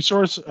historic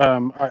resource.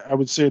 I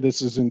would say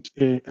this is an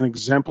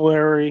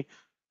exemplary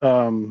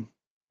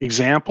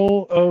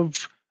example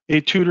of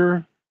a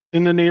Tudor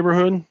in the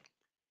neighborhood.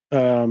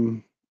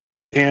 And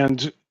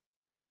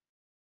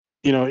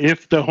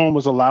if the home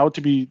was allowed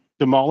to be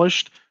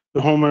demolished,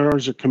 the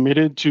homeowners are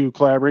committed to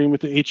collaborating with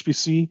the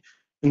HPC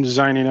in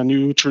designing a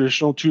new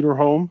traditional Tudor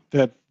home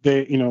that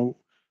they,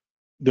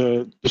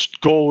 the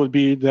goal would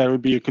be that it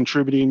would be a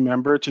contributing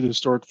member to the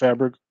historic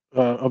fabric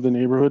of the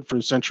neighborhood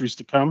for centuries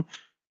to come.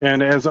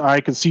 And as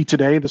I can see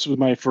today, this was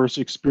my first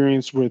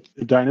experience with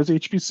Edina's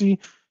HPC,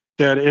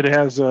 that it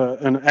has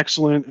an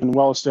excellent and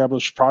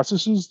well-established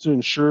processes to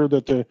ensure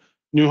that the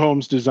new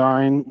home's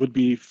design would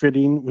be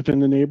fitting within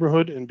the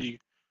neighborhood and be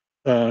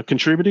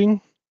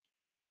contributing.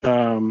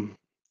 You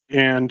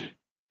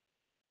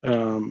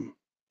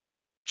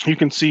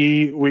can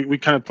see we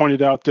kind of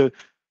pointed out the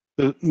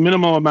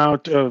minimal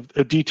amount of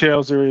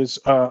details. There is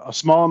a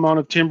small amount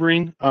of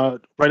timbering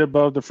right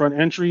above the front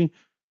entry.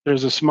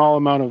 There's a small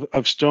amount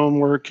of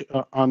stonework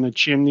on the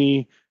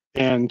chimney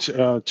and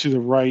to the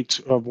right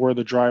of where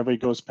the driveway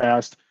goes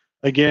past.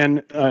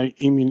 Again, I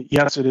mean,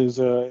 yes, it is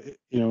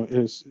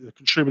is a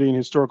contributing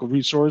historical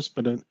resource,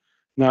 but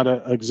not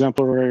an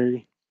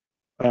exemplary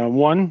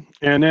one.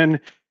 And then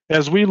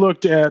as we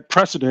looked at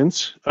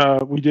precedents,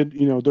 we did,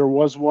 there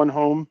was one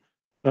home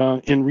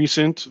in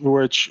recent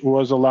which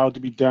was allowed to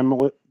be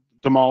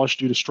demolished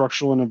due to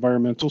structural and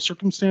environmental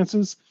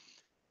circumstances.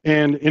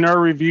 And in our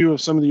review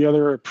of some of the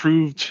other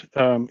approved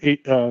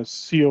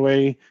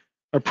COA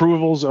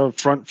approvals of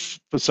front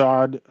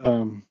facade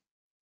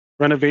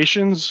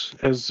renovations,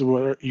 as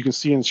you can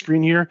see on the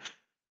screen here,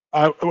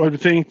 I would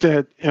think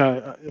that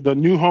the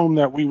new home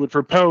that we would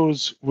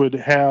propose would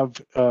have,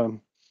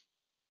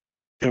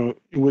 it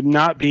would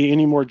not be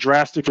any more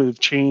drastic of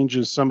change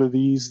as some of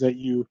these that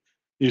you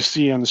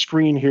see on the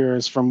screen here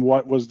is from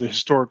what was the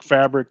historic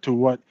fabric to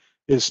what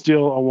is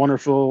still a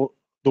wonderful,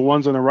 the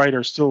ones on the right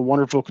are still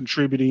wonderful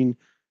contributing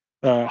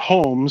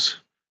homes.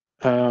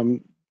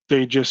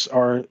 They just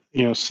are,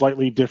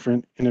 slightly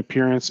different in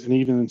appearance and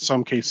even in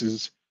some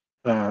cases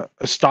a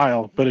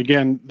style. But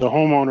again, the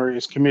homeowner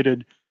is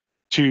committed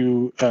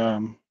to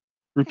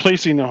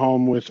replacing the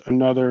home with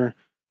another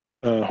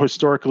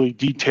historically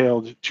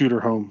detailed Tudor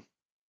home.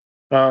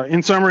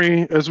 In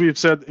summary, as we have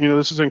said,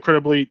 this is an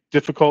incredibly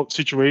difficult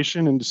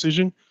situation and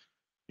decision.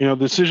 The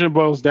decision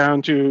boils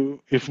down to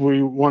if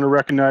we want to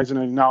recognize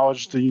and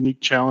acknowledge the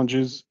unique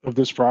challenges of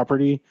this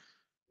property,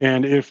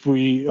 and if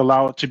we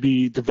allow it to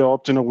be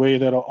developed in a way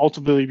that will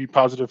ultimately be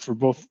positive for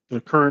both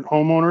the current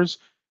homeowners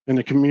and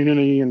the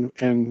community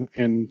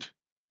and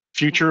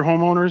future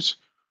homeowners,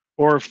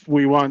 or if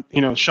we want,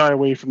 shy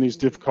away from these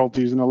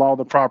difficulties and allow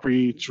the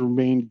property to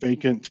remain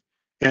vacant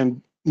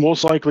and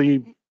most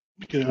likely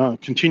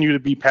continue to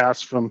be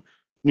passed from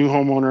new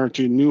homeowner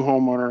to new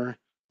homeowner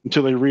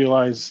until they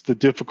realize the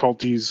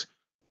difficulties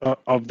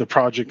of the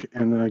project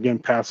and then again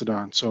pass it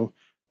on. So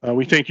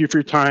we thank you for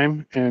your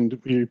time, and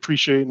we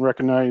appreciate and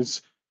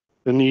recognize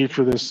the need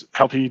for this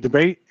healthy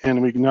debate,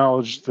 and we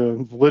acknowledge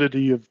the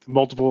validity of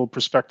multiple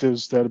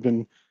perspectives that have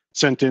been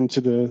sent into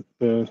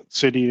the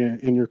city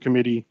and your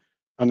committee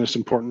on this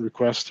important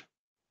request.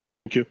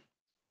 Thank you.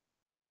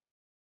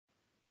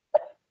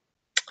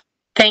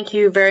 Thank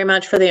you very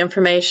much for the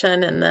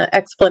information and the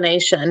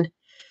explanation.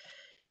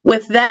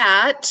 With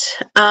that,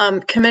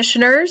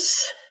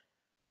 commissioners,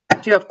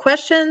 do you have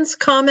questions,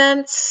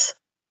 comments?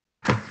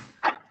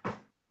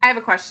 I have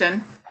a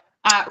question.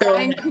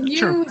 Ryan,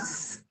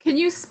 can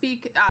you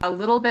speak a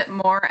little bit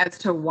more as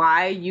to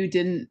why you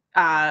didn't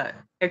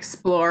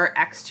explore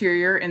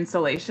exterior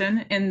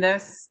insulation in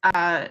this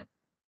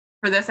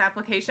for this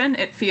application?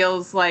 It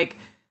feels like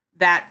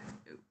that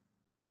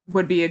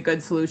would be a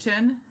good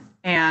solution.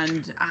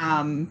 And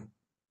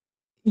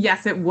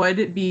yes, it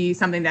would be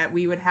something that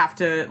we would have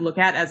to look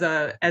at as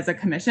a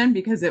commission,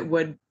 because it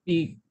would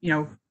be,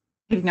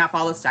 taking off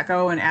all the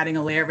stucco and adding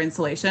a layer of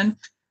insulation.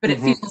 But it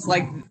feels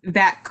like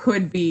that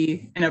could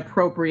be an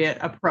appropriate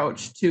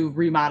approach to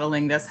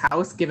remodeling this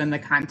house, given the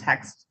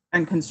context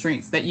and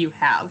constraints that you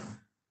have.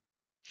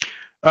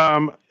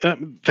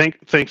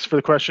 Thanks for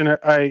the question.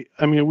 I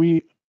mean,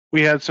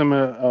 we had some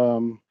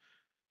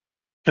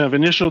kind of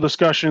initial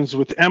discussions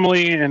with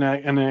Emily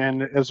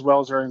and as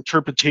well as our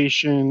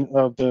interpretation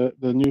of the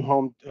new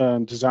home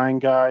design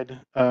guide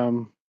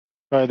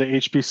by the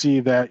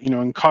HPC, that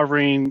in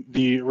covering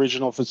the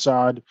original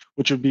facade,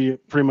 which would be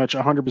pretty much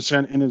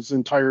 100% in its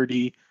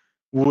entirety,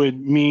 would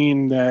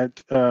mean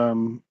that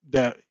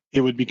that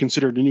it would be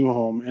considered a new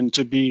home, and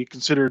to be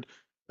considered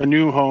a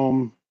new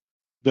home,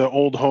 the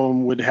old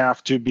home would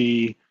have to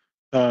be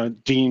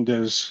deemed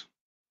as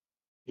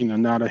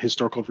not a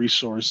historical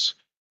resource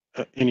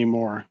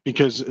anymore,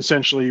 because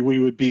essentially we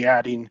would be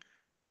adding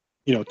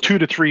 2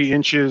 to 3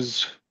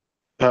 inches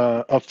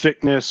of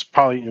thickness,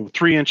 probably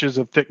 3 inches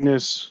of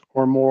thickness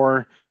or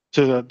more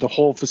to the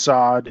whole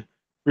facade,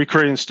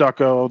 recreating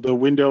stucco. The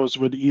windows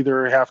would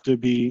either have to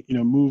be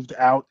moved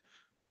out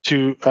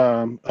to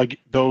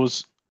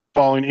those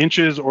following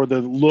inches, or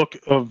the look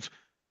of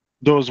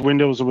those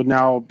windows would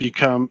now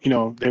become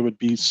they would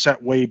be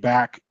set way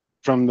back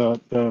from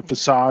the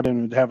facade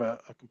and would have a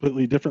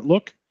completely different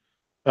look.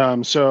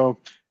 So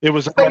it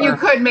was. But you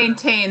could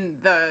maintain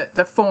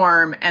the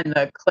form and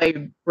the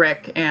clay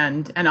brick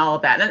and all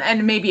of that.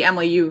 And maybe,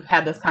 Emily, you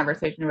had this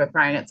conversation with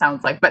Brian, it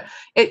sounds like, but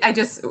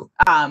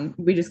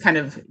we just kind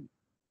of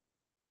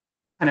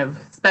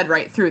sped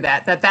right through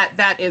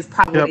that is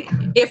probably,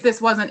 if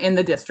this wasn't in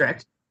the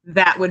district,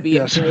 that would be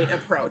a great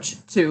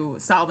approach to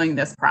solving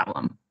this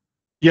problem.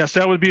 Yes,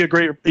 that would be a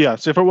great,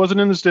 yes. If it wasn't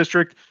in this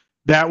district,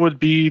 that would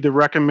be the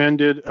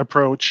recommended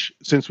approach,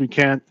 since we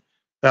can't,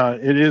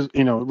 it is,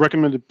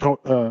 recommended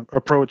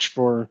approach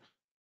for,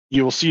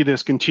 you will see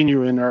this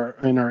continue in our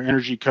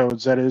energy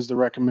codes. That is the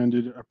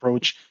recommended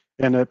approach,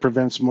 and it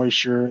prevents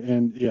moisture.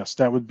 And yes,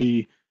 that would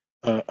be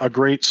a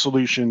great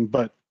solution,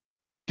 but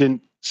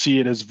didn't see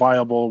it as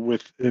viable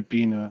with it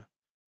being a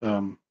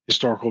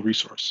historical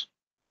resource.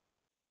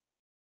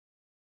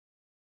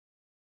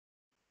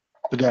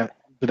 Did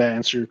that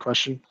answer your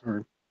question?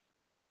 Or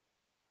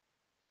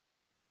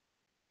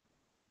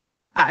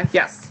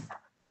yes.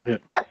 Yeah.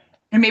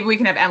 And maybe we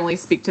can have Emily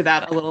speak to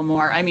that a little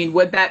more. I mean,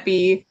 would that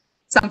be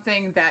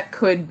something that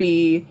could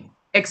be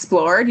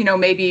explored?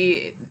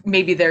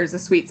 Maybe there's a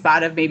sweet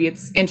spot of maybe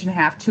it's 1.5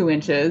 inches, 2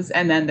 inches,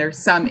 and then there's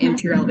some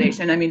interior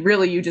elevation. I mean,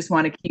 really, you just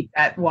want to keep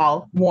that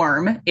wall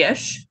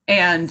warm-ish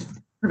and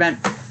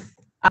prevent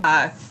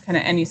kind of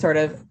any sort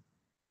of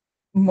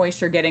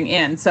moisture getting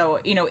in.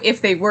 So,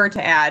 if they were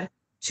to add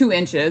 2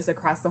 inches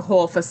across the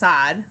whole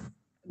facade,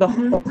 the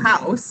whole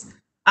house,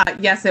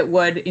 yes, it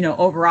would,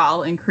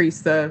 overall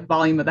increase the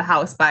volume of the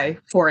house by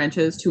 4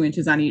 inches, 2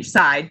 inches on each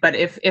side. But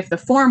if the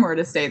form were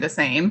to stay the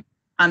same,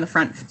 on the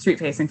front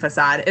street-facing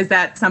facade. Is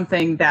that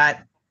something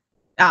that,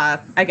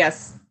 I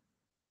guess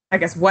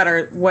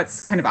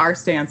what's kind of our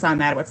stance on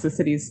that? What's the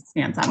city's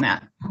stance on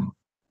that?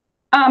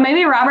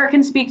 Maybe Robert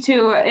can speak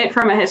to it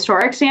from a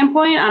historic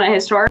standpoint on a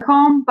historic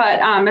home, but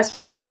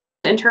as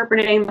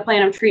interpreting the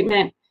plan of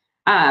treatment,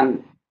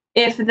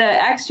 if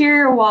the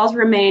exterior walls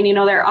remain,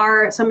 there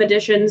are some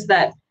additions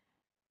that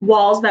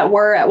walls that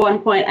were at one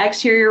point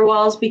exterior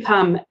walls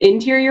become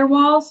interior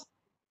walls.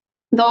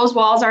 Those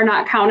walls are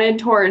not counted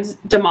towards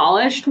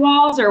demolished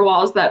walls or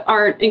walls that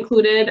aren't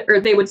included, or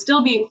they would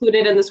still be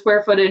included in the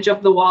square footage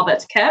of the wall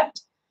that's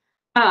kept.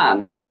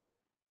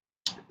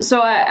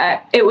 So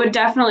it would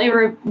definitely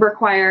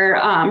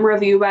require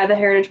review by the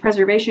Heritage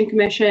Preservation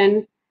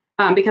Commission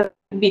because it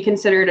would be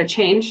considered a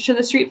change to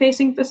the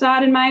street-facing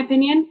facade, in my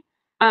opinion.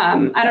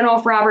 I don't know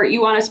if, Robert,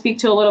 you want to speak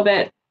to a little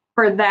bit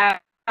for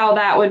that, how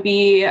that would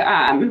be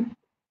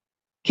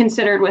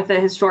considered with a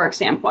historic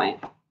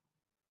standpoint.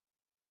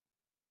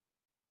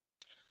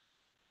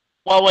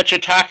 Well, what you're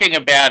talking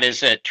about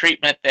is a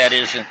treatment that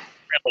isn't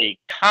really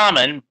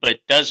common, but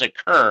does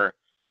occur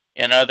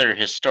in other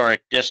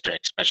historic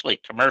districts,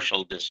 especially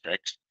commercial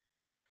districts,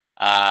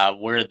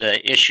 where the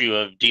issue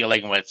of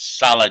dealing with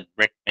solid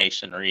brick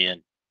masonry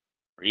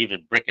or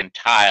even brick and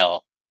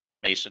tile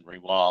masonry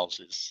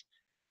walls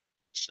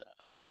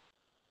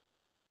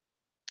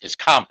is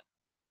common.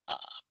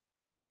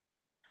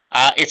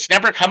 It's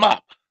never come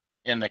up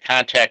in the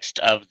context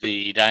of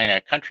the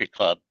Edina Country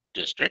Club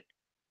district.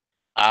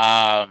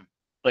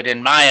 But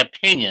in my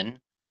opinion,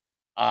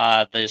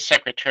 the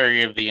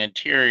Secretary of the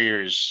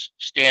Interior's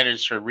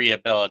standards for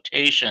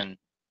rehabilitation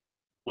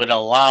would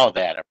allow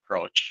that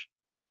approach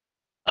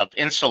of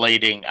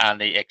insulating on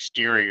the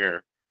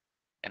exterior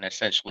and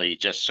essentially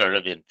just sort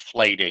of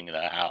inflating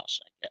the house,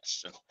 I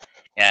guess,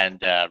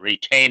 and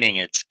retaining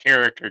its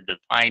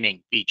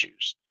character-defining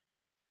features,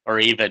 or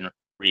even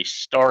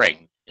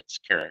restoring its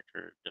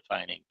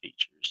character-defining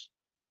features.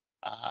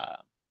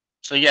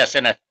 So yes,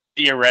 in a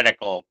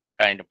theoretical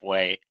kind of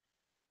way,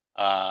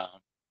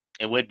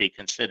 it would be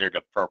considered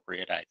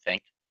appropriate, I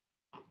think.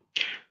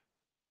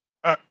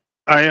 I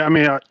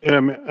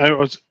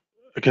was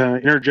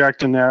going to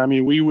interject in that. I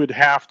mean, we would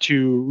have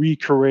to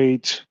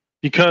recreate,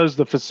 because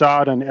the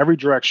facade in every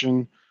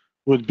direction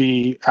would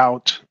be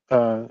out,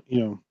 let's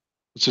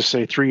just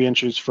say 3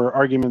 inches for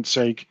argument's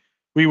sake.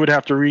 We would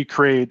have to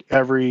recreate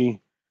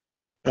every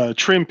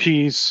trim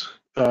piece.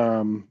 There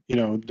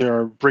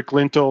are brick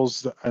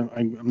lintels.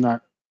 I'm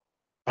not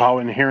how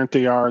inherent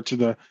they are to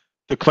the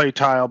clay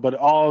tile, but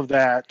all of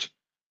that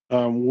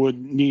would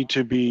need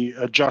to be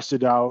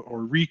adjusted out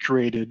or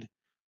recreated.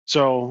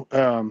 So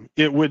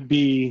it would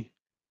be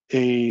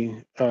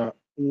a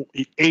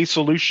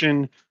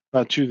solution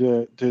to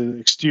the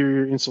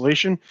exterior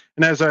insulation.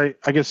 And as I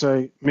guess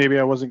maybe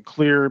I wasn't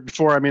clear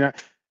before. I mean,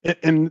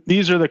 and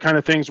these are the kind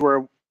of things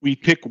where we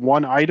pick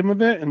one item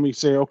of it and we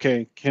say,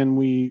 okay, can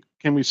we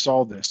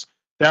solve this?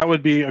 That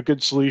would be a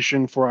good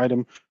solution for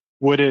item.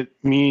 Would it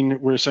mean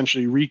we're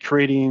essentially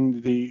recreating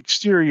the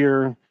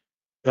exterior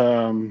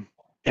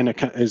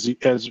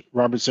as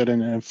Robert said,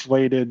 in an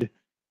inflated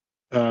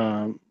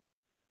kind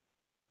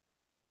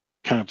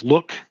of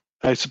look,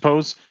 I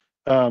suppose?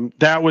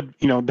 That would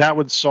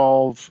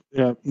solve,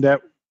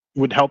 that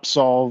would help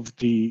solve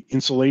the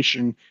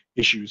insulation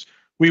issues.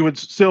 We would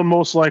still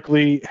most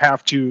likely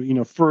have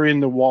to, fur in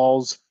the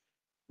walls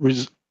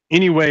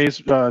anyways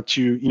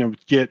to,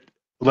 get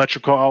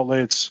electrical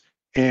outlets,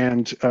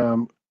 and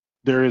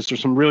there's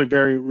some really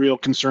very real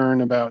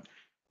concern about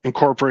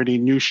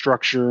incorporating new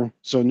structure,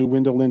 so new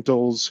window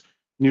lintels,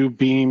 new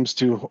beams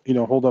to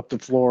hold up the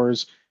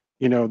floors.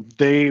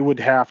 They would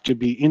have to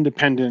be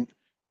independent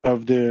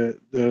of the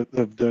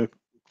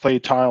clay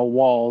tile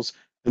walls,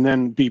 and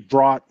then be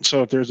brought.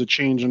 So if there's a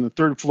change on the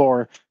 3rd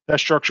floor, that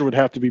structure would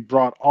have to be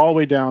brought all the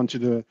way down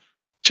to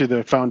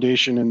the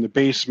foundation in the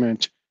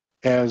basement,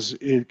 as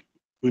the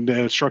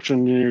structural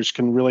engineers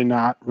can really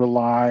not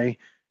rely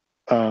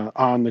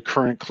on the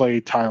current clay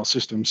tile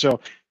system. So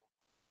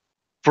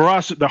for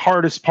us, the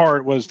hardest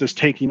part was just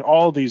taking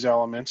all these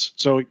elements.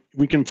 So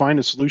we can find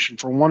a solution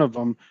for one of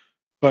them,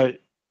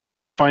 but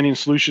finding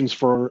solutions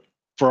for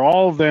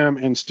all of them,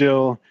 and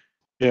still,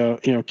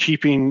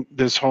 keeping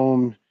this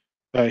home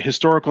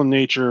historical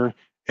nature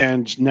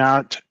and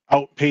not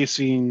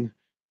outpacing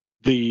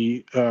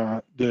the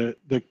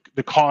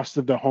cost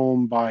of the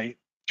home by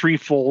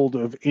 3-fold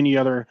of any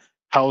other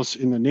house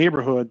in the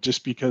neighborhood,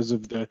 just because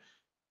of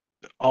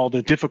all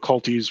the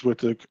difficulties with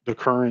the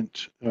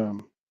current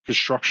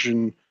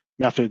construction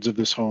methods of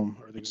this home,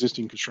 or the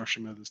existing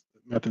construction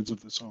methods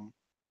of this home.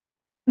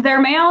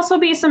 There may also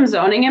be some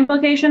zoning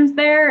implications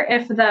there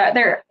if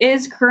there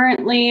is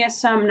currently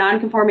some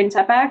non-conforming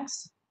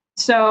setbacks.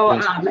 So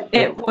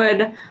it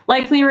would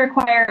likely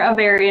require a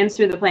variance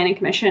through the Planning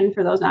Commission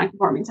for those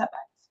non-conforming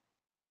setbacks.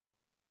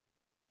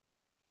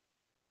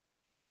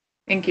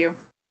 Thank you.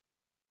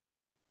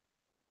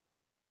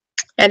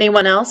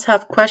 Anyone else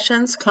have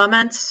questions,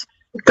 comments?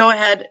 Go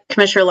ahead,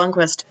 Commissioner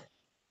Lundquist.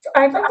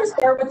 I'd like to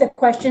start with a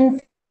question.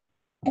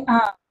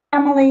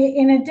 Emily,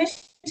 in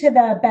addition to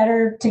the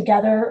Better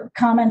Together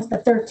comments, the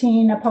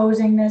 13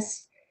 opposing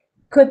this,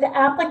 could the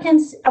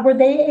applicants, were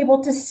they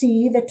able to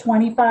see the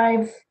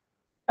 25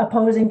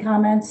 opposing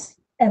comments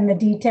and the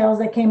details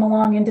that came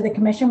along into the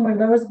commission? Were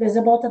those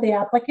visible to the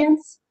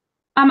applicants?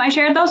 I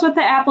shared those with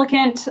the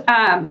applicant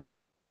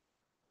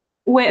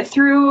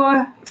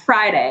through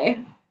Friday.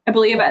 I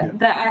believe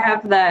that I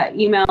have the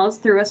emails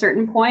through a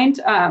certain point.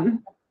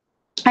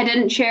 I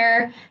didn't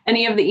share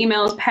any of the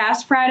emails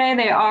past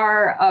Friday. They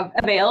are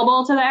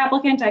available to the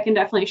applicant. I can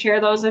definitely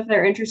share those if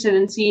they're interested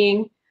in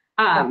seeing.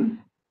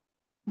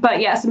 But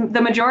yes,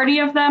 the majority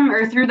of them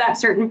are through that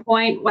certain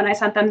point when I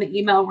sent them the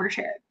email were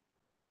shared.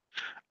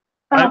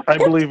 I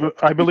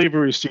believe we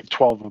received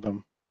 12 of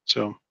them.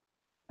 So.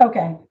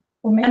 Okay.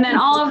 Well, and then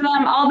all of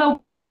them,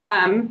 all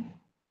the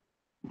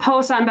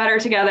posts on Better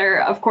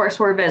Together, of course,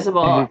 were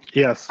visible. Mm-hmm.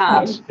 Yes.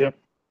 Yes. Yep.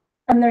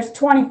 And there's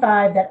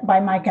 25 that by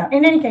my count.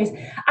 In any case,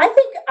 I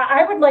think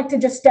I would like to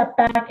just step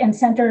back and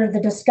center the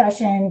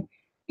discussion,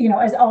 you know,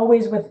 as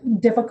always with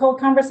difficult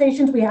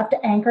conversations, we have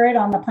to anchor it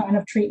on the plan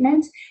of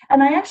treatment.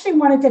 And I actually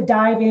wanted to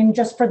dive in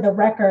just for the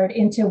record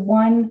into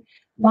one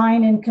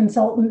line in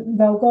Consultant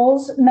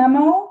Vogel's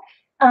memo,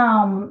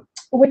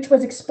 which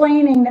was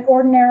explaining that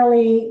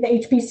ordinarily the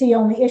HPC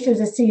only issues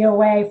a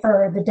COA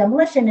for the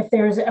demolition if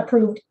there's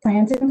approved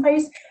plans in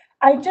place.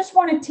 I just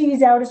want to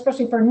tease out,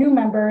 especially for new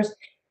members,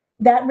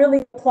 that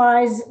really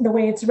applies the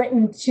way it's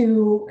written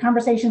to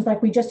conversations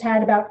like we just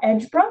had about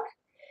Edgebrook.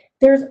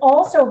 There's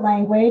also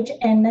language,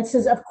 and this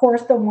is of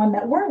course the one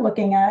that we're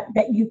looking at,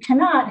 that you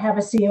cannot have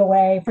a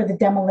COA for the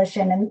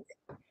demolition and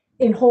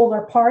in whole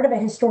or part of a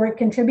historic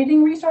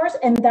contributing resource,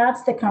 and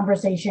that's the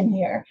conversation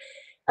here.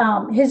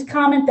 His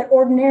comment that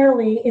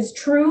ordinarily is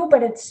true,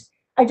 but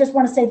I just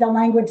want to say the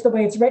language, the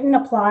way it's written,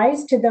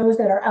 applies to those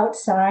that are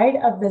outside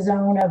of the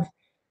zone of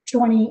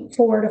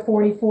 24 to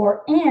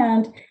 44.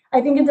 And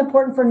I think it's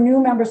important for new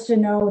members to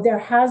know there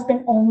has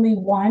been only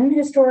one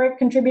historic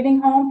contributing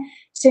home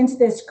since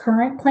this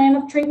current plan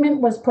of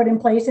treatment was put in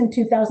place in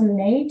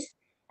 2008.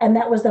 And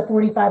that was the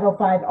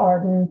 4505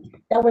 Arden.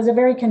 That was a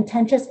very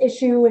contentious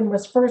issue and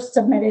was first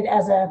submitted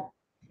as a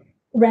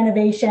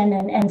renovation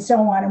and so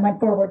on and went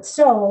forward.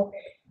 So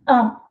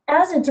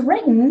as it's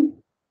written,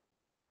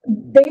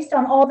 based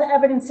on all the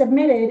evidence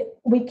submitted,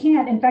 we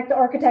can't. In fact, the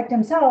architect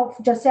himself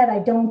just said, I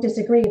don't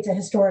disagree, it's a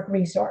historic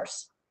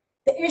resource.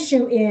 The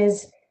issue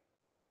is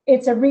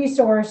it's a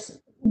resource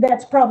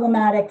that's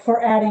problematic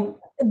for adding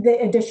the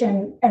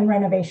addition and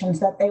renovations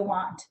that they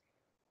want.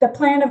 The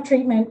plan of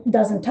treatment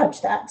doesn't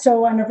touch that.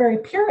 So on a very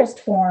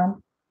purist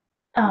form,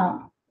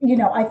 you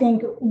know, I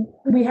think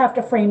we have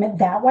to frame it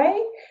that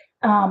way.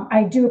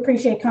 I do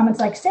appreciate comments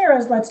like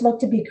Sarah's, let's look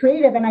to be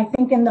creative. And I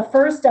think in the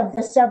first of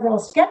the several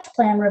sketch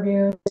plan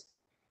reviews,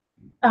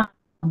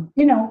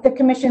 you know, the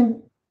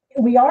commission,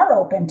 we are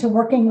open to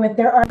working with,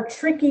 there are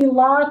tricky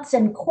lots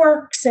and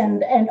quirks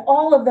and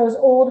all of those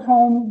old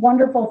home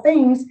wonderful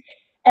things.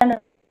 And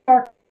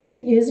our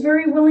is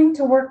very willing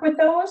to work with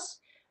those,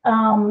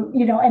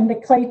 you know, and the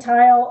clay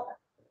tile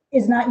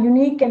is not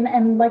unique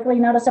and likely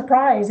not a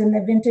surprise in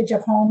the vintage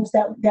of homes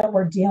that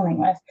we're dealing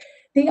with.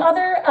 The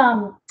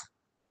other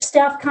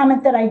staff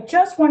comment that I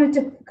just wanted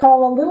to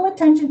call a little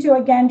attention to,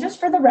 again, just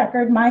for the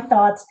record, my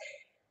thoughts,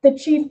 the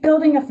chief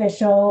building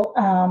official,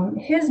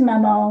 his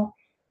memo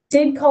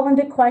did call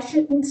into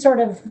question sort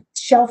of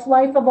shelf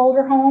life of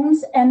older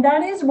homes. And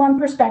that is one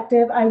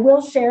perspective. I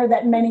will share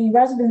that many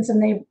residents in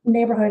the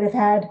neighborhood have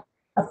had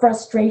a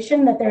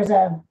frustration that there's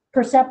a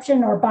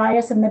perception or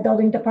bias in the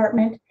building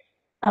department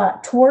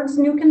towards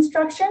new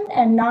construction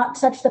and not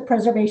such the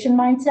preservation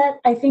mindset.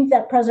 I think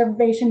that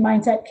preservation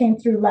mindset came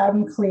through loud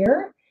and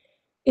clear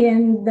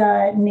in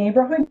the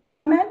neighborhood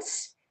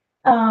comments.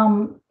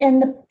 And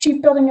the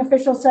chief building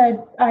official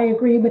said, I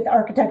agree with the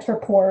architect's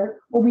report.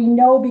 We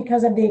know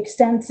because of the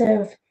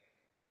extensive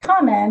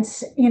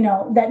comments, you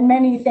know, that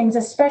many things,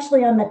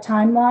 especially on the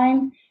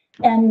timeline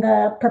and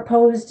the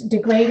proposed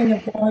degrading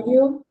of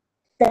value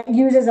that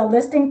uses a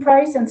listing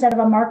price instead of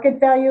a market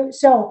value.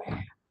 So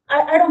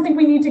I don't think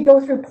we need to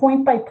go through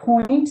point by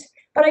point,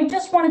 but I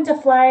just wanted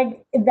to flag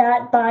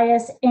that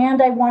bias,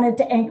 and I wanted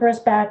to anchor us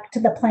back to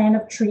the plan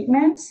of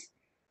treatment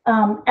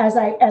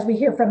as we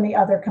hear from the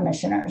other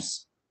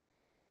commissioners.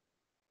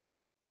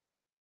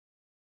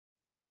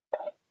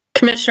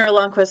 Commissioner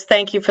Lundquist,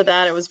 thank you for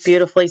that. It was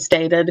beautifully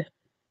stated.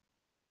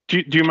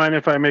 Do you mind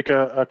if I make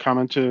a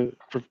comment to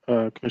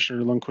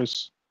Commissioner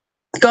Lundquist?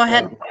 Go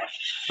ahead.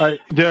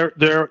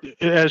 There,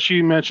 as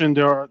she mentioned,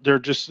 they're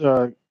just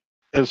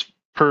as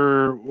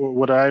per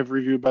what I've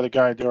reviewed by the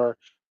guide, there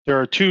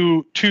are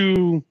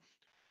two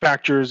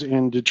factors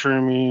in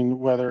determining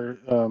whether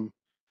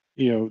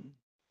you know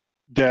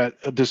that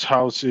this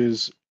house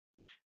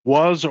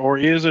was or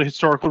is a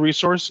historical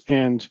resource,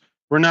 and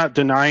we're not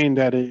denying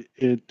that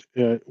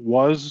it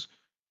was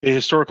a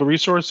historical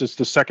resource. It's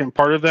the second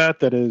part of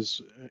that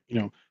is, you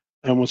know,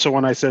 and so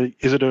when I said,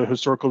 is it a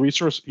historical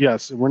resource?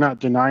 Yes, we're not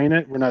denying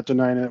it. We're not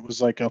denying it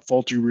was like a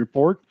faulty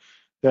report,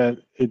 that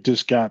it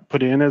just got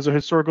put in as a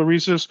historical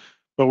resource.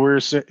 But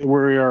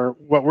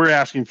what we're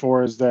asking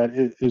for is that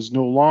it is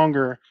no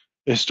longer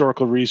a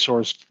historical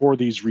resource for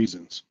these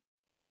reasons.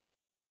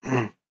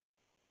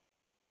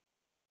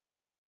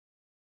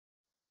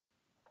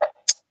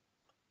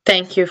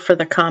 Thank you for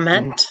the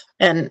comment,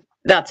 and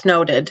that's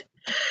noted.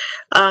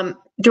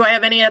 Do I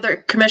have any other,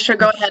 Commissioner?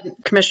 Go ahead,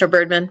 Commissioner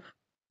Birdman.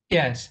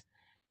 Yes.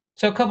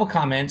 So a couple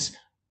comments.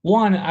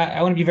 One,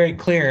 I want to be very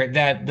clear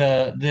that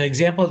the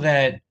example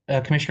that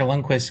Commissioner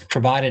Lundquist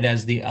provided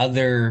as the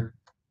other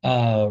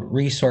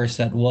resource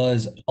that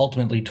was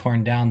ultimately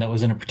torn down that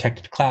was in a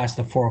protected class,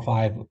 the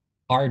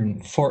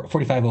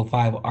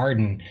 4505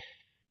 Arden.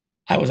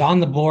 I was on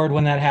the board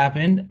when that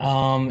happened,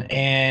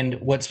 and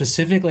what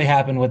specifically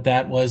happened with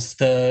that was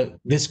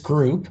this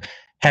group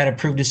had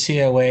approved a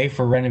COA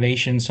for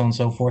renovation, so on and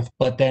so forth.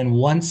 But then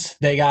once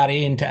they got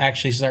in to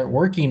actually start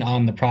working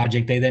on the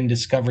project, they then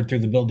discovered through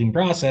the building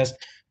process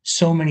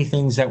so many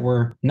things that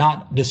were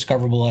not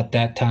discoverable at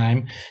that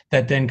time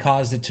that then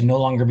caused it to no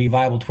longer be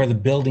viable, to where the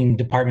building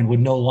department would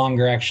no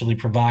longer actually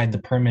provide the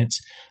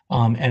permits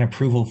and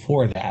approval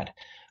for that.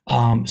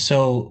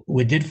 So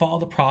we did follow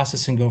the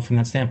process and go from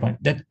that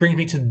standpoint. That brings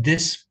me to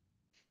this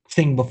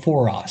thing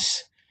before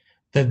us.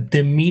 The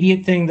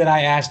immediate thing that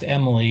I asked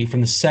Emily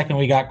from the second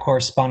we got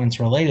correspondence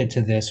related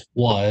to this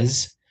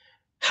was,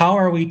 how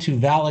are we to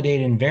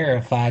validate and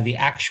verify the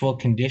actual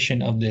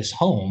condition of this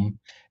home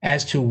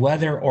as to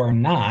whether or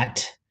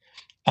not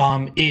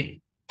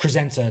it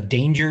presents a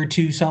danger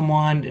to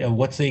someone?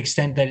 What's the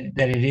extent that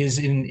it is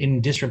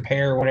in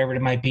disrepair or whatever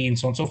it might be, and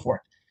so on and so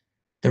forth.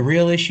 The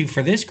real issue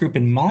for this group,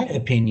 in my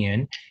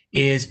opinion,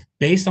 is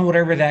based on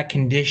whatever that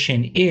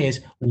condition is,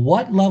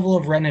 what level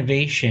of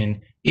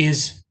renovation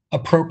is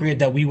appropriate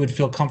that we would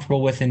feel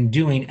comfortable with in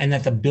doing, and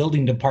that the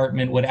building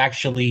department would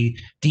actually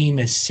deem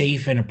as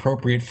safe and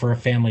appropriate for a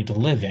family to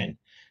live in.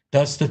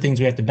 That's the things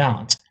we have to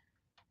balance.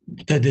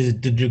 The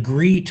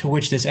degree to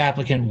which this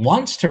applicant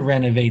wants to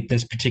renovate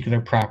this particular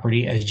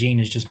property, as Jane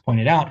has just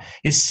pointed out,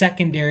 is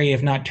secondary,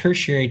 if not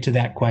tertiary, to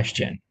that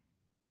question.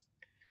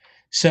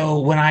 So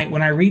when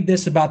I read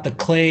this about the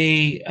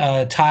clay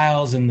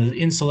tiles and the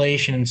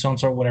insulation and so on and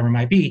so on, whatever it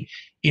might be,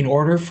 in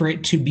order for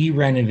it to be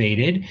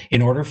renovated,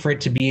 in order for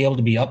it to be able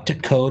to be up to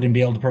code and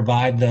be able to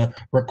provide the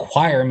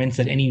requirements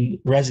that any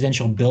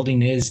residential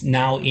building is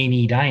now in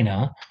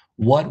Edina,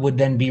 what would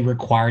then be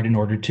required in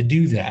order to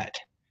do that?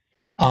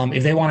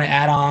 If they want to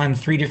add on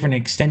 3 different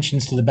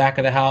extensions to the back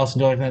of the house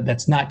and do that,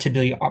 that's not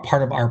typically a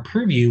part of our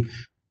purview.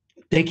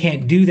 They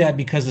can't do that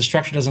because the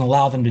structure doesn't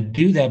allow them to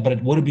do that, but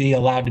it would be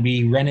allowed to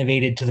be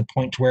renovated to the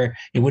point where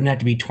it wouldn't have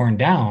to be torn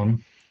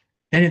down.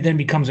 Then it then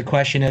becomes a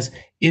question as,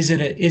 is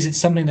it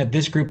something that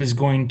this group is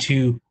going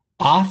to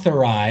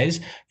authorize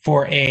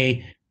for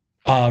a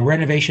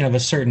renovation of a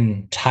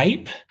certain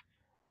type?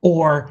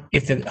 Or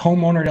if the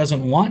homeowner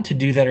doesn't want to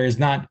do that, or is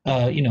not,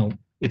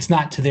 it's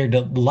not to their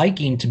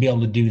liking to be able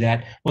to do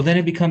that, well, then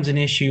it becomes an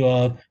issue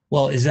of,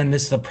 well, is then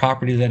this the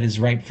property that is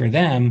right for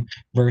them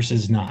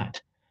versus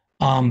not?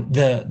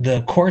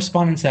 The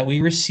correspondence that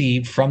we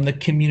received from the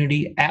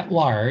community at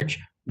large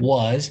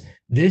was,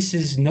 this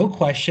is no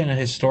question a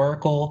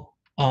historical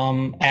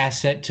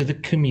asset to the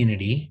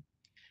community,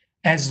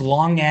 as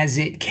long as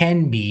it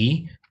can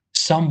be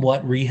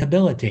somewhat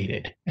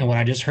rehabilitated. And what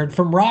I just heard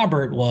from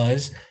Robert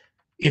was,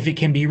 if it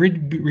can be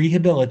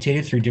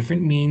rehabilitated through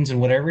different means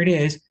and whatever it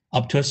is,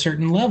 up to a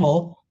certain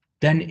level,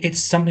 then it's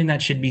something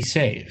that should be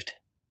saved.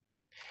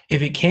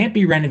 If it can't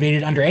be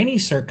renovated under any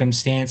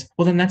circumstance,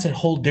 well, then that's a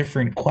whole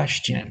different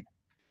question.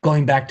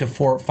 Going back to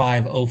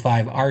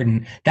 4505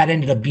 Arden, that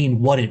ended up being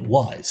what it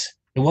was.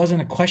 It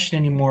wasn't a question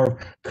anymore of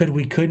could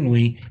we, couldn't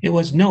we? It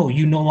was, no,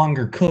 you no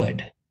longer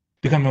could,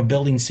 become a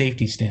building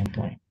safety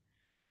standpoint.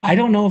 I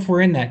don't know if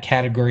we're in that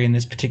category in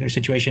this particular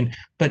situation,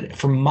 but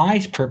for my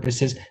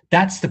purposes,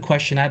 that's the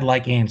question I'd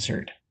like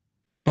answered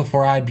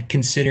before I'd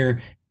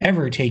consider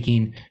ever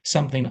taking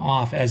something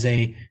off as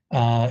a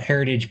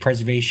heritage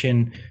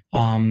preservation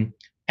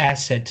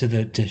asset to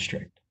the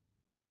district.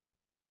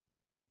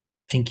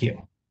 Thank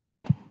you.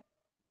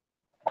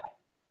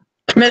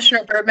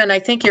 Commissioner Birdman, I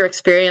think your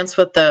experience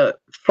with the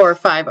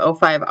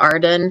 4505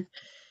 Arden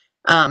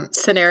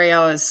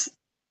scenario is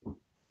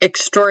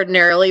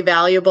extraordinarily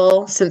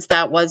valuable, since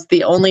that was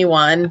the only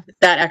one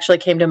that actually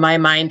came to my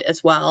mind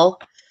as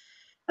well.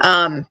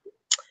 And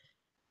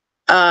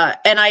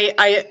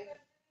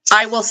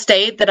I will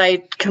state that I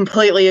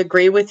completely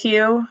agree with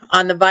you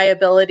on the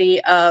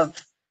viability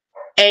of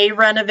a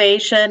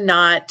renovation,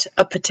 not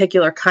a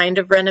particular kind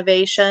of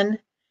renovation.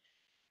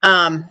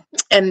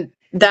 And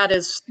that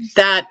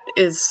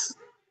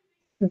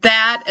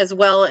as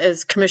well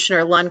as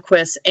Commissioner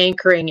Lundquist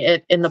anchoring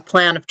it in the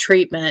plan of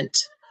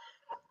treatment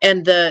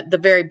and the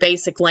very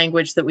basic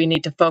language that we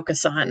need to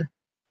focus on.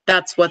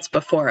 That's what's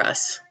before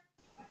us.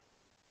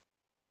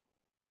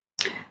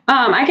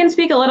 I can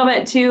speak a little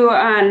bit too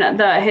on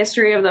the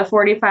history of the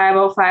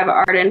 4505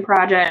 Arden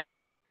project.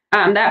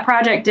 That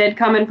project did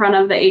come in front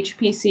of the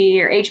HPC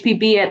or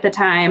HPB at the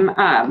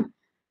time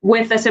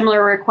with a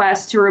similar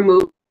request to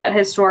remove that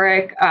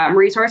historic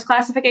resource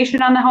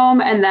classification on the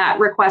home, and that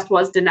request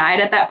was denied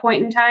at that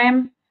point in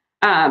time.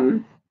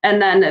 And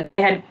then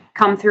they had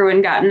come through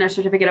and gotten a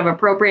certificate of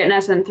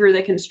appropriateness, and through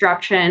the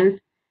construction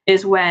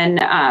is when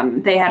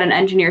they had an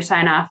engineer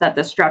sign off that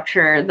the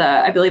structure,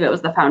 I believe it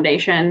was the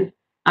foundation,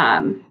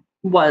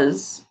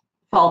 was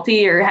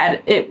faulty or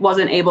it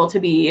wasn't able to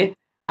be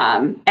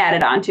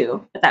added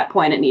onto. At that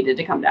point, it needed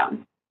to come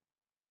down.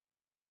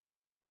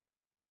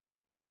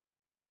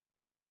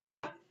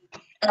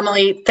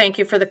 Emily, thank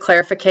you for the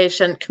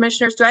clarification.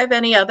 Commissioners, do I have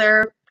any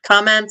other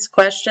comments,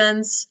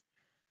 questions?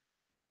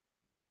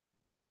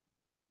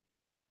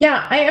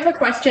 Yeah, I have a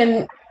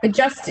question.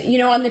 Just,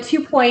 on the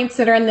 2 points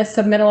that are in the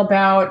submittal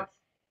about,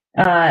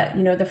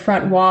 the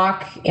front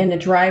walk and the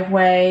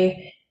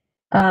driveway,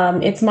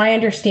 it's my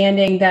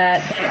understanding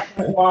that the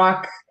front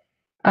walk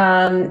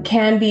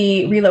can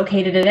be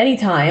relocated at any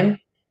time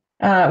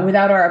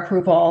without our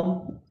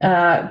approval,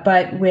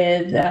 but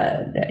with,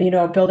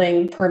 a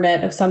building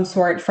permit of some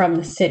sort from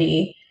the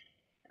city.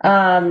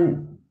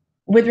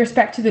 With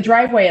respect to the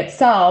driveway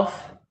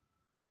itself,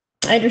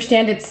 I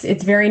understand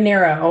it's very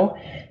narrow,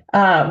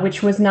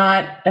 which was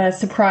not a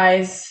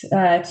surprise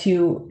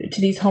to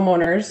these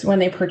homeowners when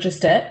they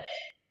purchased it.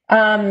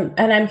 And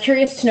I'm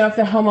curious to know if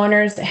the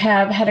homeowners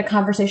have had a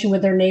conversation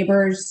with their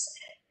neighbors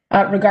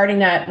regarding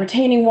that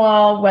retaining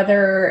wall,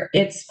 whether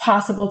it's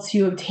possible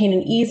to obtain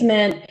an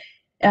easement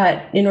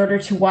in order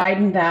to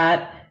widen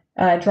that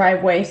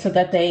driveway so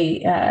that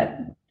they,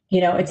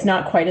 it's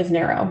not quite as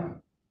narrow.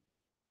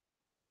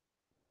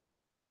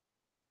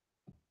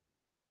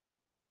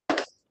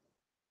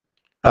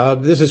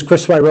 This is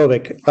Chris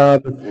Wyrovic.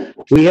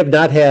 We have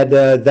not had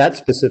that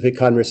specific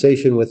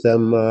conversation with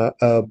them,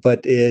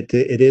 but it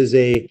is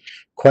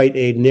quite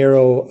a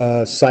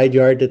narrow side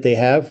yard that they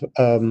have.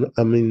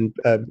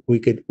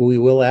 We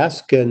will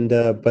ask,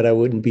 but I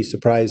wouldn't be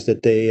surprised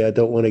that they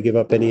don't want to give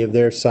up any of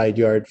their side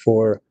yard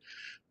for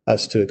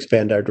us to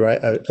expand our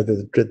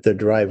the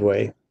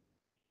driveway.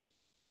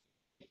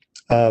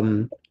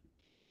 And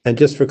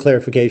just for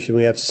clarification,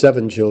 we have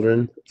 7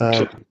 children.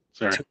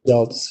 2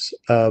 adults,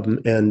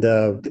 and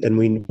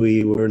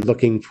we were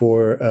looking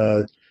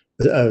for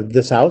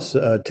this house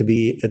to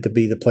be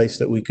the place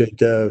that we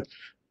could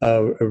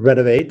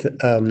renovate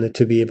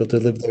to be able to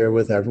live there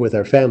with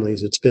our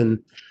families. It's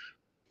been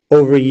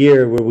over a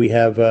year where we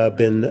have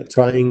been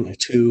trying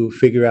to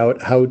figure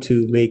out how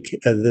to make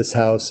this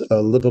house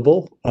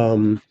livable,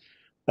 and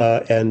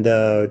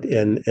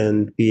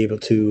be able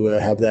to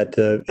have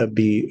that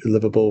be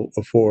livable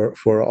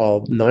for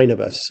all 9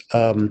 of us.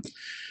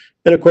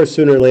 And of course,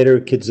 sooner or later,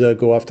 kids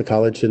go off to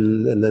college,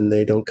 and then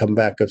they don't come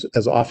back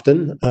as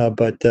often.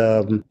 But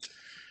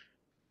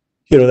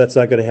that's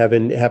not going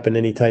to happen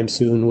anytime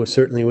soon. We're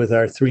certainly with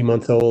our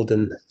 3-month-old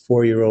and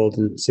 4-year-old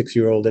and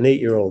 6-year-old and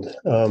 8-year-old.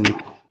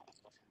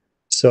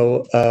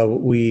 So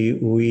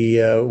we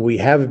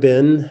have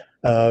been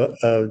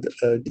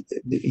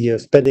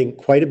spending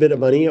quite a bit of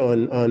money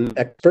on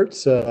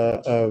experts,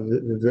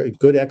 very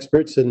good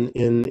experts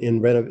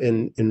in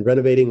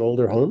renovating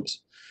older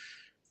homes.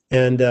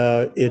 And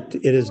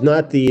it is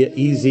not the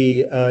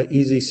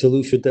easy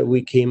solution that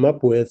we came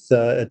up with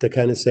to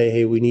kind of say,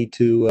 hey, we need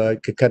to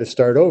kind of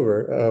start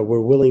over.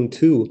 We're willing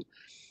to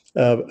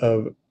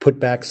put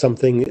back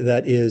something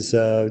that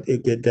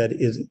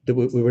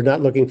we're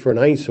not looking for an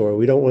eyesore.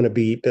 We don't want to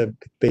be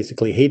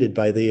basically hated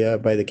by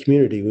the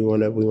community. We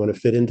want to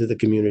fit into the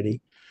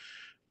community.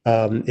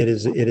 It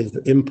is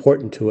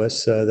important to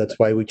us. That's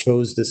why we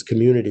chose this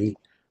community.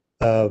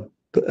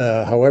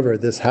 However,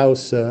 this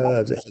house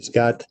has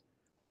got,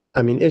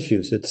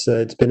 issues.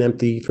 It's been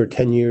empty for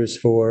 10 years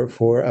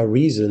for a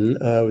reason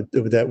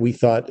that we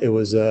thought it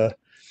was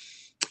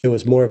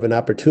more of an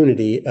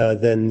opportunity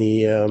than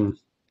the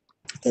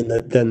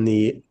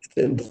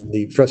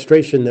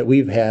frustration that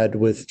we've had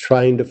with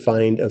trying to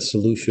find a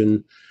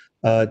solution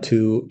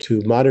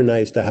to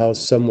modernize the house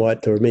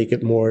somewhat or make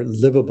it more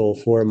livable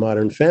for a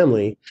modern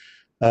family,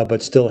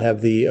 but still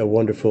have the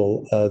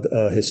wonderful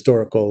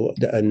historical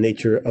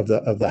nature of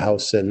the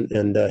house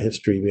and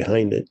history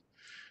behind it.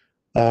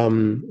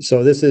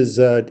 So this is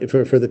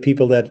for the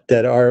people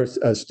that are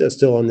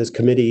still on this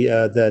committee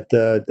that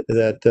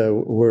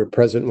were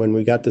present when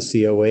we got the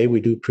COA.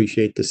 We do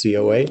appreciate the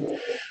COA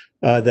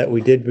that we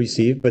did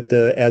receive, but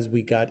as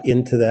we got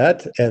into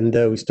that and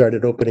we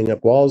started opening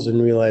up walls and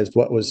realized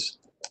what was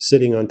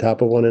sitting on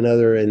top of one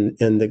another, and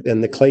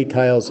the clay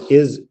tiles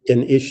is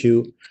an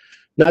issue,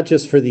 not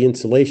just for the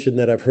insulation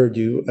that I've heard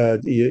you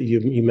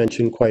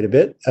mentioned quite a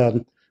bit,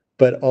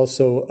 but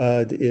also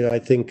I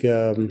think.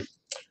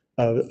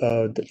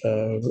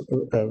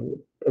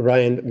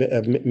 Ryan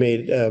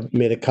made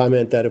a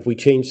comment that if we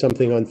change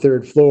something on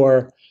 3rd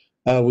floor,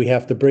 we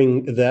have to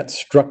bring that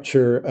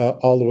structure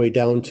all the way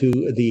down to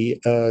the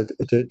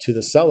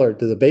cellar,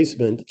 to the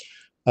basement,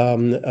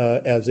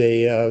 as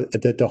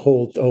to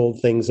hold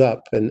things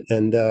up,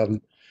 and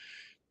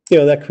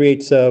that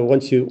creates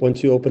once you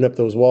open up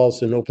those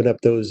walls and open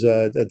up those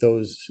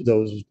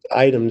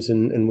items,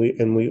 and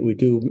we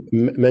do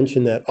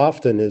mention that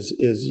often is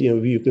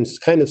you can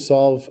kind of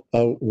solve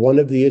one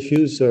of the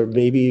issues or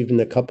maybe even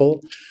a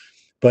couple,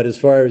 but as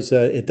far as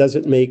that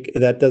doesn't make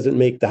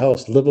the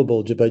house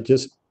livable by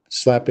just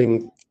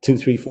slapping 2,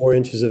 3, 4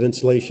 inches of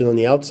insulation on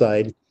the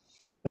outside.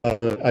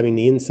 I mean,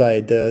 the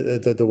inside,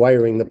 the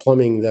wiring, the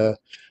plumbing, the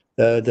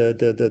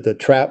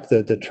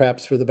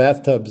traps for the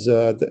bathtubs,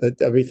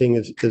 everything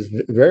is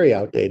very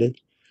outdated.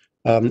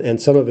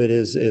 And some of it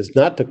is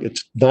not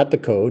it's not the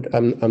code.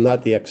 I'm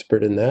not the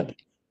expert in that.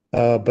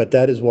 But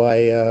that is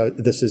why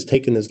this has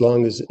taken as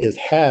long as it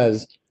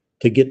has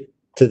to get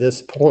to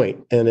this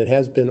point, and it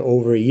has been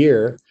over a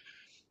year.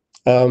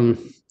 And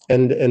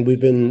we've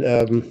been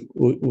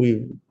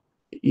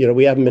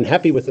we haven't been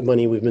happy with the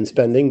money we've been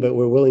spending, but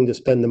we're willing to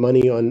spend the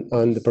money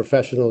on the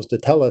professionals to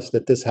tell us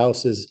that this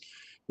house is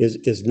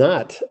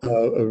not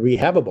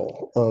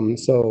rehabable.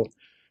 So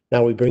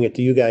now we bring it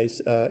to you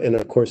guys, and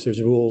of course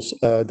there's rules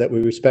that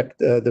we respect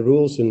the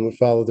rules and we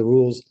follow the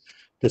rules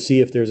to see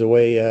if there's a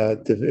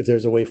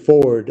way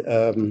forward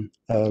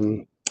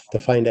to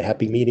find a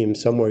happy medium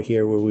somewhere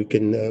here where we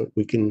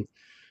can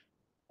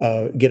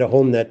get a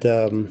home that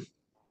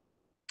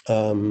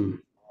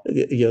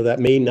that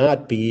may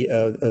not be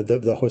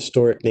the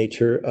historic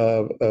nature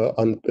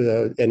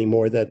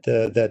anymore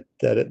that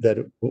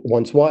it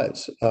once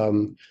was.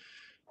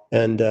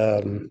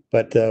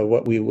 But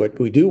what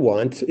we do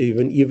want,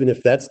 even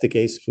if that's the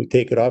case, if we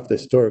take it off the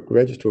historic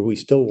register, we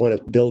still want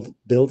to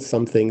build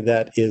something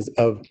that is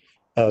of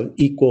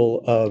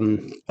equal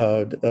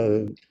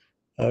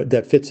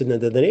that fits into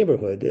the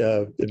neighborhood.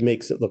 It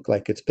makes it look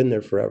like it's been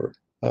there forever,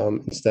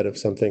 instead of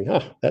something,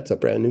 that's a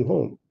brand new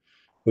home.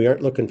 We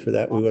aren't looking for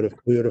that. We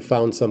would have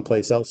found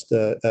someplace else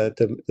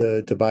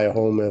to buy a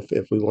home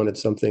if we wanted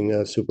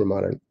something super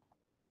modern.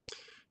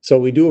 So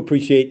we do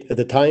appreciate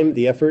the time,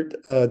 the effort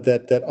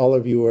that all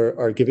of you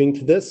are giving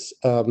to this,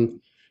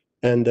 and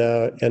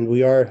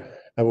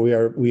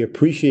we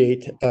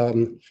appreciate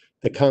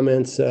the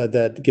comments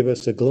that give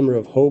us a glimmer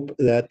of hope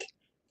that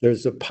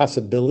there's a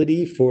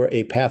possibility for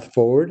a path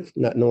forward,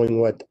 not knowing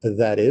what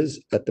that is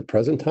at the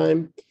present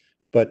time,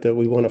 but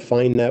we want to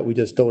find that. We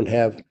just don't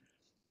have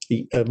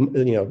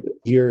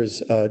years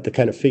to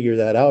kind of figure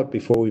that out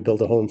before we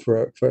build a home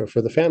for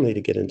the family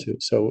to get into.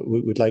 So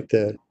we'd like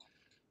to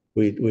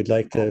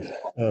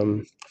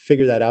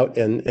figure that out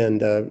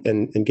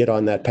and get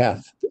on that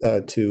path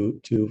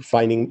to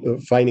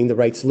finding the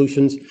right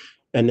solutions,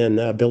 and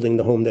then building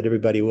the home that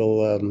everybody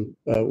will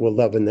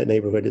love in that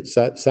neighborhood. It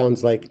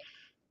sounds like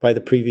by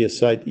the previous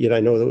site, I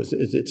know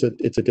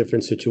it's a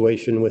different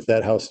situation with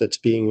that house that's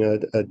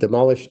being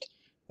demolished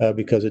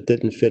because it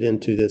didn't fit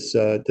into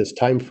this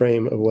time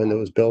frame of when it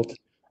was built.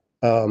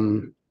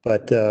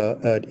 But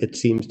it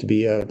seems to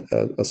be a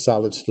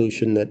solid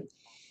solution that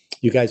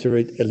you guys are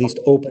at least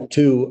open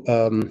to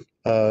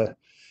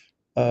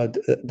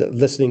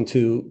listening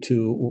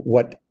to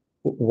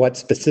what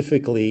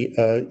specifically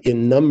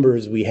in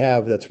numbers we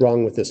have that's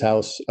wrong with this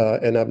house,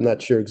 and I'm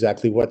not sure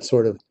exactly what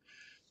sort of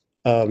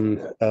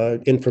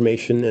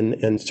information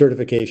and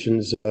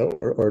certifications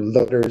or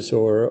letters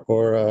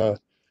or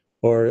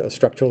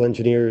structural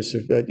engineers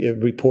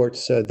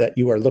reports that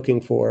you are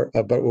looking for,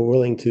 but we're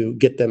willing to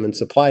get them and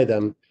supply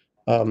them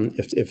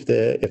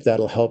if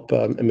that'll help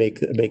make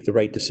the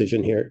right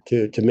decision here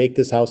to make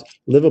this house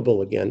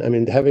livable again. I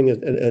mean, having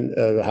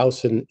a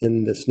house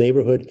in this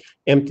neighborhood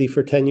empty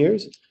for 10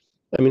 years,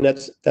 I mean,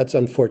 that's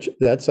unfortunate.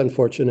 That's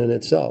unfortunate in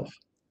itself.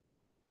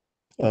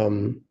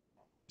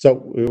 So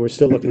we're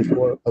still looking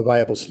for a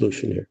viable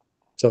solution here.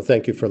 So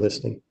thank you for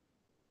listening.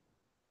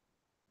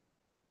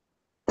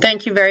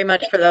 Thank you very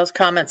much for those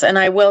comments. And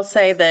I will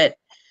say that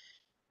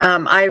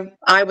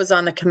I was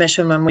on the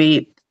commission when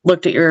we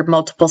looked at your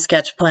multiple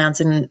sketch plans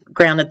and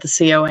granted the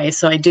COA.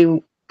 So I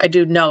do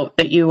note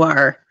that you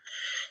are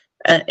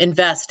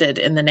invested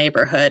in the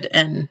neighborhood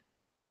and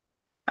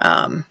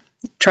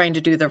trying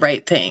to do the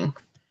right thing.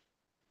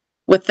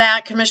 With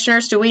that,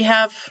 commissioners, do we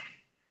have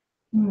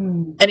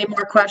any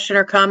more question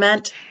or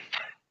comment?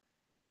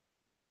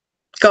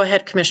 Go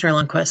ahead, Commissioner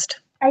Lundquist.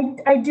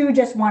 I do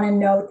just want to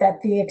note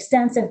that the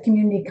extensive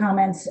community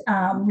comments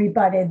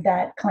rebutted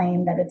that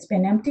claim that it's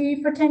been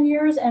empty for 10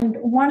 years. And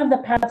one of the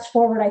paths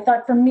forward, I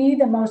thought for me,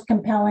 the most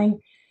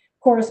compelling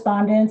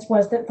correspondence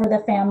was that for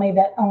the family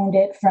that owned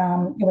it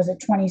from, was it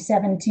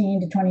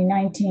 2017 to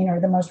 2019 or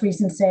the most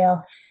recent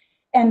sale.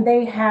 And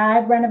they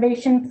had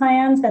renovation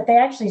plans that they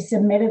actually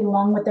submitted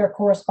along with their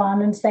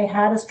correspondence. They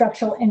had a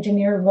structural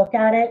engineer look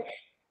at it.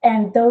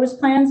 And those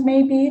plans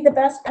may be the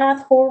best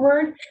path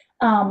forward.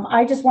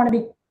 I just want to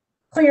be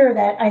clear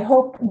that I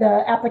hope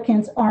the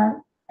applicants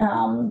aren't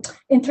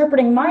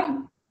interpreting my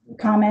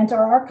comment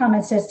or our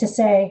comments as to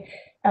say,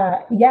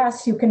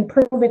 yes, you can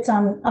prove it's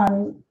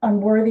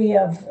unworthy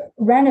of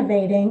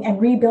renovating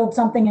and rebuild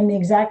something in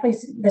exactly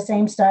the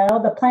same style.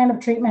 The plan of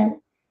treatment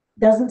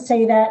doesn't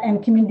say that,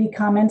 and community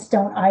comments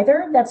don't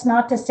either. That's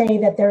not to say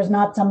that there's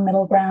not some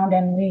middle ground,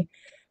 and we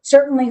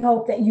certainly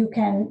hope that you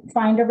can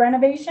find a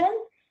renovation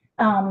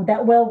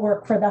that will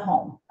work for the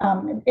home.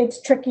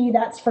 It's tricky,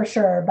 that's for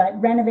sure, but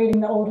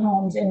renovating the old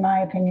homes, in my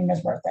opinion,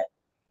 is worth it.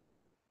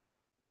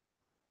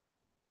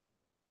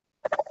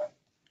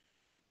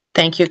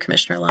 Thank you,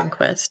 Commissioner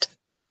Lundquist.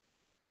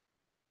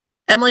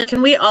 Emily,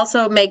 can we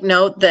also make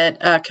note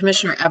that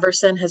Commissioner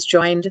Everson has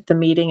joined the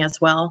meeting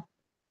as well?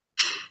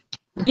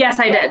 Yes,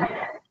 I did.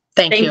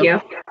 Thank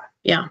you.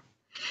 Yeah.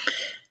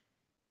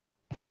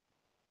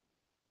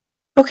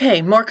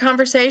 Okay, more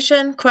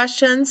conversation,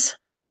 questions?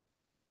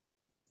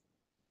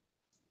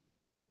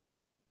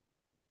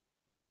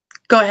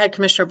 Go ahead,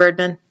 Commissioner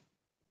Birdman.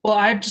 Well,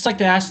 I'd just like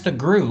to ask the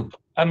group,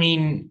 I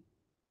mean,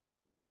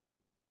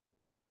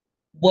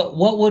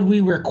 what would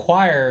we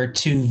require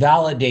to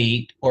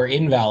validate or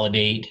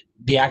invalidate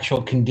the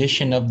actual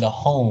condition of the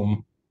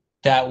home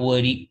that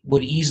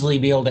would easily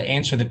be able to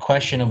answer the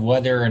question of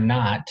whether or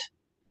not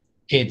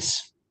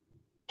it's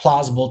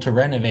plausible to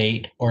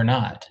renovate or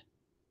not?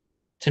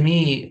 To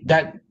me,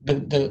 that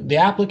the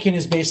applicant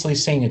is basically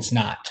saying it's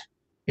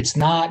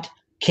not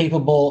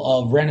capable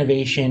of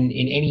renovation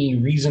in any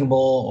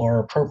reasonable or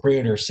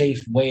appropriate or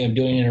safe way of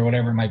doing it or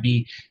whatever it might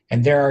be.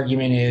 And their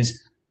argument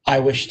is, I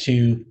wish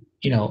to,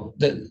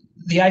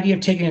 the idea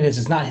of taking it as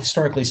it's not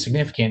historically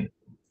significant,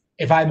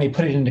 if I may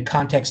put it into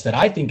context that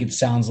I think it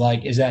sounds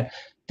like, is that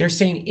they're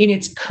saying in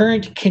its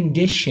current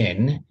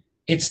condition,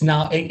 it's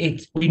not,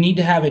 we need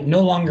to have it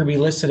no longer be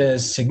listed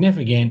as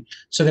significant.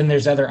 So then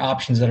there's other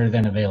options that are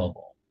then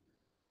available.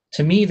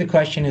 To me, the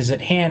question is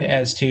at hand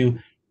as to,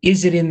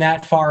 is it in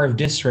that far of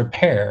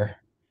disrepair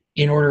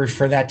in order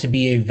for that to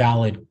be a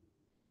valid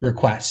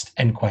request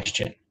and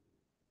question?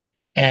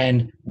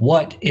 And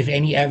what, if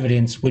any,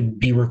 evidence would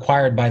be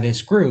required by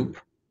this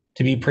group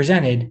to be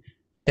presented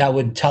that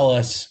would tell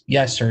us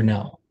yes or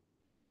no?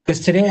 Because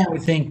today I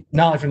would think,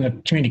 not only from the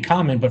community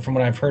comment, but from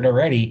what I've heard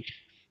already,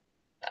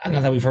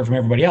 not that we've heard from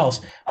everybody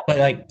else, but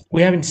like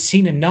we haven't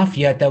seen enough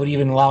yet that would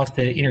even allow us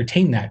to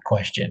entertain that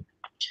question.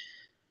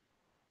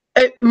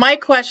 My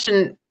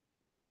question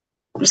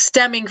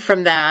stemming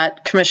from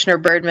that, Commissioner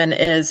Birdman,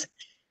 is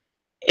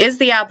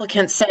the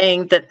applicant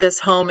saying that this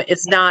home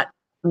is not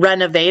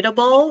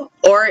renovatable,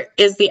 or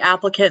is the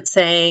applicant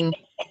saying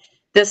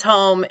this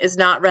home is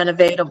not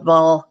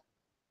renovatable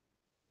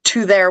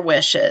to their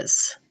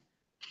wishes?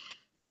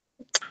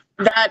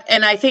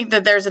 And I think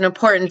that there's an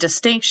important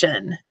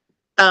distinction.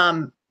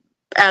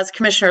 As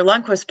Commissioner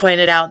Lundquist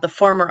pointed out, the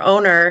former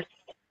owner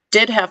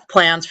did have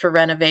plans for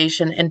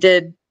renovation and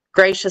did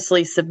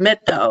graciously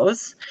submit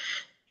those.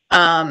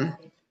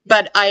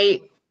 But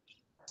I've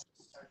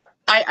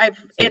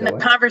in the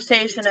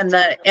conversation and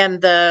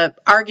the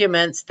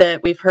arguments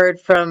that we've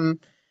heard from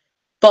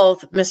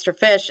both Mr.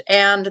 Fish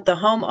and the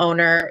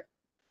homeowner,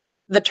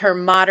 the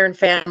term modern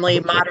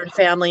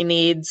family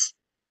needs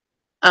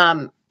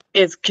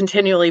is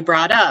continually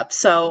brought up.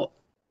 So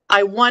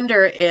I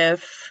wonder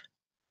if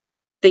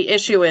the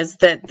issue is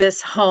that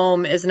this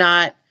home is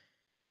not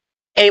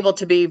able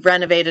to be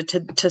renovated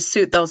to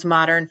suit those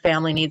modern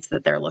family needs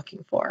that they're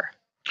looking for.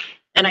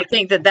 And I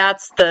think that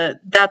that's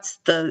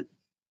the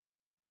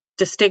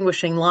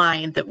distinguishing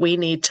line that we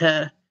need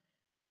to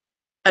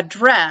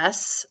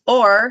address,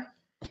 or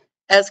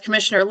as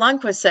Commissioner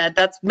Lundquist said,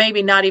 that's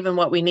maybe not even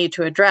what we need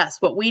to address.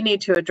 What we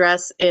need to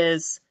address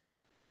is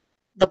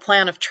the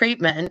plan of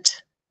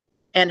treatment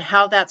and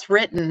how that's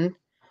written,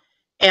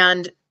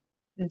 and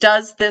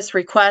does this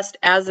request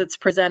as it's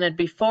presented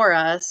before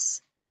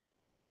us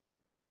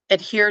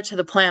adhere to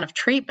the plan of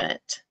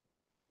treatment?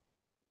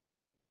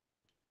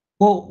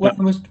 Well,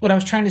 what I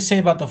was trying to say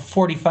about the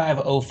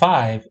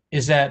 4505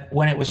 is that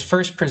when it was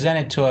first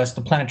presented to us,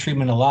 the plan of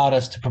treatment allowed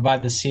us to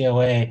provide the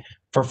COA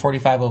for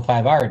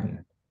 4505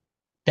 Arden.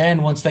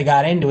 Then once they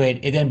got into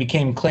it, it then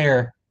became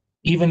clear,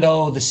 even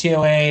though the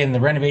COA and the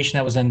renovation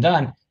that was then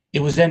done,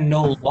 it was then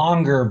no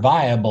longer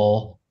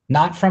viable,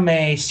 not from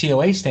a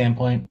COA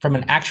standpoint, from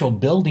an actual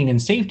building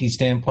and safety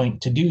standpoint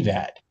to do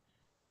that.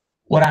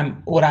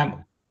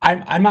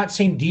 I'm not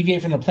saying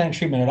deviate from the plan of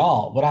treatment at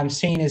all. What I'm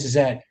saying is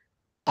that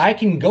I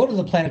can go to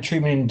the plan of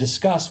treatment and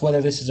discuss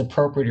whether this is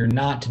appropriate or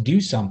not to do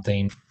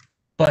something.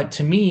 But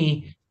to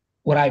me,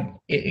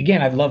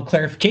 I'd love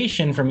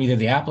clarification from either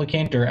the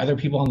applicant or other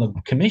people on the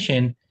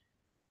commission.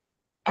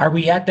 Are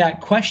we at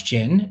that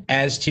question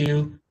as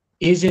to,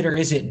 is it or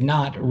is it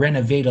not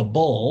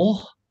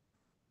renovatable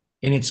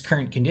in its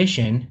current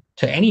condition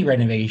to any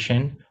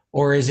renovation?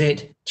 Or is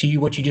it, to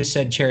you, what you just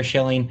said, Chair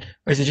Schilling,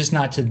 or is it just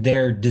not to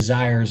their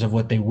desires of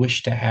what they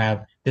wish to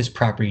have this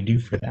property do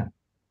for them?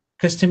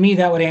 Because to me,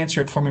 that would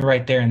answer it for me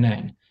right there and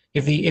then.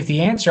 If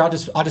the answer, I'll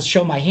just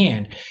show my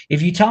hand.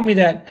 If you tell me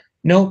that,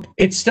 nope,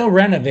 it's still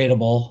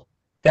renovatable,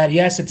 that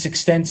yes, it's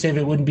extensive,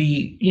 it wouldn't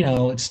be,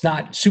 it's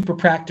not super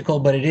practical,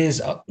 but it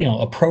is,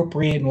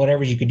 appropriate and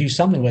whatever, you could do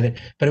something with it,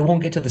 but it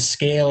won't get to the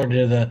scale or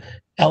to the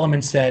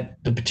elements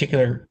that the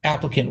particular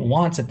applicant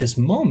wants at this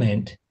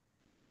moment.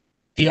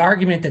 The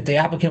argument that the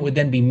applicant would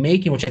then be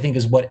making, which I think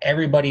is what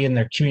everybody in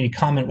their community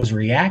comment was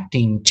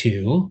reacting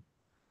to,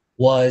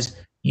 was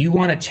you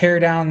want to tear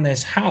down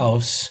this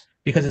house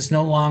because it's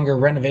no longer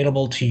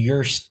renovatable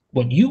to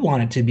what you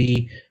want it to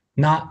be,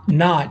 not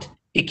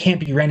it can't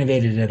be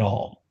renovated at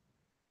all.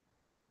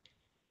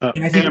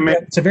 And I think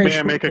that's a very may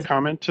I make a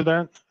comment to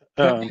that?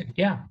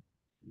 Yeah.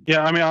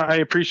 Yeah, I mean, I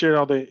appreciate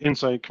all the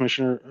insight,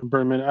 Commissioner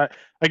Birdman.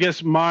 I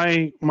guess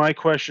my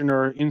question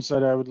or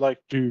insight I would like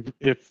to,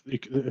 if the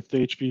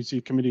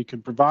HPC committee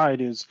could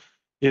provide, is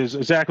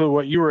exactly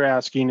what you were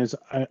asking. Is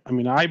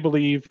I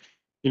believe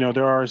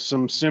there are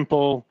some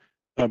simple,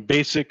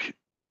 basic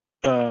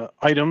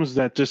items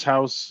that this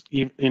house,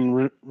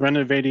 in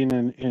renovating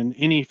in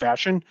any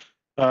fashion,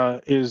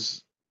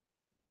 is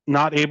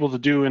not able to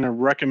do in a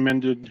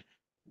recommended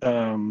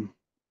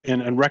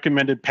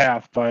recommended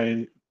path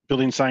by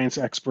building science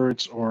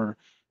experts or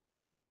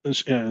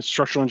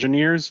structural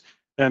engineers,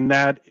 and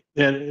that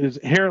is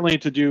inherently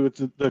to do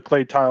with the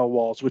clay tile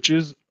walls, which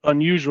is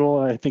unusual.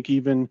 I think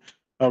even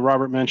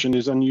Robert mentioned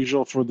is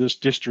unusual for this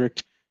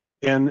district,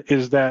 and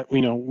is that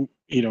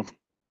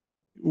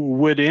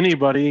would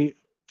anybody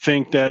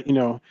think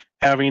that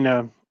having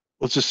a,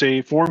 let's just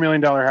say, $4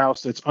 million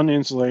house that's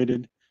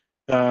uninsulated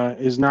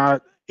is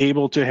not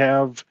able to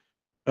have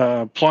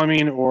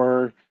plumbing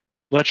or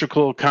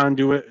electrical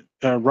conduit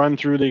run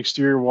through the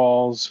exterior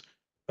walls,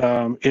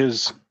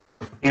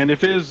 and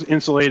if it is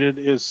insulated,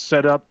 is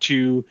set up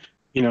to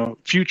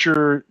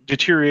future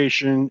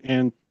deterioration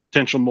and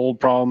potential mold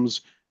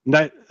problems, and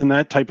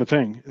that type of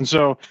thing. And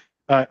so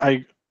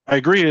I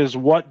agree, is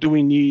what do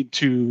we need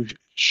to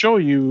show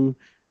you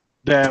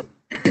that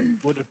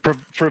would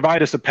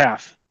provide us a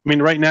path? I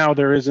mean, right now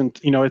there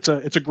isn't, it's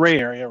a gray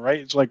area, right?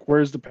 It's like,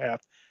 where's the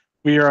path?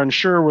 We are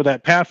unsure where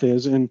that path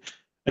is. And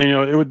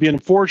it would be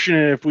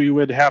unfortunate if we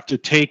would have to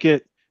take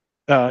it,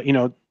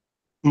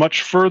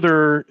 much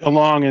further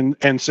along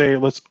and say,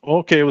 let's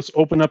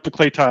open up the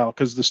clay tile,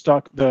 because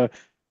the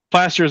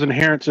plaster is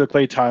inherent to the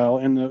clay tile.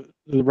 And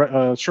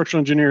the structural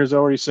engineer has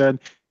already said,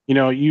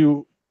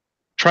 you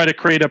try to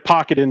create a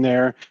pocket in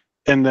there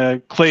and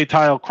the clay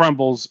tile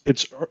crumbles,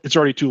 it's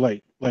already too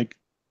late. Like,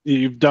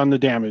 you've done the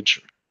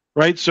damage,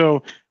 right?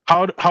 So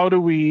how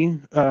do we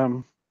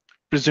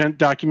present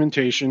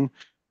documentation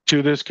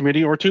to this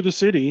committee or to the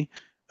city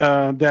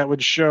that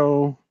would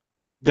show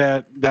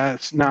that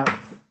that's not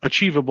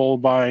achievable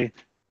by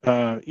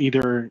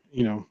either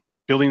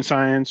building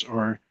science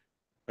or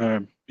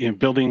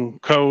building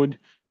code?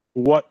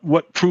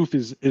 What proof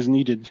is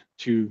needed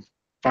to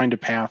find a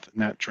path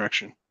in that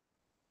direction?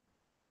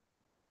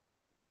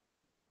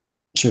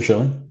 Sure,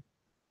 Schilling.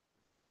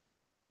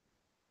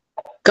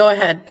 Go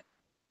ahead.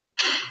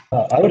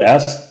 I would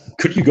ask,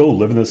 could you go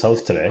live in this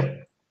house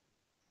today?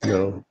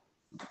 No.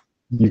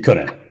 You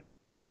couldn't?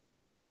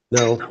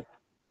 No.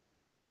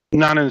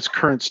 Not in its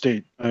current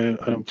state, I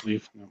don't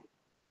believe. No.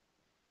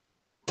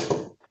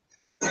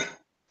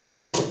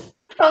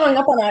 Following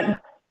up on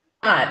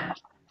that,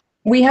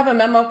 we have a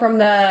memo from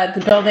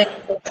the building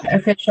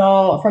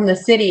official from the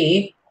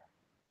city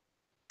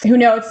who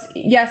notes,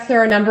 yes,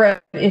 there are a number of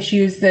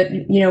issues that,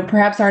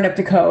 perhaps aren't up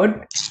to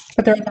code,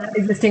 but there are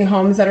existing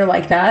homes that are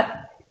like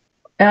that.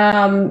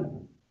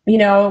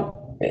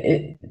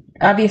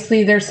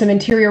 Obviously there's some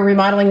interior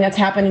remodeling that's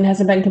happened and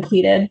hasn't been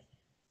completed,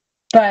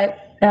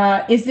 but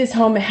is this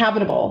home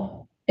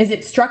habitable? Is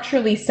it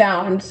structurally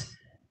sound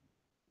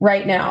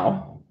right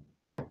now?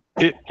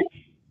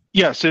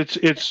 Yes,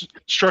 it's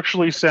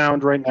structurally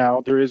sound right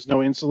now. There is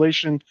no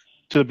insulation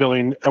to the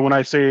building. And when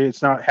I say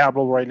it's not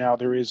habitable right now,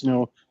 there is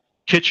no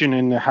kitchen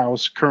in the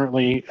house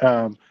currently,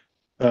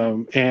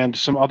 and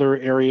some other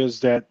areas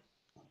that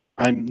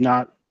I'm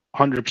not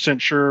 100%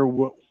 sure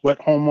what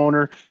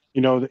homeowner,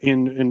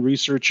 in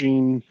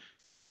researching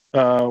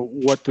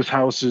what this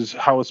house is,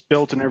 how it's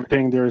built and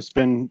everything, there's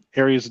been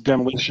areas of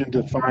demolition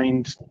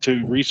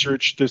to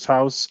research this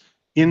house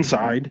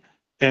inside.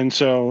 And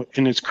so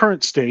in its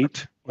current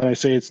state, when I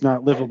say it's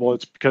not livable,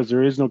 it's because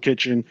there is no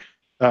kitchen.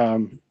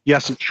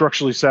 Yes, it's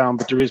structurally sound,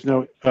 but there is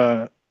no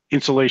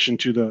insulation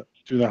to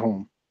the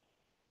home.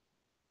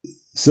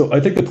 So I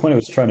think the point I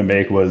was trying to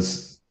make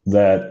was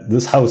that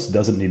this house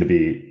doesn't need to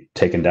be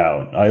taken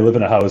down. I live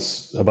in a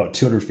house about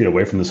 200 feet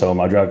away from this home.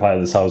 I drive by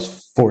this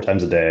house 4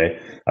 times a day.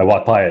 I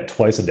walk by it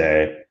twice a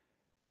day.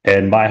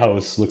 And my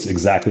house looks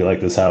exactly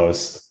like this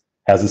house,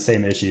 has the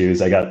same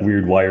issues. I got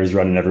weird wires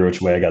running every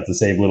which way. I got the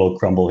same little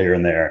crumble here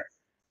and there.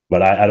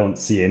 But I don't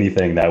see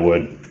anything that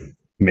would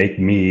make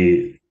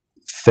me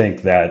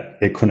think that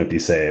it couldn't be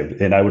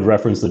saved. And I would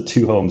reference the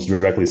 2 homes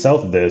directly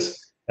south of this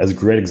as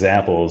great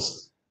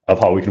examples of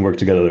how we can work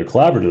together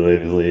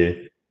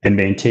collaboratively and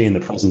maintain the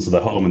presence of the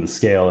home and the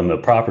scale and the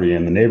property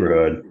in the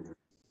neighborhood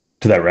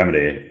to that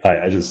remedy.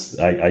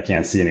 I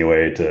can't see any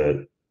way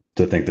to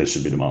think this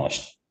should be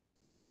demolished.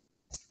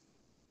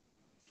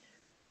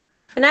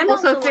 And I'm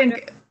also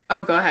think,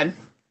 go ahead.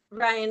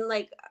 Ryan,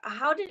 like,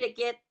 how did it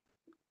get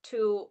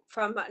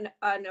from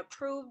an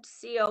approved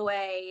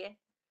COA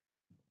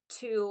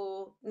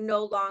to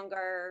no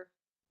longer,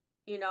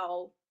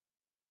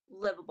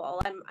 livable?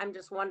 I'm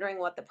just wondering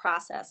what the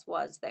process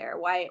was there.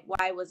 Why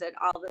was it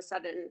all of a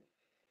sudden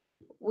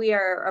we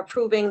are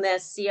approving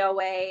this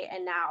COA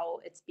and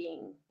now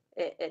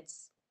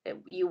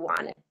you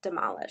want it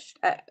demolished?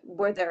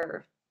 Were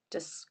there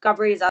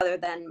discoveries other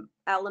than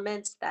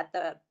elements that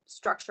the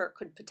structure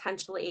could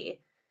potentially,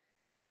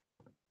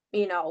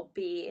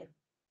 be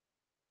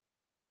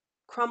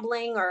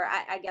crumbling? Or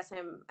I guess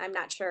I'm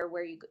not sure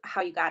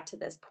how you got to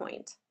this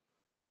point.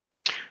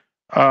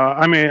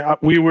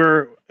 We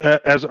were,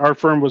 as our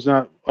firm was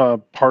not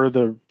part of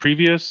the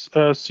previous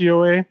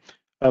COA,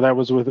 that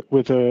was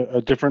with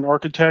a different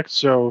architect.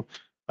 So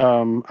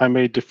I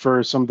may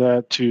defer some of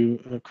that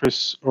to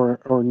Chris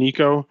or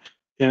Nico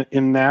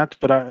in that,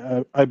 but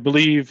I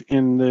believe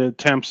in the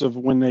attempts of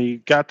when they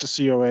got to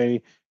COA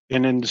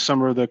and in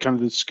some of the kind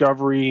of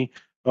discovery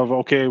of,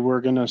 okay,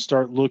 we're going to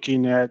start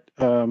looking at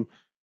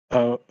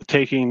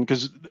taking,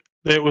 because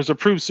it was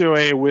approved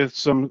COA with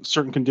some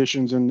certain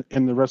conditions, and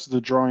the rest of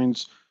the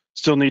drawings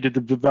still needed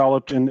to be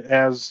developed. And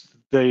as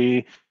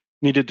they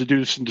needed to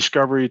do some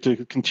discovery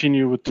to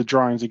continue with the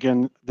drawings,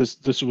 again,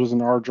 this was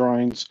in our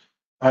drawings.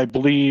 I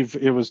believe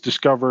it was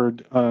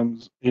discovered,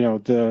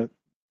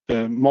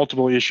 the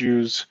multiple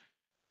issues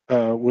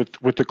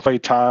with the clay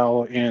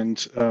tile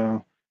and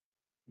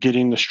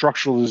getting the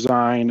structural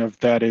design of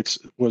that. It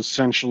was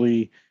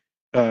essentially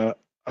a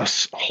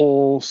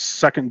whole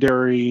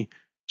secondary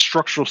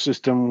structural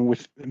system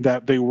with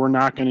that they were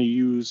not going to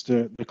use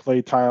the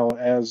clay tile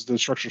as the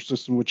structural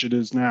system, which it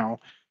is now.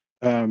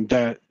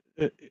 That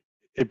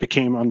it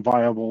became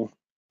unviable.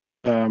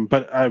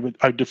 But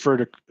I defer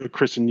to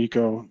Chris and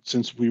Nico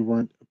since we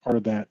weren't part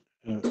of that.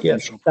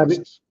 Yes,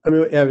 this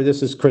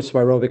is Chris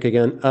Wyrovic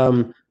again.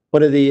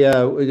 One of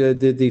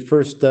the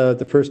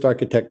first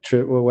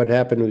architecture, well, what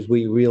happened was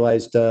we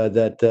realized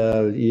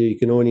that you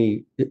can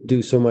only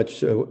do so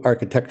much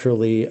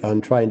architecturally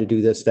on trying to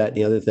do this, that, and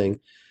the other thing.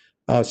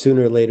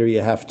 Sooner or later, you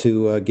have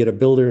to get a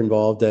builder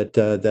involved that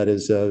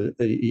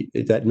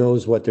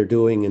knows what they're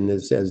doing and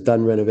has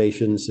done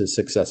renovations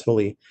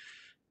successfully.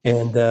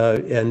 And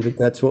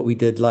that's what we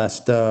did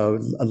last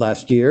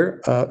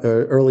year,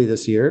 early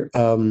this year.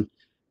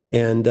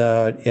 And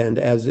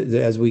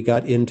as we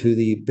got into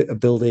the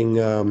building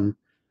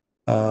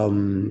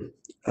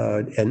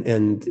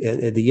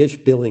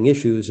building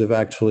issues of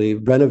actually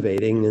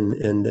renovating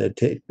and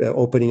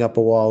opening up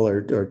a wall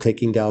or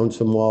taking down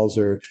some walls,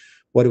 or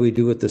what do we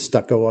do with the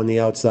stucco on the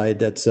outside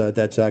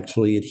that's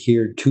actually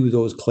adhered to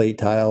those clay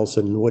tiles,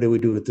 and what do we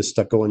do with the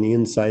stucco on the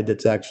inside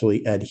that's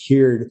actually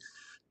adhered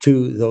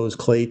to those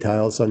clay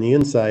tiles on the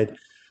inside,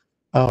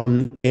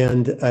 and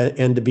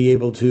to be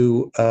able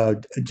to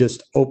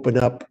just open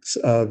up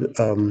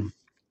to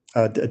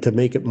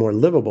make it more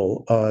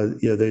livable.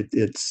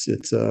 It's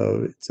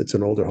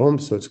an older home,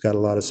 so it's got a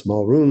lot of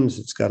small rooms.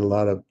 It's got a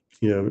lot of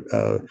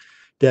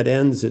dead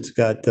ends. It's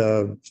got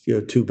 2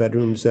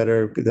 bedrooms that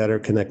are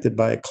connected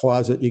by a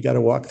closet you got to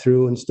walk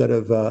through instead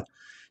of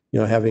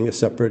having a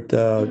separate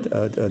door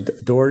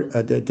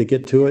to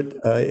get to it.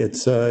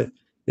 It's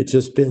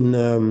just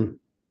been.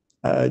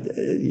 We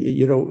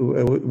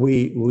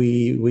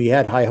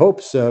had high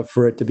hopes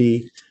for it to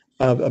be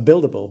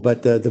buildable,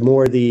 but the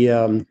more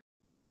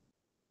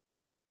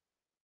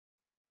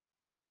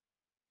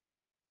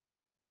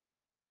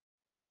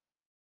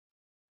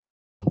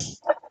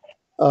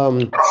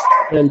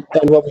and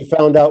what we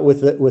found out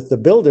with the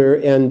builder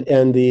and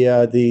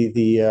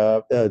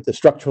the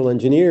structural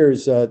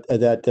engineers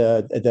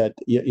that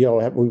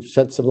we've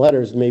sent some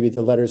letters. Maybe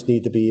the letters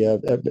need to be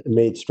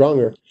made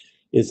stronger.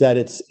 Is that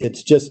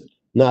it's just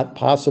not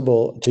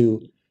possible to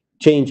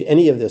change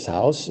any of this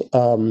house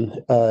and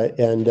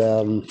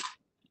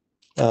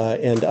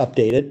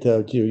update it.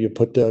 You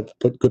put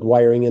good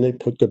wiring in it,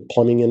 put good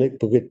plumbing in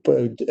it,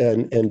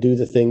 and do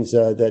the things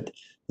that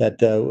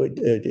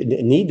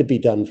need to be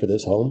done for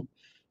this home.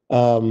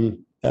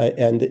 And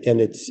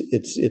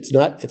it's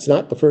not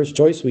the first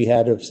choice we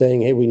had of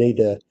saying, hey, we need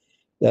to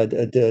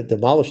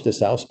demolish this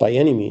house by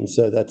any means.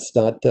 So that's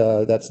not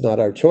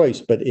our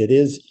choice, but it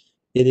is.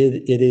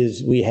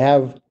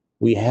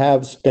 We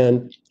have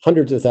spent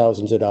hundreds of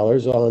thousands of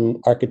dollars on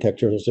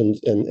architects and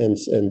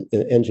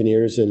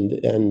engineers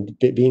and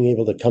being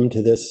able to come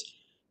to this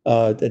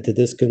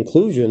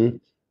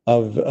conclusion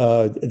of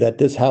that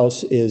this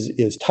house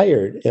is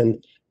tired.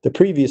 And the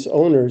previous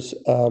owners,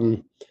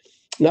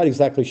 not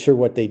exactly sure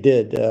what they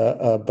did,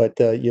 but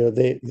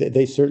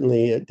they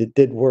certainly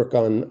did work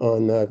on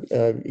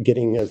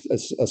getting a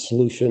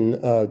solution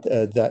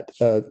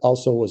that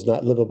also was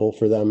not livable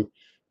for them.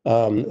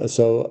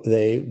 So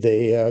they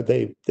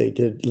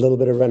did a little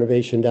bit of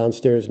renovation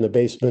downstairs in the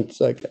basement.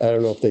 It's like, I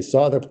don't know if they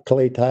saw the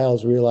clay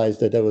tiles, realized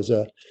that it was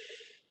a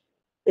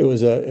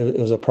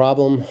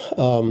problem.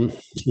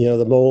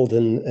 The mold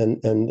and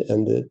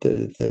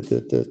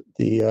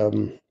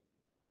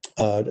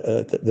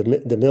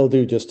the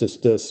mildew,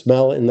 just the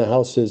smell in the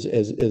house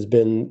has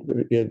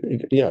been,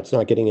 it's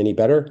not getting any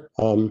better.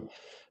 And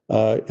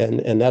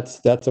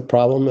that's a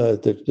problem.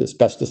 The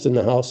asbestos in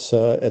the house,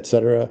 et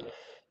cetera.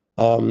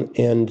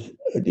 And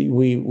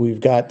we've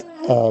got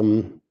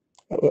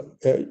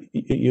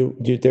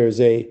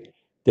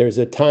there's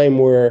a time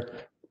where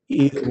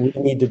we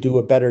need to do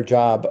a better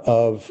job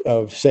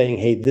of saying,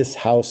 hey, this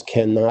house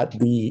cannot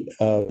be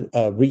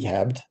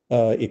rehabbed.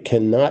 It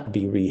cannot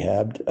be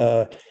rehabbed.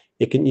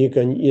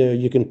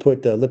 You can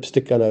put a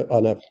lipstick on a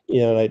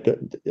I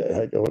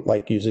don't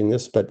like using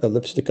this, but a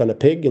lipstick on a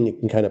pig, and you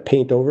can kind of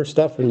paint over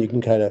stuff, and you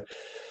can kind of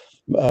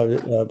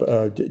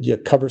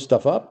cover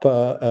stuff up,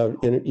 but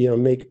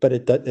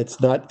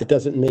it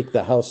doesn't make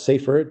the house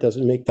safer. It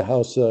doesn't make the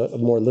house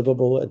more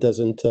livable. It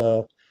doesn't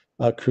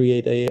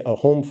create a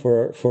home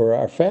for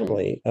our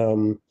family.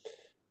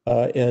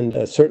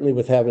 And certainly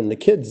with having the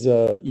kids,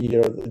 you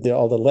know,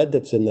 all the lead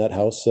that's in that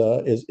house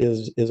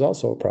is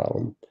also a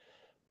problem.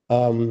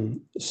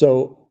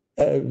 So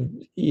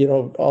you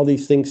know, all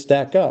these things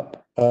stack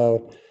up.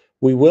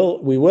 We will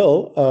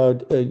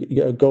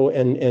go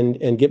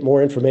and get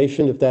more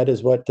information if that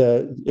is what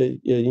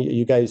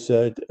you guys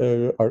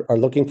are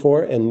looking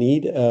for and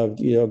need.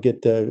 You know,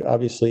 get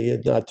obviously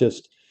not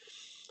just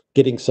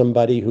getting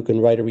somebody who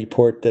can write a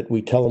report that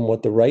we tell them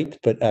what to write,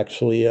 but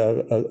actually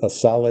a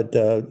solid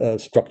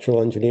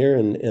structural engineer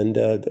and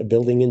a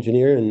building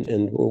engineer,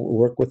 and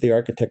work with the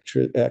architects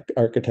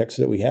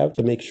that we have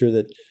to make sure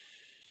that,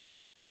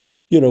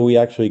 you know, we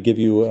actually give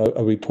you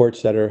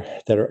reports that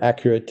are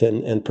accurate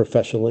and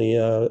professionally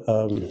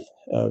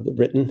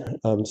written,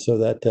 so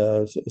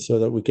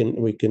that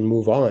we can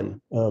move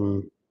on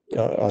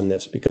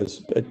this,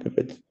 because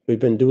we've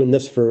been doing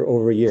this for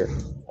over a year.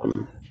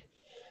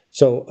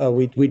 So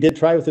we did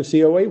try with the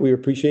COA. We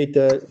appreciate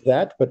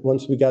that, but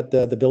once we got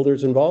the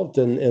builders involved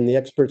and the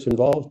experts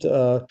involved,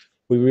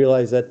 we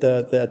realized that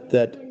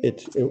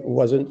it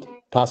wasn't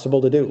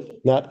possible to do,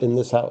 not in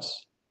this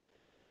house.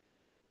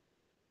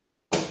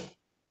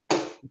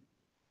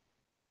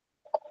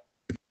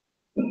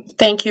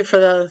 Thank you for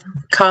the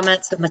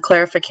comments and the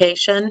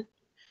clarification.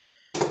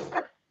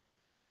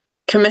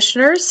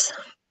 Commissioners,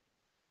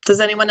 does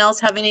anyone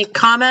else have any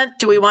comment?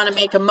 Do we want to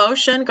make a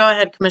motion? Go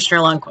ahead, Commissioner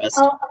Lundquist.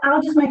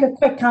 I'll just make a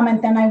quick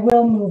comment, then I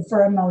will move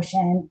for a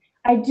motion.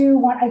 I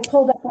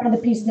pulled up one of the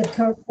pieces of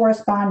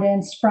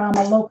correspondence from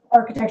a local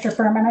architecture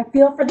firm, and I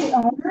feel for the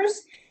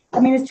owners. I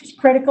mean, it's just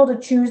critical to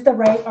choose the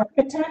right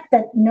architect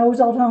that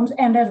knows old homes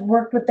and has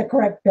worked with the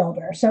correct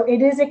builder. So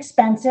it is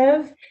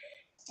expensive,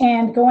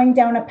 and going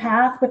down a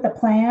path with a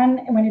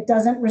plan when it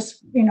doesn't,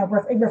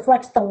 it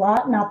reflects the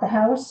lot, not the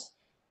house.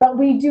 But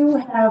we do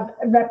have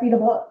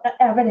reputable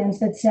evidence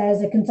that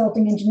says a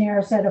consulting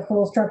engineer said a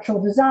full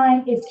structural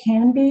design, it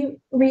can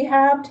be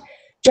rehabbed,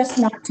 just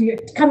not to,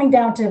 coming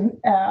down to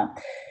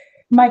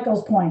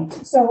Michael's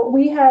point. So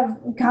we have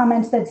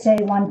comments that say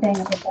one thing.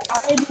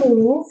 I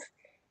move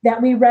that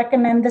we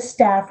recommend the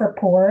staff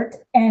report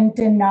and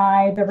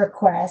deny the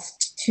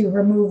request to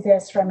remove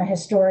this from a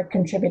historic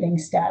contributing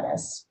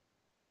status.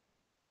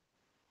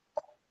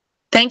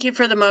 Thank you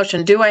for the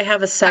motion. Do I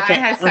have a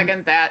second? I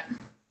second that.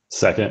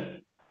 Second.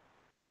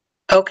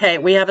 Okay,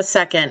 we have a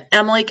second.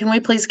 Emily, can we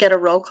please get a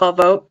roll call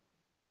vote?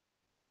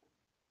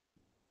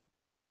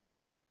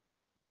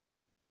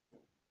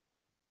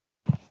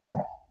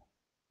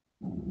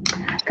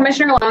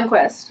 Commissioner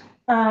Lundquist.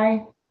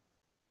 Aye.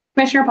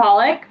 Commissioner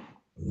Pollak.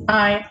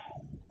 Aye.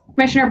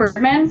 Commissioner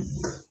Bergman.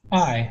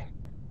 Aye.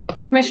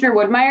 Commissioner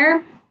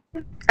Woodmeyer.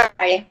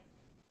 Aye.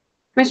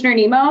 Commissioner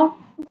Nemo.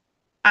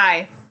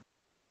 Aye.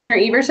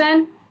 Commissioner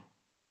Everson.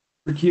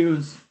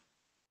 Recuse.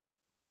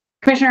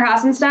 Commissioner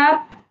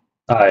Hassenstab.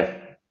 Aye.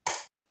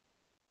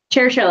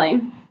 Chair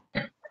Schilling.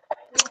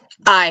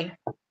 Aye.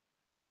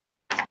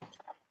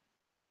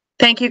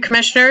 Thank you,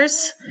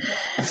 commissioners.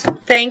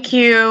 Thank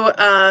you,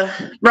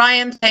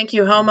 Ryan. Thank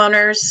you,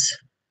 homeowners.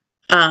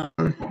 I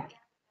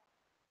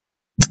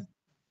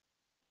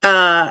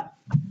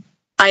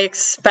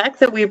expect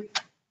that we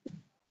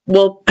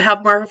will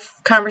have more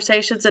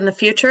conversations in the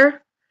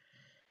future,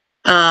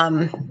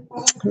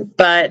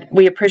 but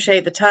we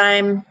appreciate the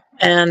time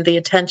and the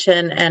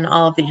attention and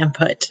all of the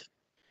input.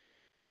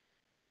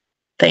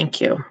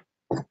 Thank you.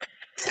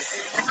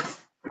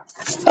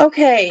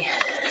 Okay.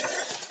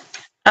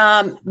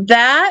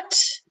 That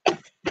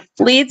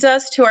leads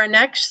us to our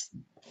next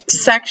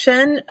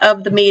section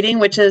of the meeting,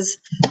 which is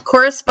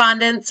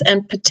correspondence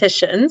and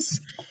petitions.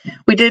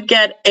 We did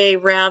get a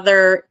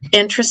rather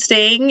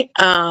interesting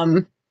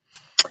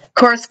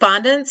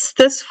correspondence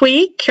this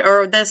week,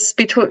 or this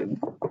between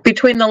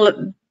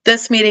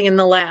this meeting and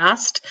the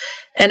last.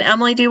 And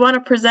Emily, do you want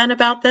to present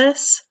about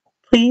this,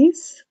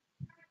 please?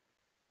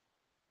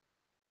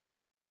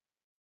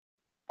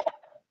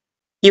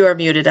 You are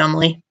muted,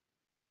 Emily.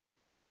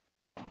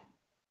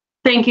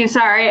 Thank you.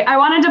 Sorry. I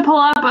wanted to pull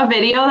up a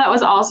video that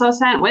was also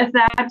sent with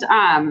that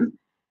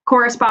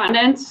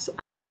correspondence.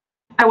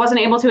 I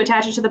wasn't able to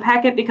attach it to the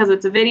packet because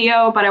it's a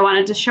video, but I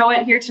wanted to show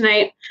it here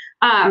tonight.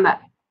 I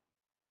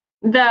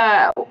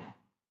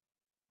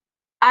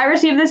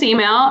received this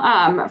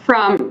email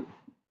from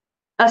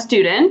a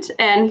student,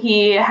 and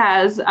he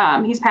has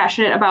he's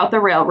passionate about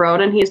the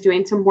railroad, and he's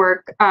doing some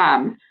work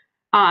on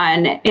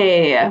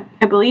I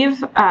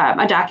believe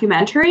a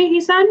documentary he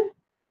said,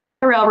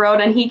 the railroad,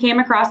 and he came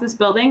across this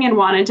building and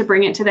wanted to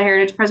bring it to the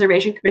Heritage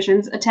Preservation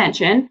Commission's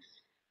attention.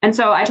 And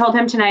so I told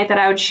him tonight that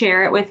I would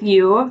share it with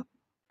you.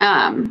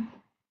 And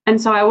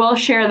so I will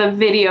share the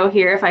video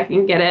here if I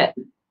can get it.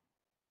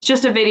 It's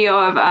just a video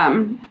of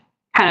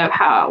kind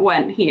of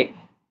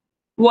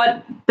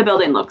what the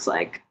building looks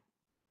like.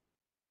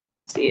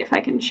 Let's see if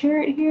I can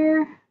share it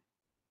here.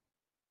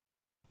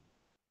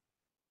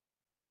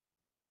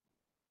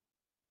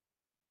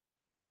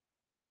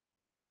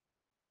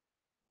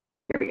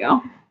 Here we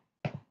go.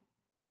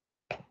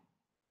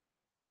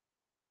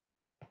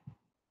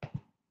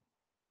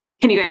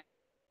 Can you guys?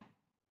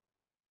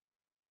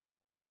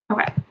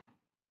 Okay.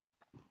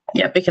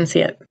 Yep, we can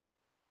see it.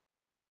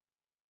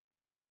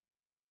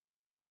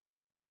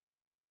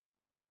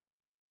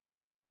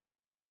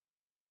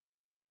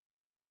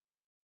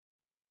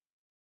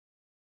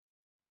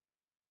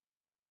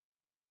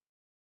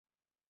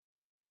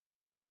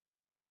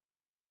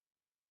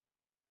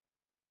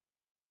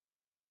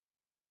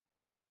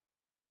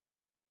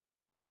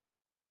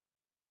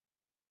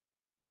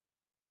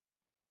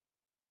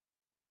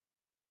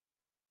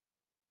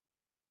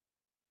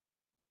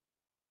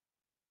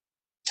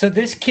 So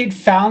this kid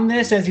found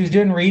this as he was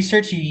doing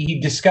research.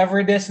 He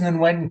discovered this and then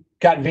went and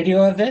got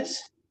video of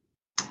this?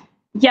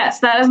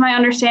 Yes, that is my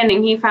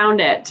understanding. He found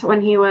it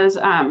when he was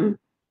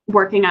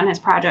working on his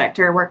project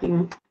or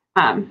working.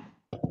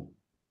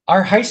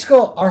 Our high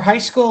school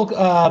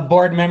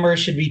board members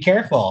should be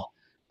careful.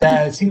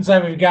 It seems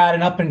like we've got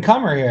an up and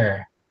comer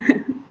here.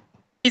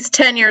 He's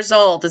 10 years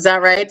old. Is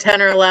that right?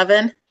 10 or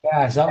 11?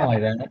 Yeah, something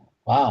like that.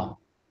 Wow.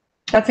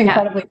 That's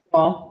incredibly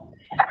cool.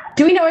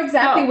 Do we know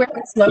exactly where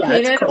it's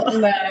located? cool.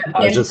 On the,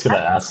 I was just going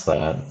to ask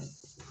that.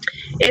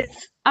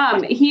 It's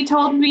he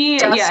told me,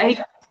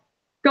 yeah,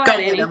 go ahead,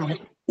 Annie.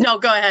 Emily. No,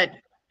 go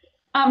ahead.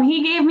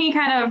 He gave me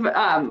kind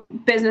of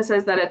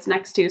businesses that it's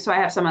next to, so I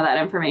have some of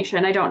that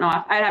information. I don't know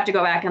if I'd have to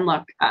go back and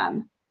look,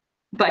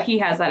 but he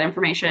has that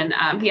information.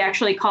 He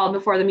actually called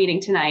before the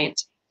meeting tonight,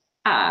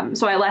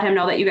 so I let him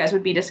know that you guys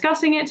would be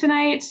discussing it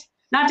tonight.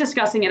 Not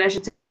discussing it, I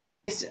should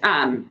say,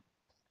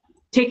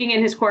 taking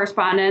in his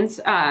correspondence.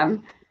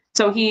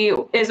 So he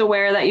is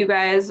aware that you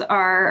guys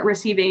are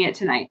receiving it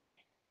tonight.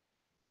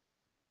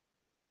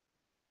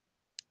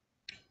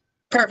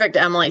 Perfect,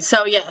 Emily.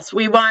 So yes,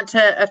 we want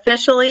to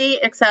officially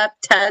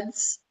accept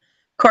Ted's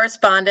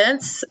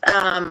correspondence.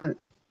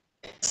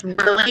 It's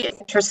really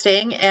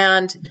interesting.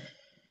 And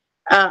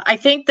I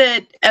think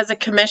that as a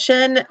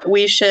commission,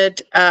 we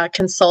should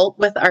consult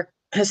with our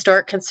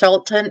historic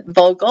consultant,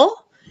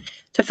 Vogel,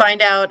 to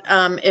find out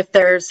if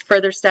there's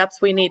further steps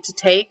we need to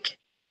take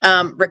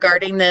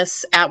regarding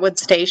this Atwood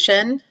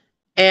Station.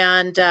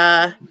 And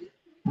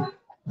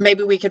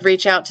maybe we could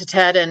reach out to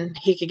Ted and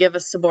he could give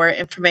us some more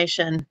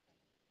information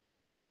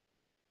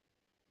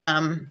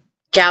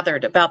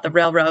gathered about the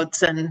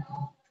railroads, and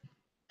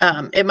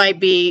it might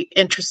be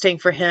interesting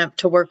for him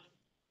to work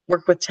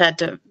with Ted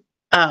to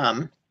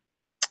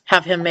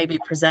have him maybe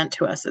present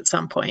to us at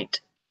some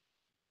point.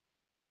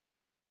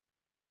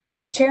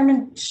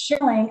 Chairman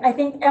Schilling, I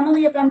think,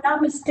 Emily, if I'm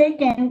not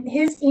mistaken,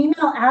 his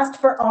email asked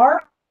for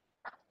our,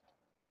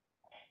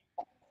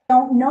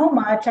 don't know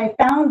much, I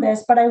found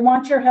this, but I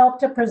want your help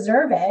to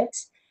preserve it.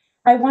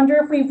 I wonder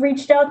if we've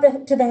reached out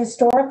to the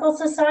Historical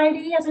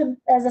Society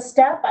as a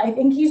step. I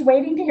think he's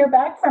waiting to hear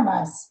back from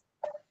us.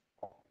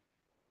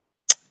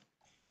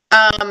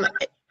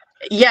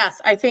 Yes,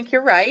 I think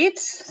you're right.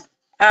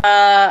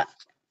 I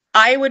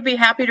would be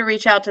happy to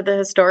reach out to the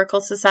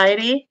Historical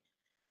Society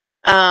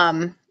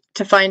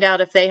to find out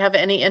if they have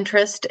any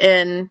interest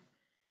in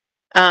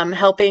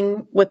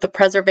helping with the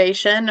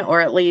preservation,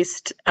 or at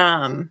least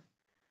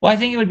well, I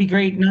think it would be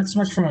great, not so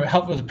much from a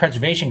help with the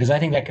preservation, because I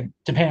think that could,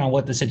 depending on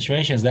what the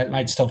situation is, that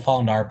might still fall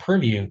into our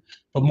purview,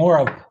 but more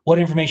of what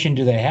information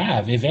do they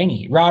have, if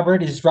any?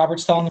 Robert, is Robert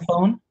still on the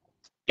phone?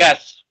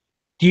 Yes.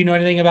 Do you know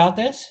anything about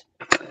this?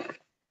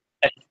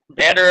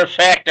 Matter of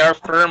fact, our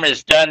firm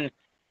has done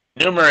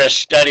numerous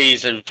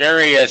studies of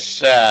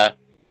various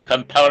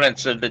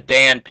components of the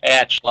Dan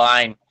Patch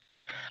line.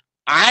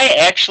 I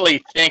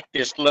actually think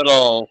this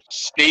little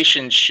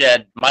station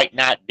shed might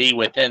not be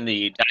within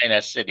the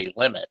Edina city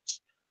limits.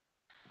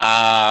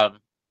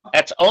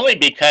 That's only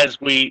because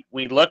we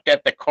looked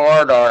at the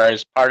corridor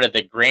as part of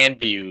the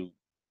Grandview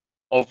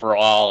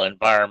overall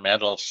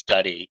environmental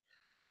study.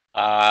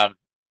 And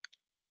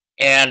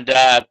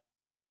the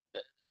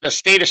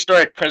State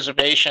Historic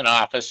Preservation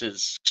Office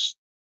is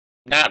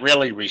not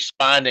really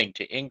responding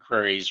to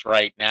inquiries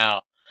right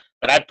now,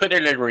 but I put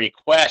in a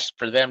request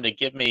for them to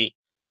give me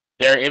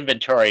their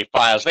inventory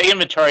files. They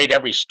inventoried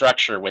every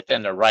structure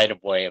within the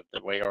right-of-way of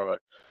the railroad,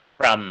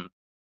 from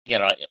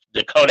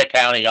Dakota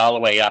County all the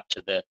way up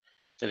to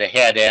the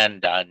head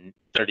end on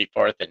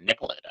 34th and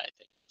Nicollet, I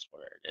think is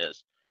where it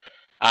is.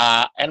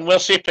 And we'll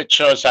see if it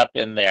shows up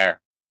in there.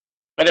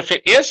 But if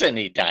it is in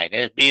Edina,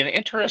 it'd be an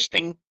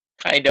interesting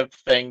kind of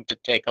thing to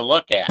take a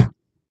look at.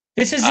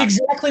 This is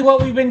exactly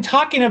what we've been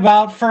talking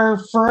about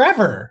for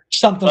forever,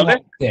 something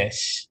like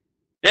this.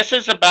 This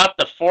is about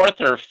the 4th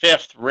or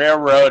 5th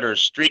railroad or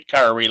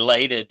streetcar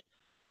related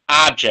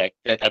object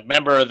that a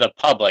member of the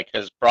public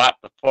has brought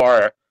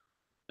before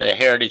the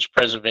Heritage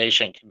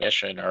Preservation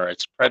Commission or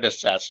its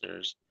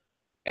predecessors,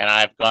 and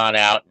I've gone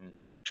out and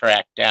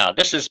tracked down.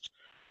 This is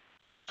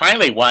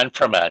finally one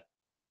from a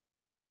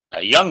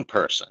young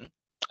person,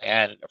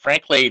 and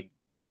frankly,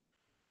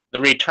 the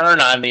return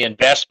on the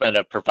investment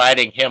of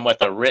providing him with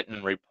a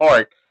written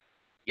report,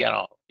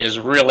 is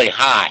really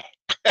high.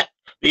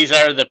 These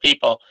are the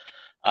people.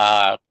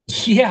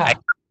 Yeah.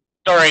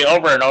 Story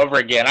over and over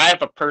again. I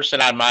have a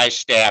person on my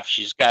staff.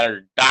 She's got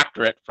her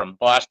doctorate from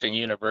Boston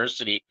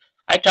University.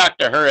 I talked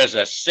to her as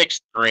a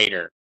 6th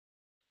grader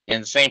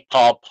in St.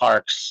 Paul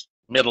Park's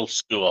middle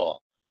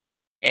school.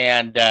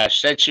 and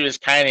said she was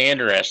kind of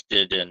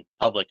interested in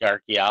public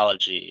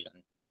archaeology.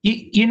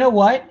 You know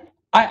what?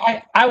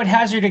 I would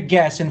hazard a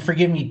guess, and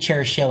forgive me,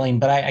 Chair Schilling,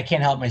 but I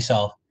can't help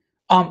myself.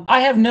 I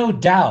have no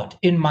doubt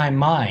in my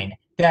mind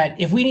that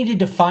if we needed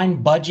to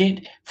find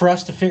budget for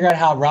us to figure out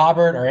how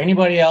Robert or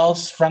anybody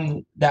else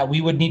from that we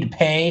would need to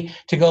pay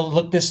to go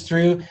look this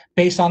through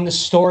based on the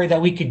story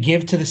that we could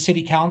give to the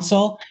city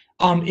council,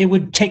 it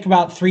would take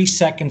about 3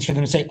 seconds for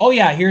them to say, oh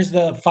yeah, here's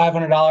the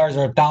 $500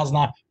 or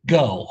 $1,000,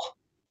 go.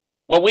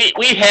 Well,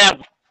 we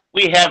have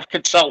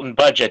consultant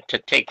budget to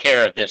take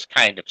care of this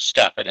kind of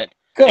stuff, and it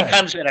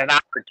comes at an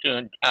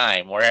opportune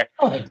time. We're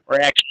actually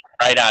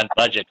right on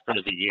budget for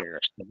the year.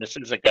 So this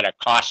isn't going to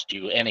cost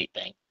you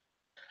anything.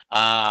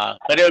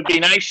 But it would be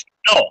nice to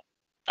know.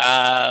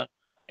 And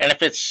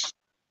if it's,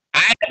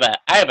 I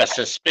have a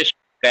suspicion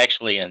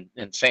actually in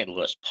St.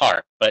 Louis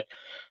Park, but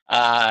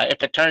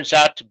if it turns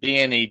out to be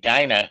in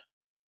Edina,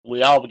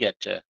 we all get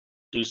to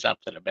do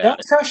something about Don't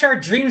it. crush our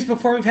dreams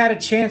before we've had a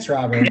chance,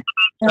 Robert.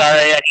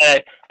 Sorry,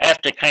 I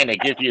have to kind of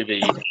give you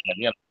the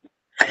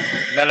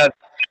none of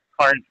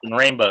cards and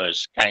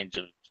rainbows kinds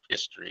of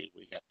history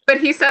we have. But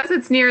he says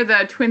it's near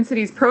the Twin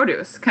Cities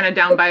Produce, kind of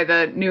down by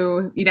the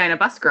new Edina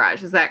bus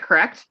garage. Is that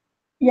correct?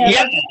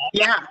 Yeah.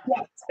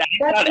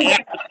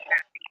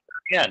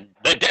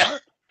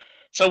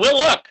 So we'll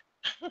look.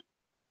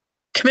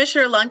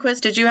 Commissioner Lundquist,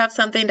 did you have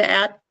something to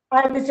add?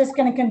 I was just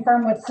going to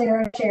confirm what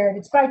Sarah shared.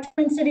 It's by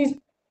Twin Cities,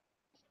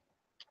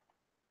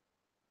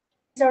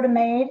 Minnesota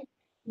made,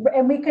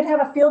 and we could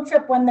have a field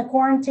trip when the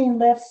quarantine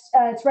lifts.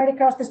 It's right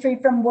across the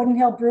street from Wooden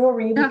Hill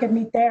Brewery. We could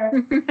meet there.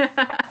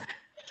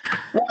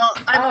 Well,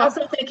 I'm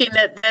also thinking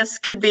that this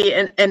could be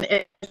an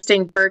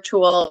interesting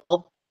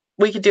virtual,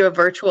 we could do a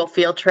virtual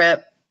field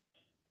trip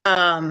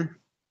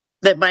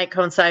that might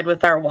coincide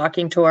with our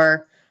walking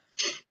tour,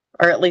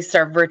 or at least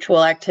our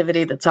virtual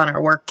activity that's on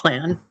our work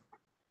plan.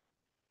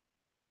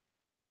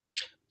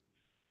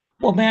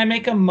 Well, may I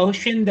make a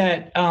motion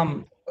that,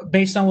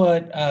 based on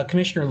what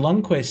Commissioner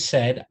Lundquist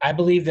said, I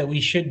believe that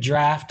we should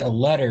draft a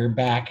letter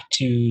back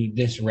to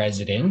this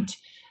resident.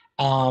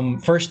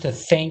 First, to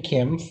thank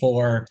him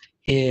for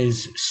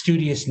his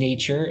studious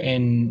nature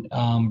and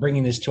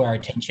bringing this to our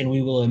attention.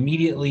 We will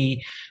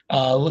immediately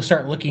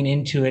start looking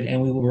into it, and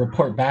we will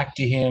report back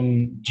to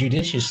him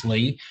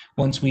judiciously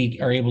once we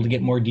are able to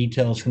get more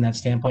details from that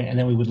standpoint. And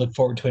then we would look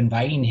forward to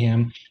inviting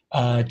him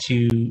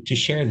to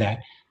share that.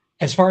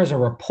 As far as a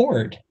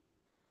report,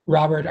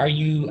 Robert, are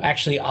you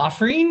actually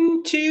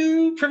offering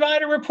to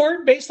provide a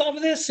report based off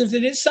of this, if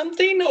it is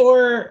something,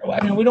 or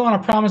I mean, we don't want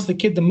to promise the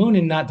kid the moon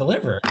and not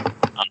deliver?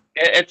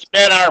 It's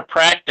been our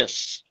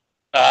practice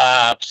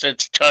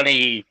since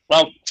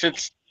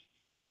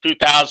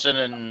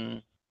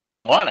 2001,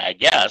 I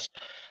guess,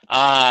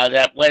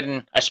 that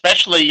when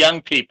especially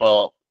young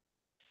people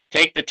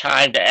take the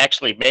time to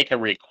actually make a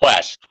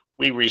request,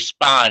 we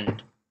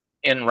respond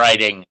in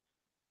writing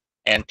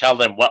and tell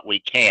them what we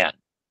can,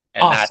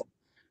 and awesome.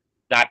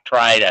 not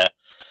try to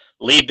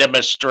lead them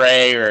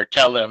astray or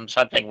tell them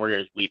something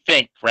we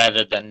think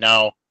rather than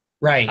know.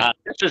 Right.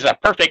 This is a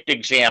perfect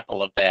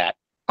example of that.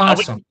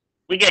 Awesome.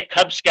 We get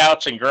Cub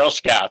Scouts and Girl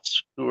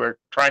Scouts who are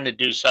trying to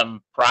do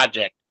some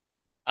project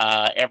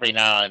every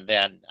now and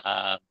then.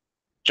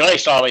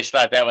 Joyce always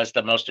thought that was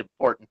the most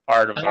important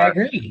part of our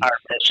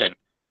mission.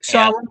 So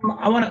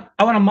I want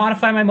to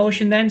modify my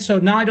motion then. So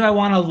not only do I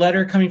want a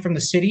letter coming from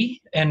the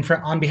city and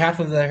on behalf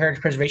of the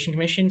Heritage Preservation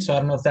Commission. So I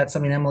don't know if that's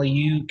something, Emily,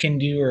 you can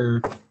do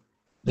or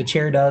the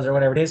chair does or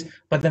whatever it is.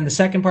 But then the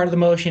second part of the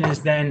motion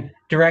is then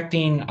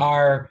directing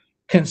our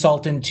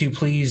consultant to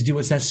please do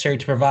what's necessary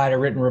to provide a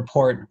written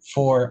report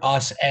for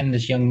us and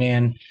this young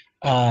man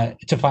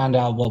to find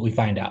out what we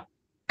find out.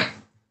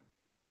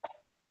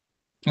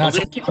 Well,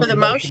 thank you for the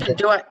motion.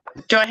 Do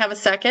I have a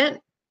second?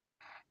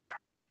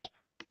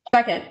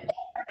 Second.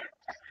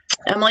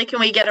 Emily, can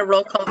we get a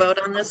roll call vote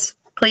on this,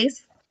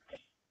 please?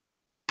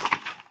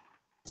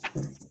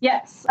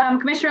 Yes.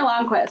 Commissioner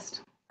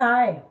Lundquist.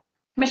 Aye.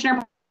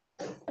 Commissioner.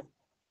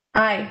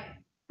 Aye.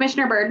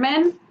 Commissioner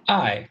Birdman.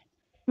 Aye.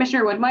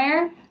 Commissioner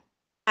Woodmeyer.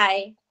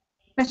 Aye.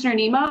 Commissioner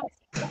Nemo.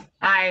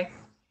 Aye.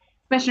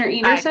 Commissioner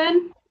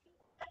Everson.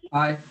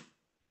 Aye.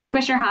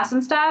 Commissioner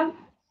Hassenstab.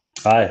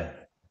 Aye.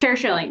 Chair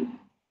Schilling.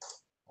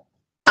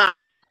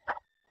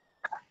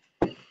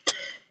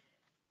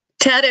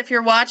 Ted, if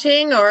you're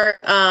watching or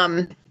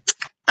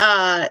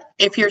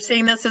if you're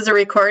seeing this as a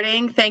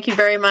recording, thank you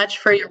very much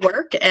for your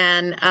work,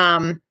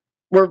 and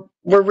we're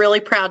really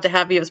proud to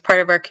have you as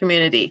part of our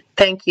community.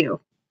 Thank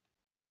you.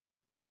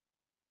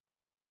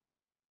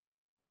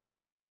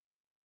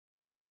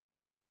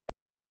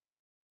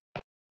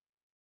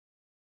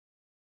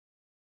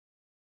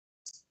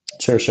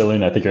 Chair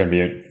Schilling, I think you're on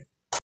mute.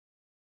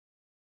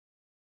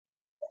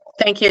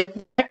 Thank you.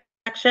 Next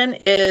action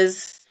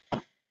is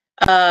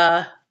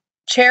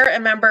chair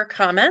and member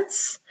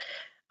comments,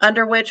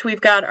 under which we've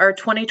got our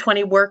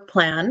 2020 work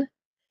plan.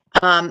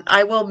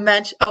 I will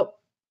mention, oh,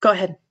 go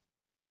ahead.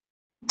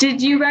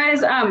 Did you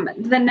guys,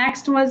 the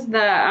next was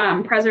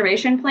the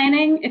preservation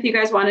planning, if you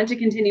guys wanted to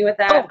continue with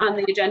that on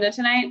the agenda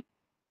tonight?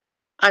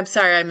 I'm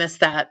sorry, I missed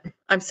that.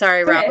 I'm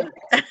sorry, Robert.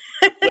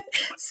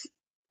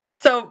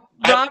 So,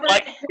 Robert, I'd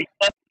like to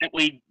request that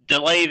we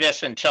delay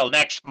this until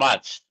next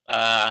month.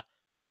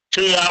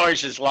 2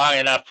 hours is long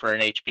enough for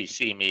an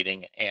HPC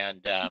meeting,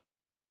 and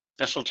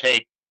this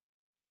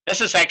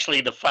is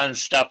actually the fun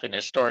stuff in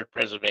historic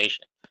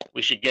preservation.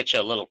 We should get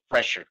you a little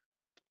pressure.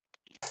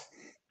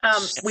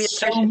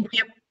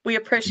 we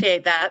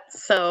appreciate that.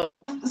 So,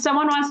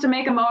 someone wants to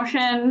make a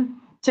motion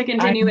to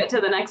continue it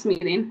to the next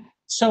meeting.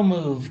 So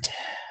moved.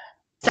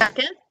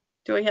 Second?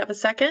 Do we have a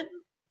second?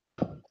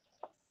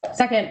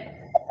 Second.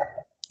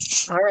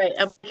 All right.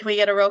 Can we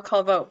get a roll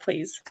call vote,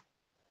 please?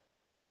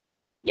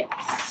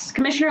 Yes.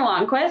 Commissioner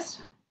Longquist.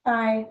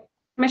 Aye.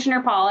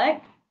 Commissioner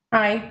Pollock.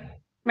 Aye.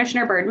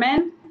 Commissioner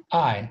Birdman.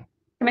 Aye.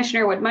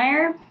 Commissioner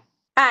Woodmeyer.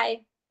 Aye.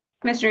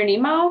 Commissioner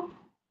Nemo.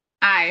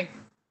 Aye.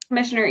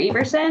 Commissioner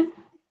Everson.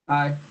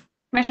 Aye.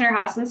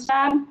 Commissioner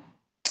Hassenstad.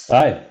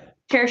 Aye.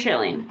 Chair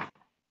Schilling.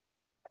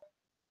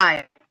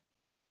 Aye.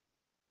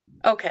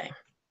 Okay.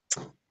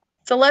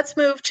 So let's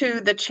move to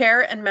the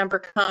chair and member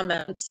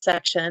comment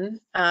section,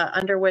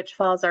 under which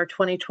falls our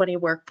 2020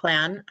 work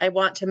plan. I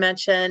want to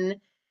mention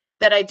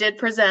that I did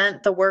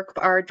present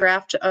our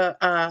draft,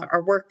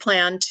 our work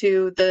plan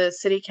to the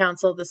city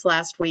council this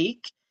last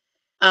week.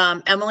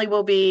 Emily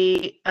will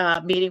be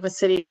meeting with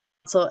city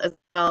council as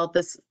well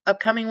this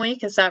upcoming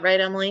week. Is that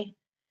right, Emily?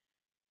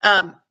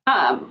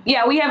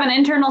 Yeah, we have an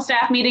internal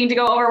staff meeting to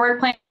go over work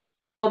plan.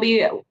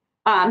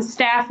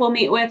 Staff will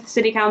meet with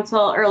city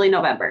council early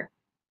November.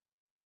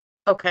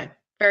 Okay,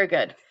 very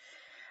good.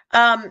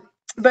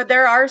 But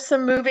there are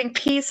some moving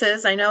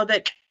pieces. I know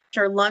that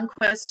Commissioner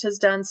Lundquist has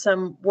done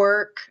some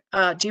work.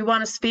 Do you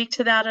want to speak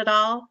to that at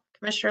all,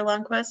 Commissioner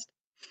Lundquist?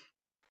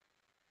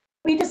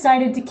 We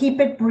decided to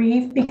keep it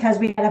brief because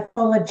we had a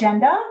full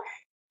agenda.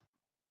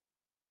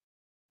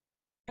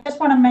 I just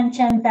want to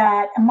mention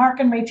that Mark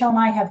and Rachel and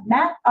I have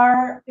met.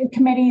 Our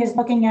committee is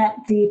looking at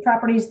the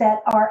properties that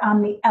are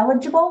on the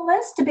eligible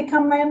list to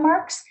become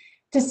landmarks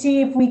to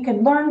see if we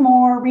could learn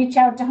more, reach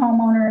out to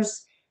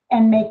homeowners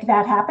and make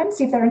that happen,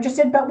 see if they're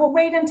interested. But we'll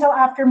wait until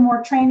after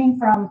more training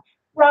from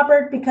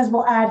Robert because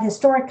we'll add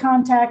historic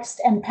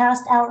context and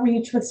past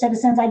outreach with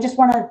citizens. I just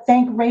want to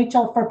thank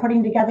Rachel for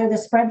putting together the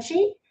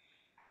spreadsheet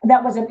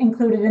that wasn't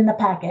included in the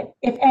packet.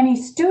 If any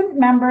student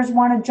members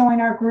want to join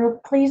our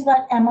group, please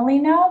let Emily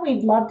know.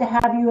 We'd love to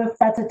have you if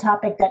that's a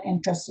topic that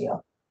interests you.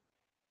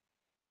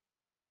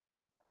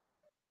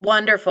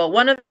 Wonderful.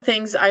 One of the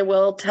things I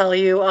will tell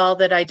you all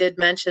that I did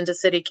mention to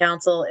City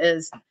Council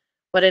is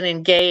what an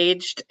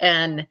engaged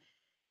and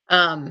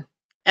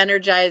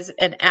energized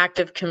and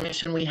active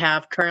commission we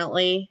have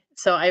currently.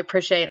 So I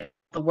appreciate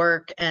the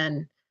work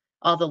and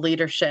all the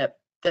leadership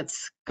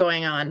that's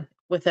going on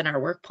within our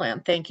work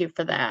plan. Thank you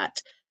for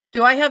that.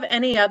 Do I have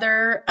any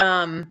other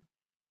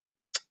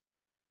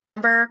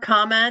member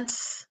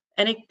comments?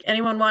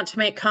 Anyone want to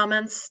make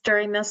comments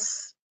during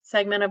this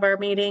segment of our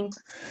meeting?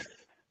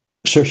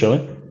 Sure,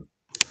 Shelley.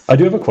 I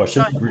do have a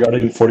question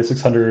regarding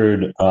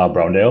 4600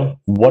 Browndale.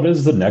 What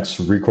is the next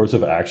recourse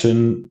of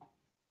action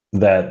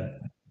that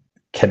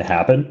can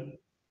happen?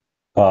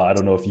 I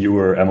don't know if you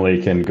or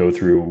Emily can go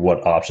through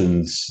what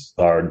options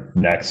are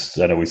next.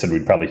 I know we said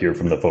we'd probably hear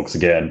from the folks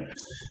again.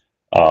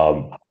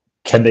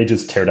 Can they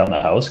just tear down the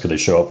house? Could they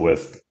show up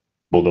with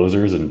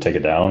bulldozers and take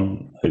it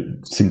down?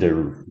 It seemed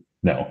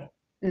no.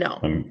 No.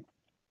 Okay.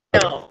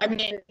 No. I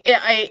mean,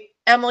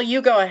 Emily,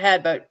 you go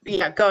ahead, but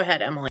yeah, go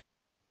ahead, Emily.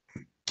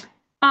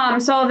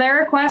 So their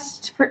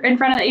request in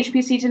front of the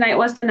HPC tonight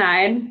was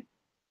denied.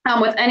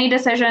 With any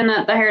decision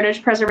that the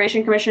Heritage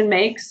Preservation Commission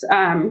makes,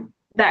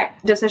 that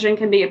decision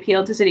can be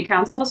appealed to City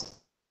Council.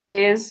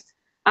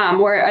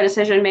 Where a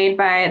decision made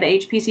by the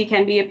HPC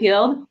can be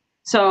appealed.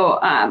 So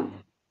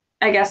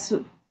I guess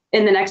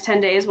in the next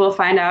 10 days, we'll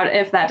find out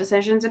if that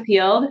decision's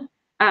appealed.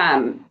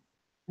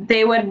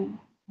 They would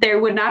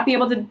not be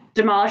able to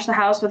demolish the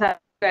house without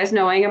you guys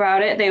knowing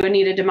about it. They would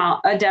need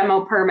a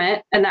demo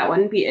permit, and that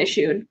wouldn't be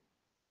issued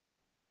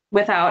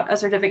without a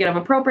certificate of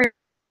appropriate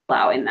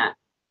allowing that.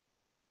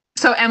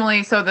 So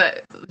Emily,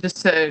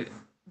 just to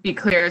be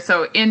clear,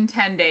 so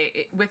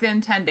within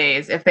 10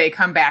 days, if they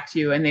come back to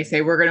you and they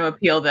say, we're going to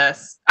appeal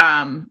this,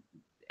 and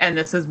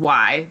this is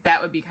why,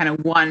 that would be kind of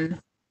one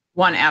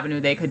avenue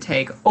they could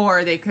take,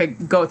 or they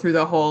could go through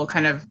the whole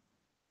kind of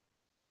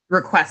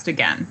request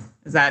again.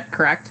 Is that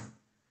correct?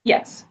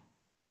 Yes.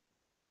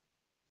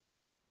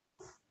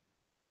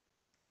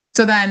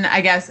 So then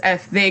I guess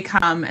if they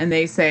come and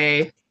they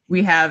say,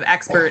 we have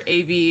expert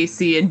A, B,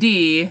 C, and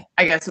D,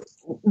 I guess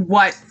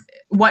what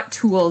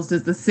tools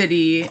does the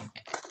city,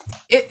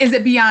 is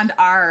it beyond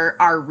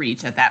our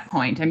reach at that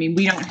point? I mean,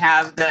 we don't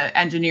have the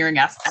engineering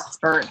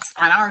experts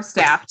on our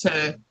staff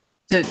to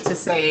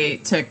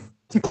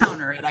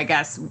counter it, I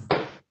guess.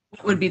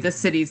 What would be the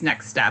city's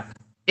next step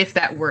if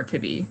that were to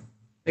be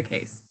the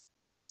case?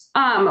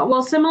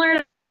 Well, similar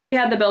to we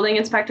had the building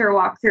inspector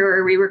walk through,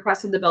 or we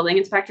requested the building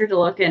inspector to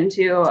look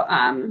into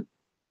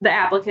the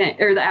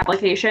applicant or the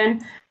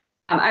application.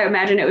 I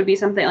imagine it would be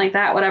something like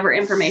that, whatever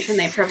information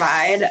they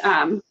provide.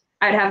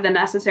 I'd have the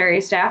necessary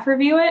staff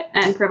review it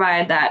and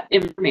provide that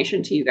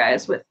information to you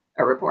guys with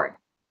a report.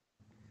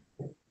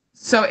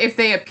 So if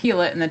they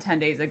appeal it in the 10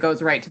 days, it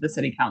goes right to the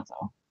city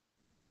council.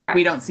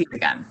 We don't see it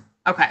again.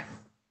 Okay.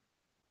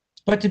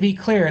 But to be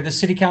clear, the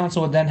city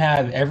council would then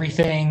have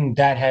everything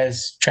that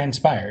has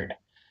transpired.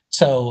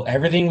 So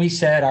everything we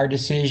said, our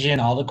decision,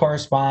 all the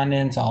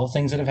correspondence, all the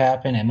things that have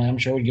happened, and I'm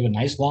sure we'd give a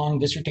nice long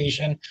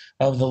dissertation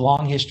of the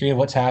long history of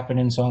what's happened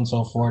and so on and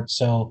so forth.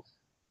 So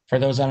for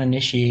those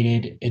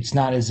uninitiated, it's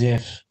not as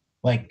if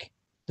like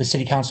the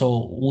city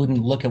council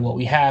wouldn't look at what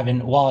we have.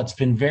 And while it's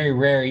been very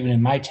rare, even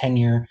in my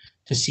tenure,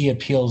 to see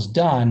appeals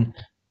done,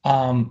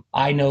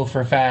 I know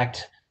for a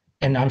fact,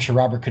 and I'm sure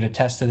Robert could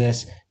attest to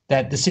this,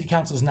 that the city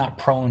council is not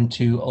prone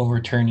to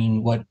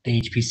overturning what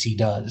the HPC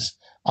does.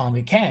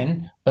 It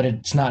can, but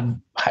it's not,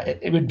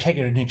 it would take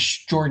an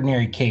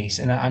extraordinary case,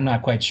 and I'm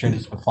not quite sure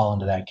this would fall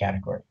into that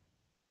category.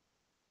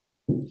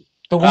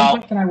 The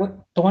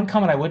one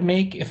comment I would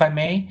make, if I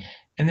may,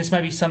 and this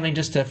might be something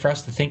just for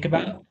us to think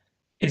about,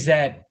 is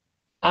that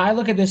I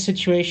look at this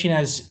situation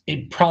as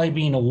it probably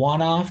being a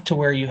one-off to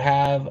where you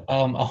have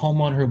a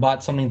homeowner who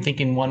bought something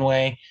thinking one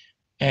way,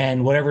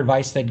 and whatever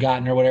advice they'd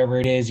gotten or whatever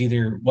it is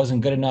either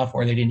wasn't good enough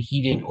or they didn't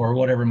heed it or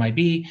whatever it might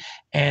be,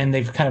 and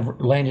they've kind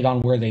of landed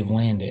on where they've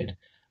landed.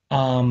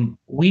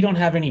 We don't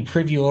have any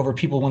preview over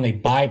people when they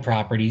buy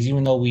properties,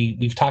 even though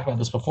we've talked about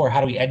this before.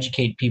 How do we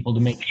educate people to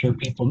make sure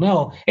people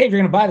know, hey, if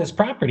you're going to buy this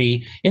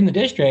property in the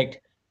district,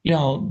 you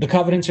know, the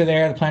covenants are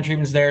there, the plan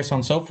treatment's there, so on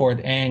and so forth,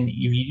 and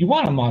you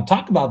want to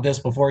talk about this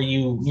before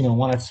you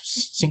want to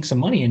sink some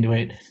money into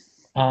it.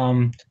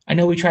 I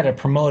know we try to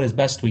promote as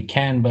best we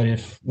can, but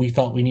if we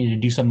felt we needed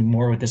to do something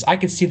more with this, I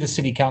could see the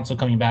city council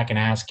coming back and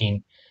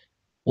asking,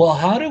 well,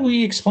 how do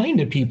we explain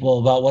to people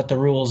about what the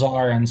rules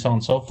are and so on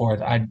and so forth?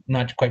 I'm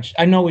not quite,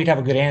 I know we'd have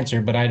a good answer,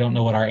 but I don't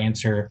know what our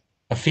answer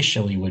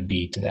officially would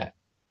be to that.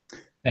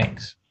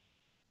 Thanks.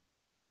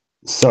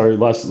 Sorry,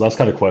 last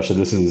kind of question.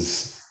 This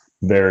is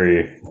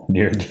very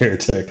near and dear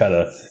to kind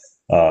of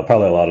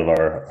probably a lot of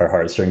our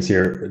heartstrings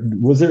here.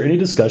 Was there any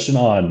discussion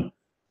on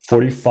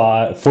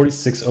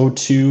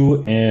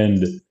 4602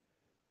 and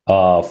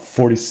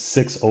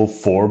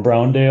 4604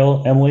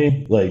 Browndale,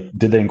 Emily? Like,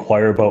 did they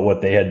inquire about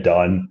what they had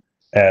done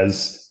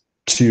as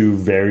two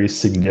very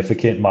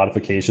significant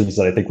modifications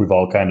that I think we've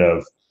all kind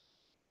of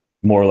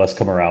more or less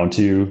come around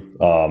to,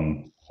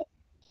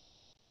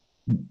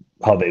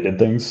 how they did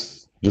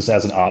things just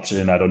as an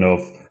option? I don't know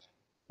if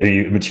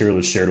any material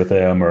is shared with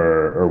them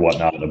or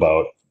whatnot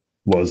about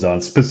what was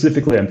done.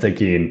 Specifically, I'm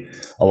thinking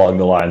along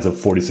the lines of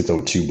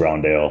 4602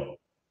 Browndale.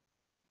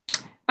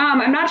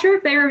 I'm not sure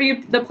if they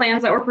reviewed the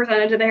plans that were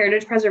presented to the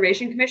Heritage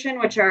Preservation Commission,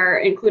 which are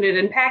included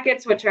in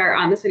packets, which are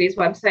on the city's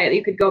website.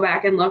 You could go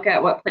back and look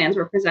at what plans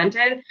were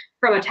presented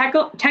from a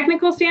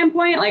technical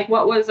standpoint, like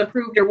what was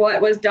approved or what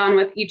was done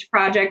with each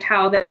project,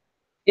 how the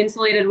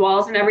insulated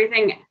walls and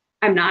everything.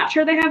 I'm not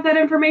sure they have that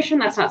information.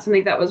 That's not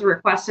something that was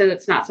requested.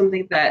 It's not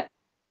something that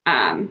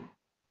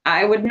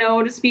I would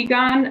know to speak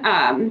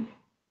on.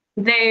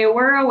 They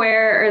were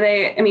aware, or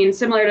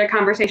similar to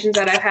conversations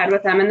that I've had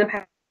with them in the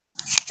past,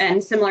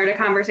 and similar to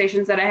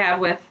conversations that I have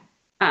with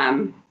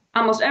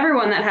almost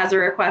everyone that has a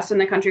request in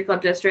the Country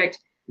Club District,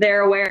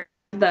 they're aware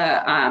of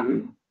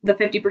the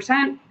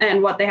 50%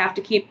 and what they have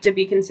to keep to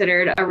be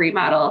considered a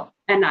remodel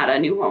and not a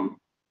new home.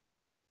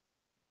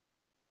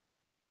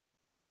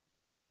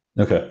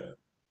 Okay.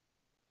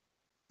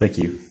 Thank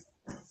you.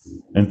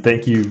 And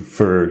thank you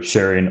for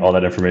sharing all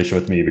that information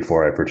with me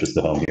before I purchased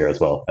the home here as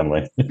well,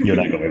 Emily. You're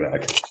not going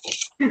back.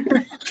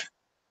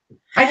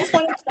 I just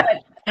wanted to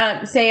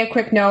say a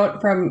quick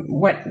note from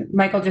what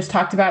Michael just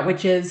talked about,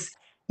 which is,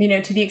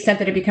 to the extent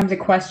that it becomes a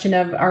question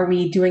of, are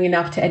we doing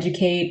enough to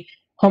educate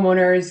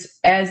homeowners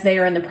as they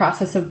are in the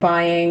process of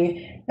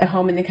buying a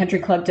home in the Country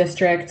Club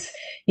District?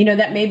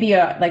 That may be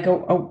a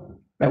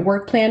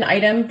work plan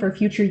item for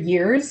future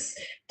years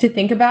to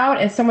think about.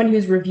 As someone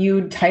who's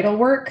reviewed title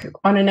work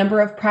on a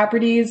number of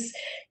properties,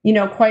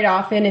 quite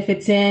often if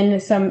it's in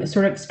some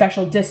sort of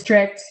special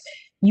district,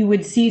 you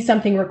would see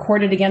something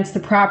recorded against the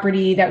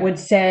property that would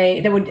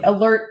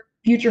alert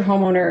future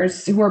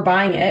homeowners who are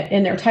buying it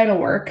in their title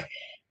work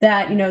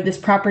that, this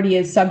property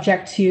is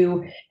subject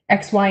to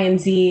X, Y, and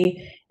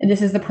Z, and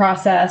this is the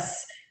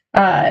process,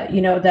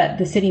 that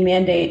the city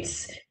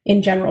mandates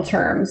in general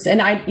terms.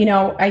 And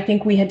I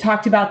think we had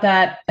talked about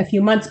that a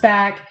few months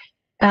back.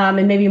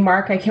 And maybe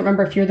Mark, I can't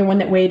remember if you're the one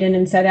that weighed in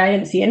and said, I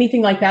didn't see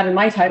anything like that in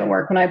my title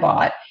work when I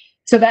bought.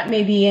 So that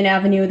may be an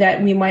avenue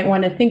that we might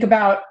want to think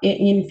about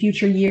in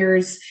future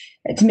years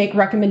to make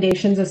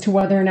recommendations as to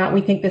whether or not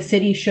we think the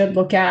city should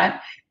look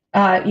at,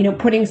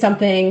 recording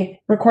something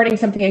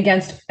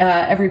against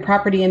every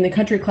property in the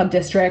Country Club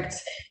District,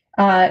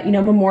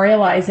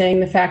 memorializing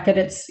the fact that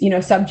it's,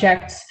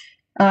 subject,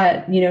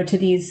 to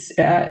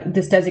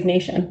this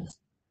designation.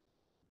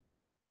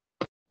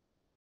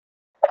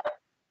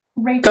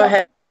 Rachel, go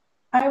ahead.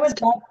 I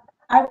would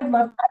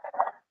love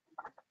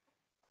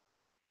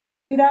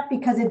do that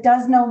because it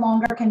does no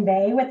longer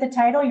convey with the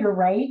title, you're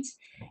right.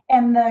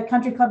 And the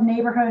Country Club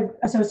Neighborhood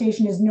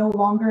Association is no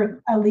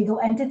longer a legal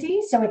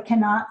entity, so it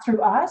cannot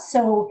through us.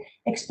 So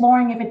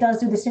exploring if it does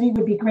through the city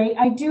would be great.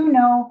 I do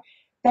know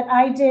that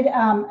I did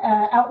an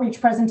outreach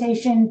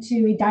presentation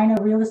to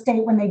Edina Real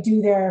Estate when they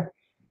do their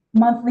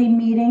monthly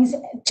meetings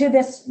to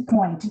this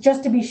point,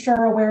 just to be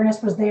sure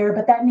awareness was there,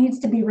 but that needs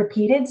to be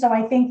repeated. So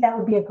I think that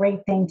would be a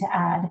great thing to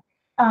add.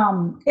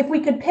 If we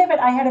could pivot,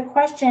 I had a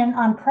question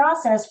on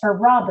process for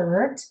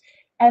Robert,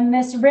 and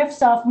this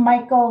riffs off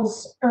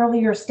Michael's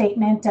earlier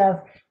statement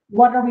of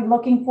what are we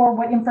looking for,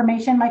 what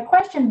information. My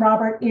question,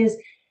 Robert, is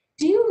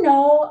do you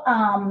know,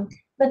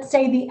 let's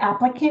say the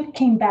applicant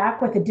came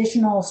back with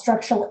additional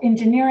structural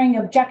engineering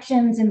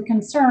objections and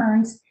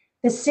concerns,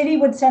 the city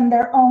would send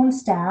their own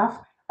staff.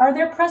 Are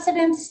there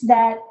precedents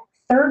that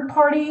third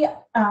party,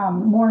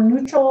 more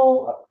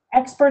neutral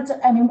experts,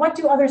 I mean, what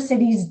do other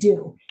cities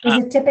do?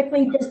 Is it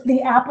typically just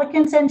the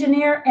applicant's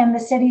engineer and the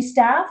city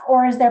staff,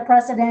 or is there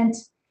precedent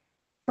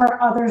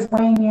for others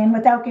weighing in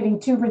without getting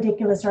too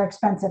ridiculous or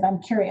expensive?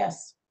 I'm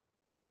curious.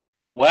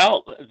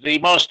 Well, the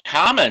most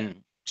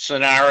common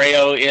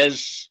scenario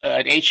is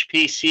an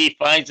HPC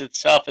finds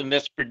itself in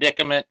this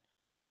predicament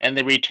and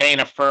they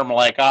retain a firm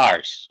like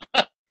ours.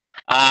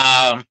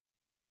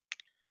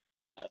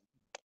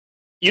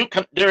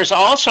 There's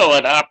also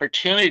an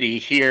opportunity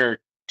here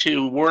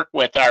to work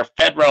with our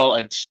federal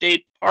and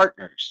state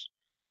partners.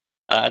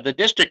 The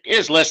district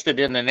is listed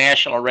in the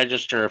National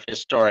Register of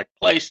Historic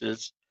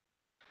Places.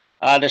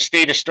 The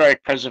State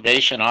Historic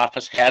Preservation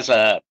Office has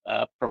a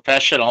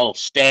professional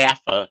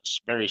staff, a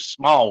very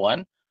small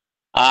one,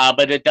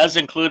 but it does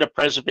include a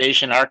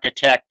preservation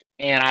architect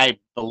and I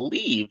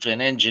believe an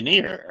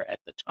engineer at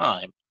the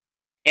time.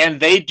 And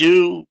they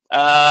do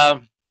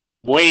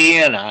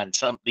weigh in on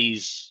some of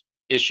these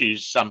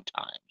issues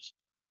sometimes.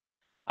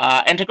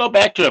 And to go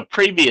back to a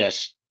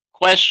previous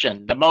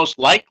question, the most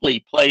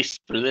likely place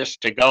for this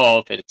to go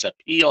if it's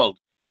appealed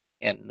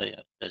and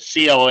the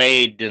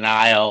COA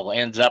denial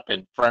ends up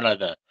in front of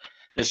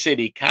the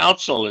city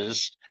council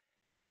is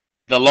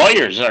the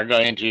lawyers are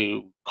going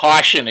to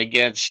caution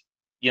against,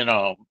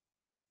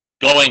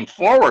 going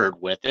forward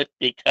with it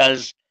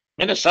because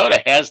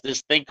Minnesota has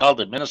this thing called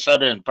the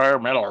Minnesota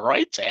Environmental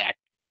Rights Act,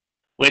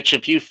 which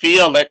if you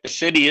feel that the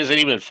city isn't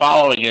even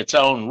following its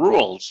own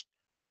rules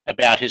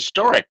about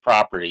historic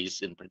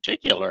properties in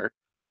particular,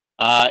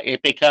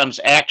 it becomes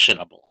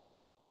actionable.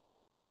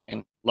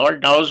 And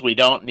Lord knows we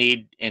don't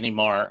need any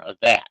more of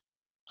that.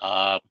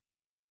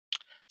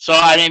 So,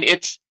 I mean,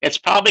 it's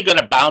probably going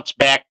to bounce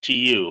back to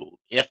you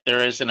if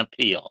there is an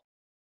appeal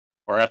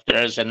or if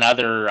there is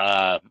another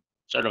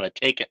sort of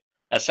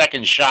a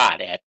second shot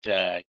at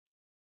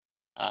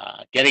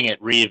getting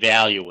it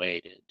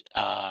reevaluated.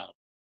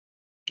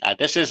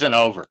 This isn't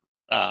over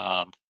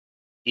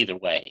either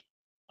way.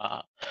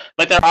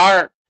 But there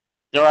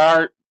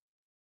are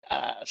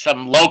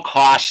some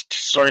low-cost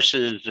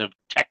sources of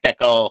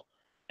technical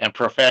and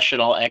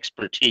professional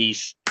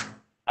expertise.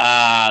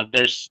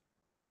 There's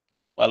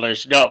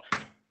no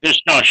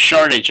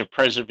shortage of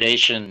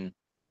preservation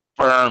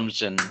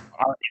firms and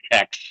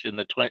architects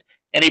in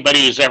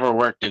anybody who's ever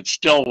worked in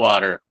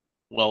Stillwater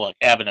will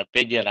have an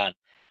opinion on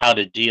how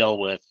to deal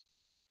with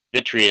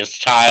vitreous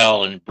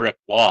tile and brick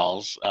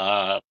walls.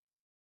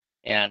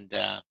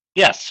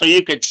 Yes, so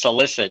you could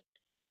solicit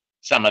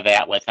some of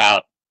that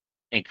without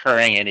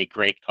incurring any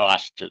great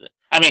cost to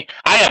I mean,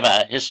 I have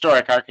a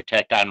historic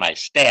architect on my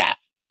staff.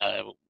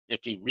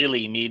 If he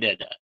really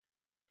needed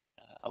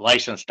a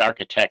licensed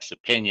architect's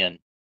opinion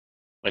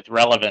with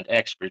relevant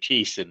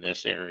expertise in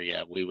this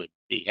area, we would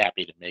be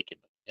happy to make him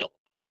available.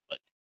 But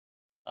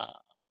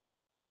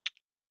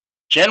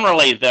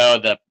generally, though,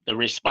 the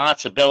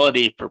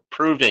responsibility for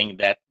proving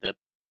that the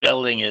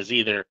building is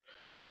either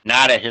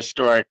not a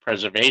historic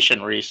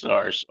preservation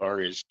resource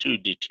or is too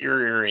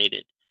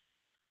deteriorated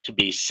to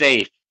be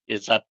safe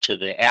is up to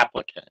the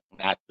applicant,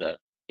 not the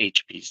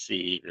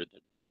HPC or the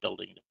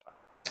building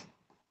department.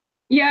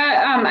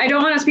 Yeah, I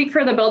don't want to speak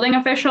for the building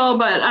official,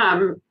 but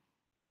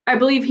I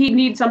believe he'd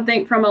need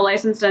something from a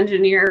licensed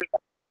engineer,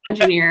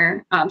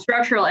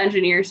 structural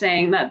engineer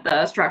saying that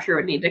the structure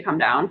would need to come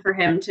down for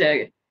him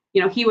to,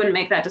 he wouldn't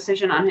make that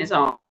decision on his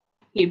own.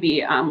 He'd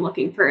be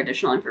looking for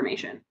additional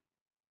information.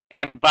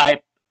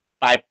 By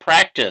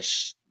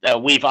practice,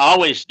 we've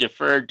always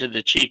deferred to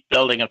the chief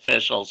building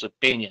official's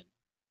opinion.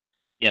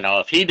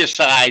 If he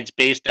decides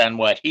based on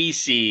what he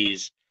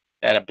sees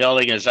that a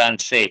building is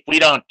unsafe, we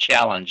don't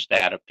challenge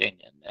that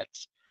opinion.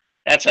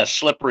 That's a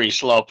slippery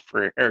slope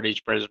for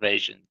heritage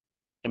preservation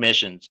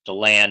commissions to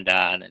land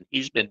on, and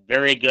he's been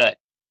very good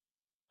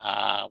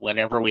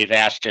whenever we've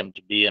asked him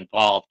to be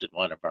involved in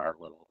one of our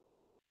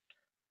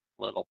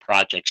little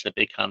projects that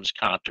becomes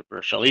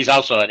controversial. He's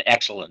also an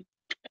excellent,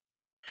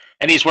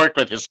 and he's worked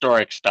with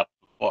historic stuff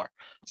before.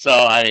 So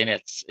I mean,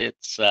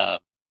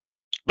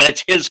 but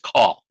it's his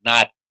call,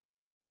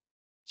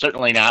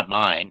 certainly not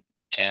mine.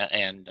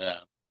 And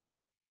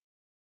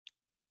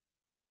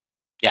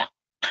yeah.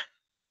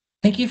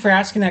 Thank you for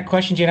asking that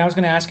question, Jane. I was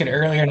going to ask it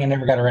earlier and I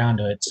never got around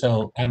to it.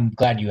 So I'm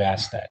glad you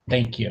asked that.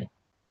 Thank you.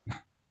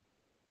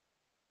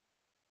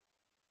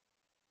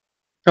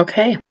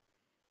 Okay.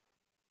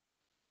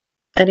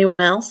 Anyone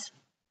else?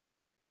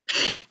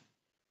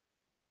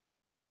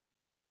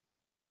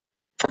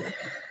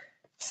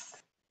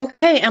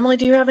 Okay, Emily,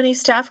 do you have any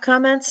staff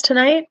comments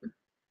tonight?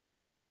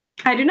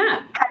 I do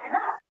not.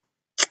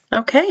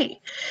 Okay.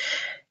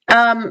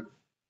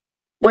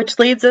 Which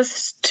leads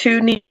us to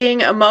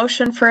needing a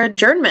motion for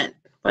adjournment.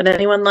 Would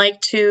anyone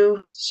like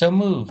to? So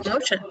moved.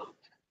 Motion.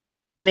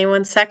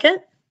 Anyone second?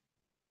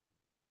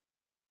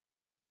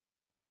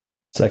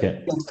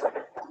 Second.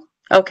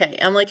 Okay,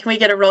 Emily, can we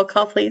get a roll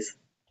call, please?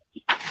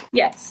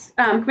 Yes.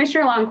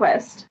 Commissioner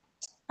Longquist.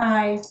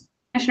 Aye.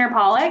 Commissioner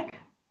Pollock.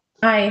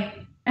 Aye.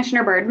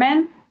 Commissioner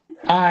Birdman.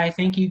 Aye,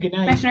 thank you. Good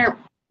night.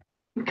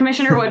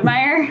 Commissioner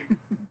Woodmeyer.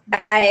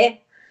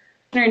 Aye.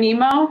 Commissioner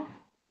Nemo.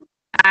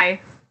 Aye.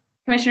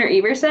 Commissioner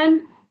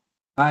Everson.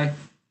 Aye.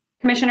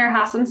 Commissioner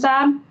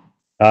Hassenstab.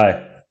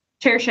 Aye.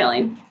 Chair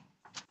Schilling.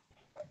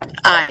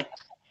 Aye.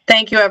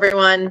 Thank you,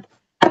 everyone.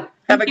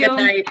 Have a good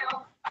night.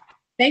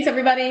 Thanks,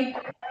 everybody.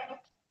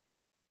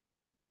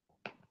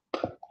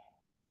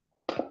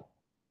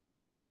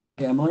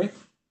 Emily,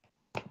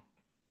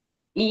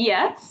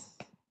 Yes.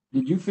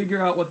 did you figure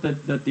out what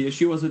the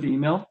issue was with the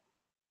email?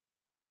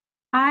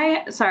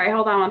 Sorry,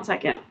 hold on one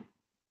second.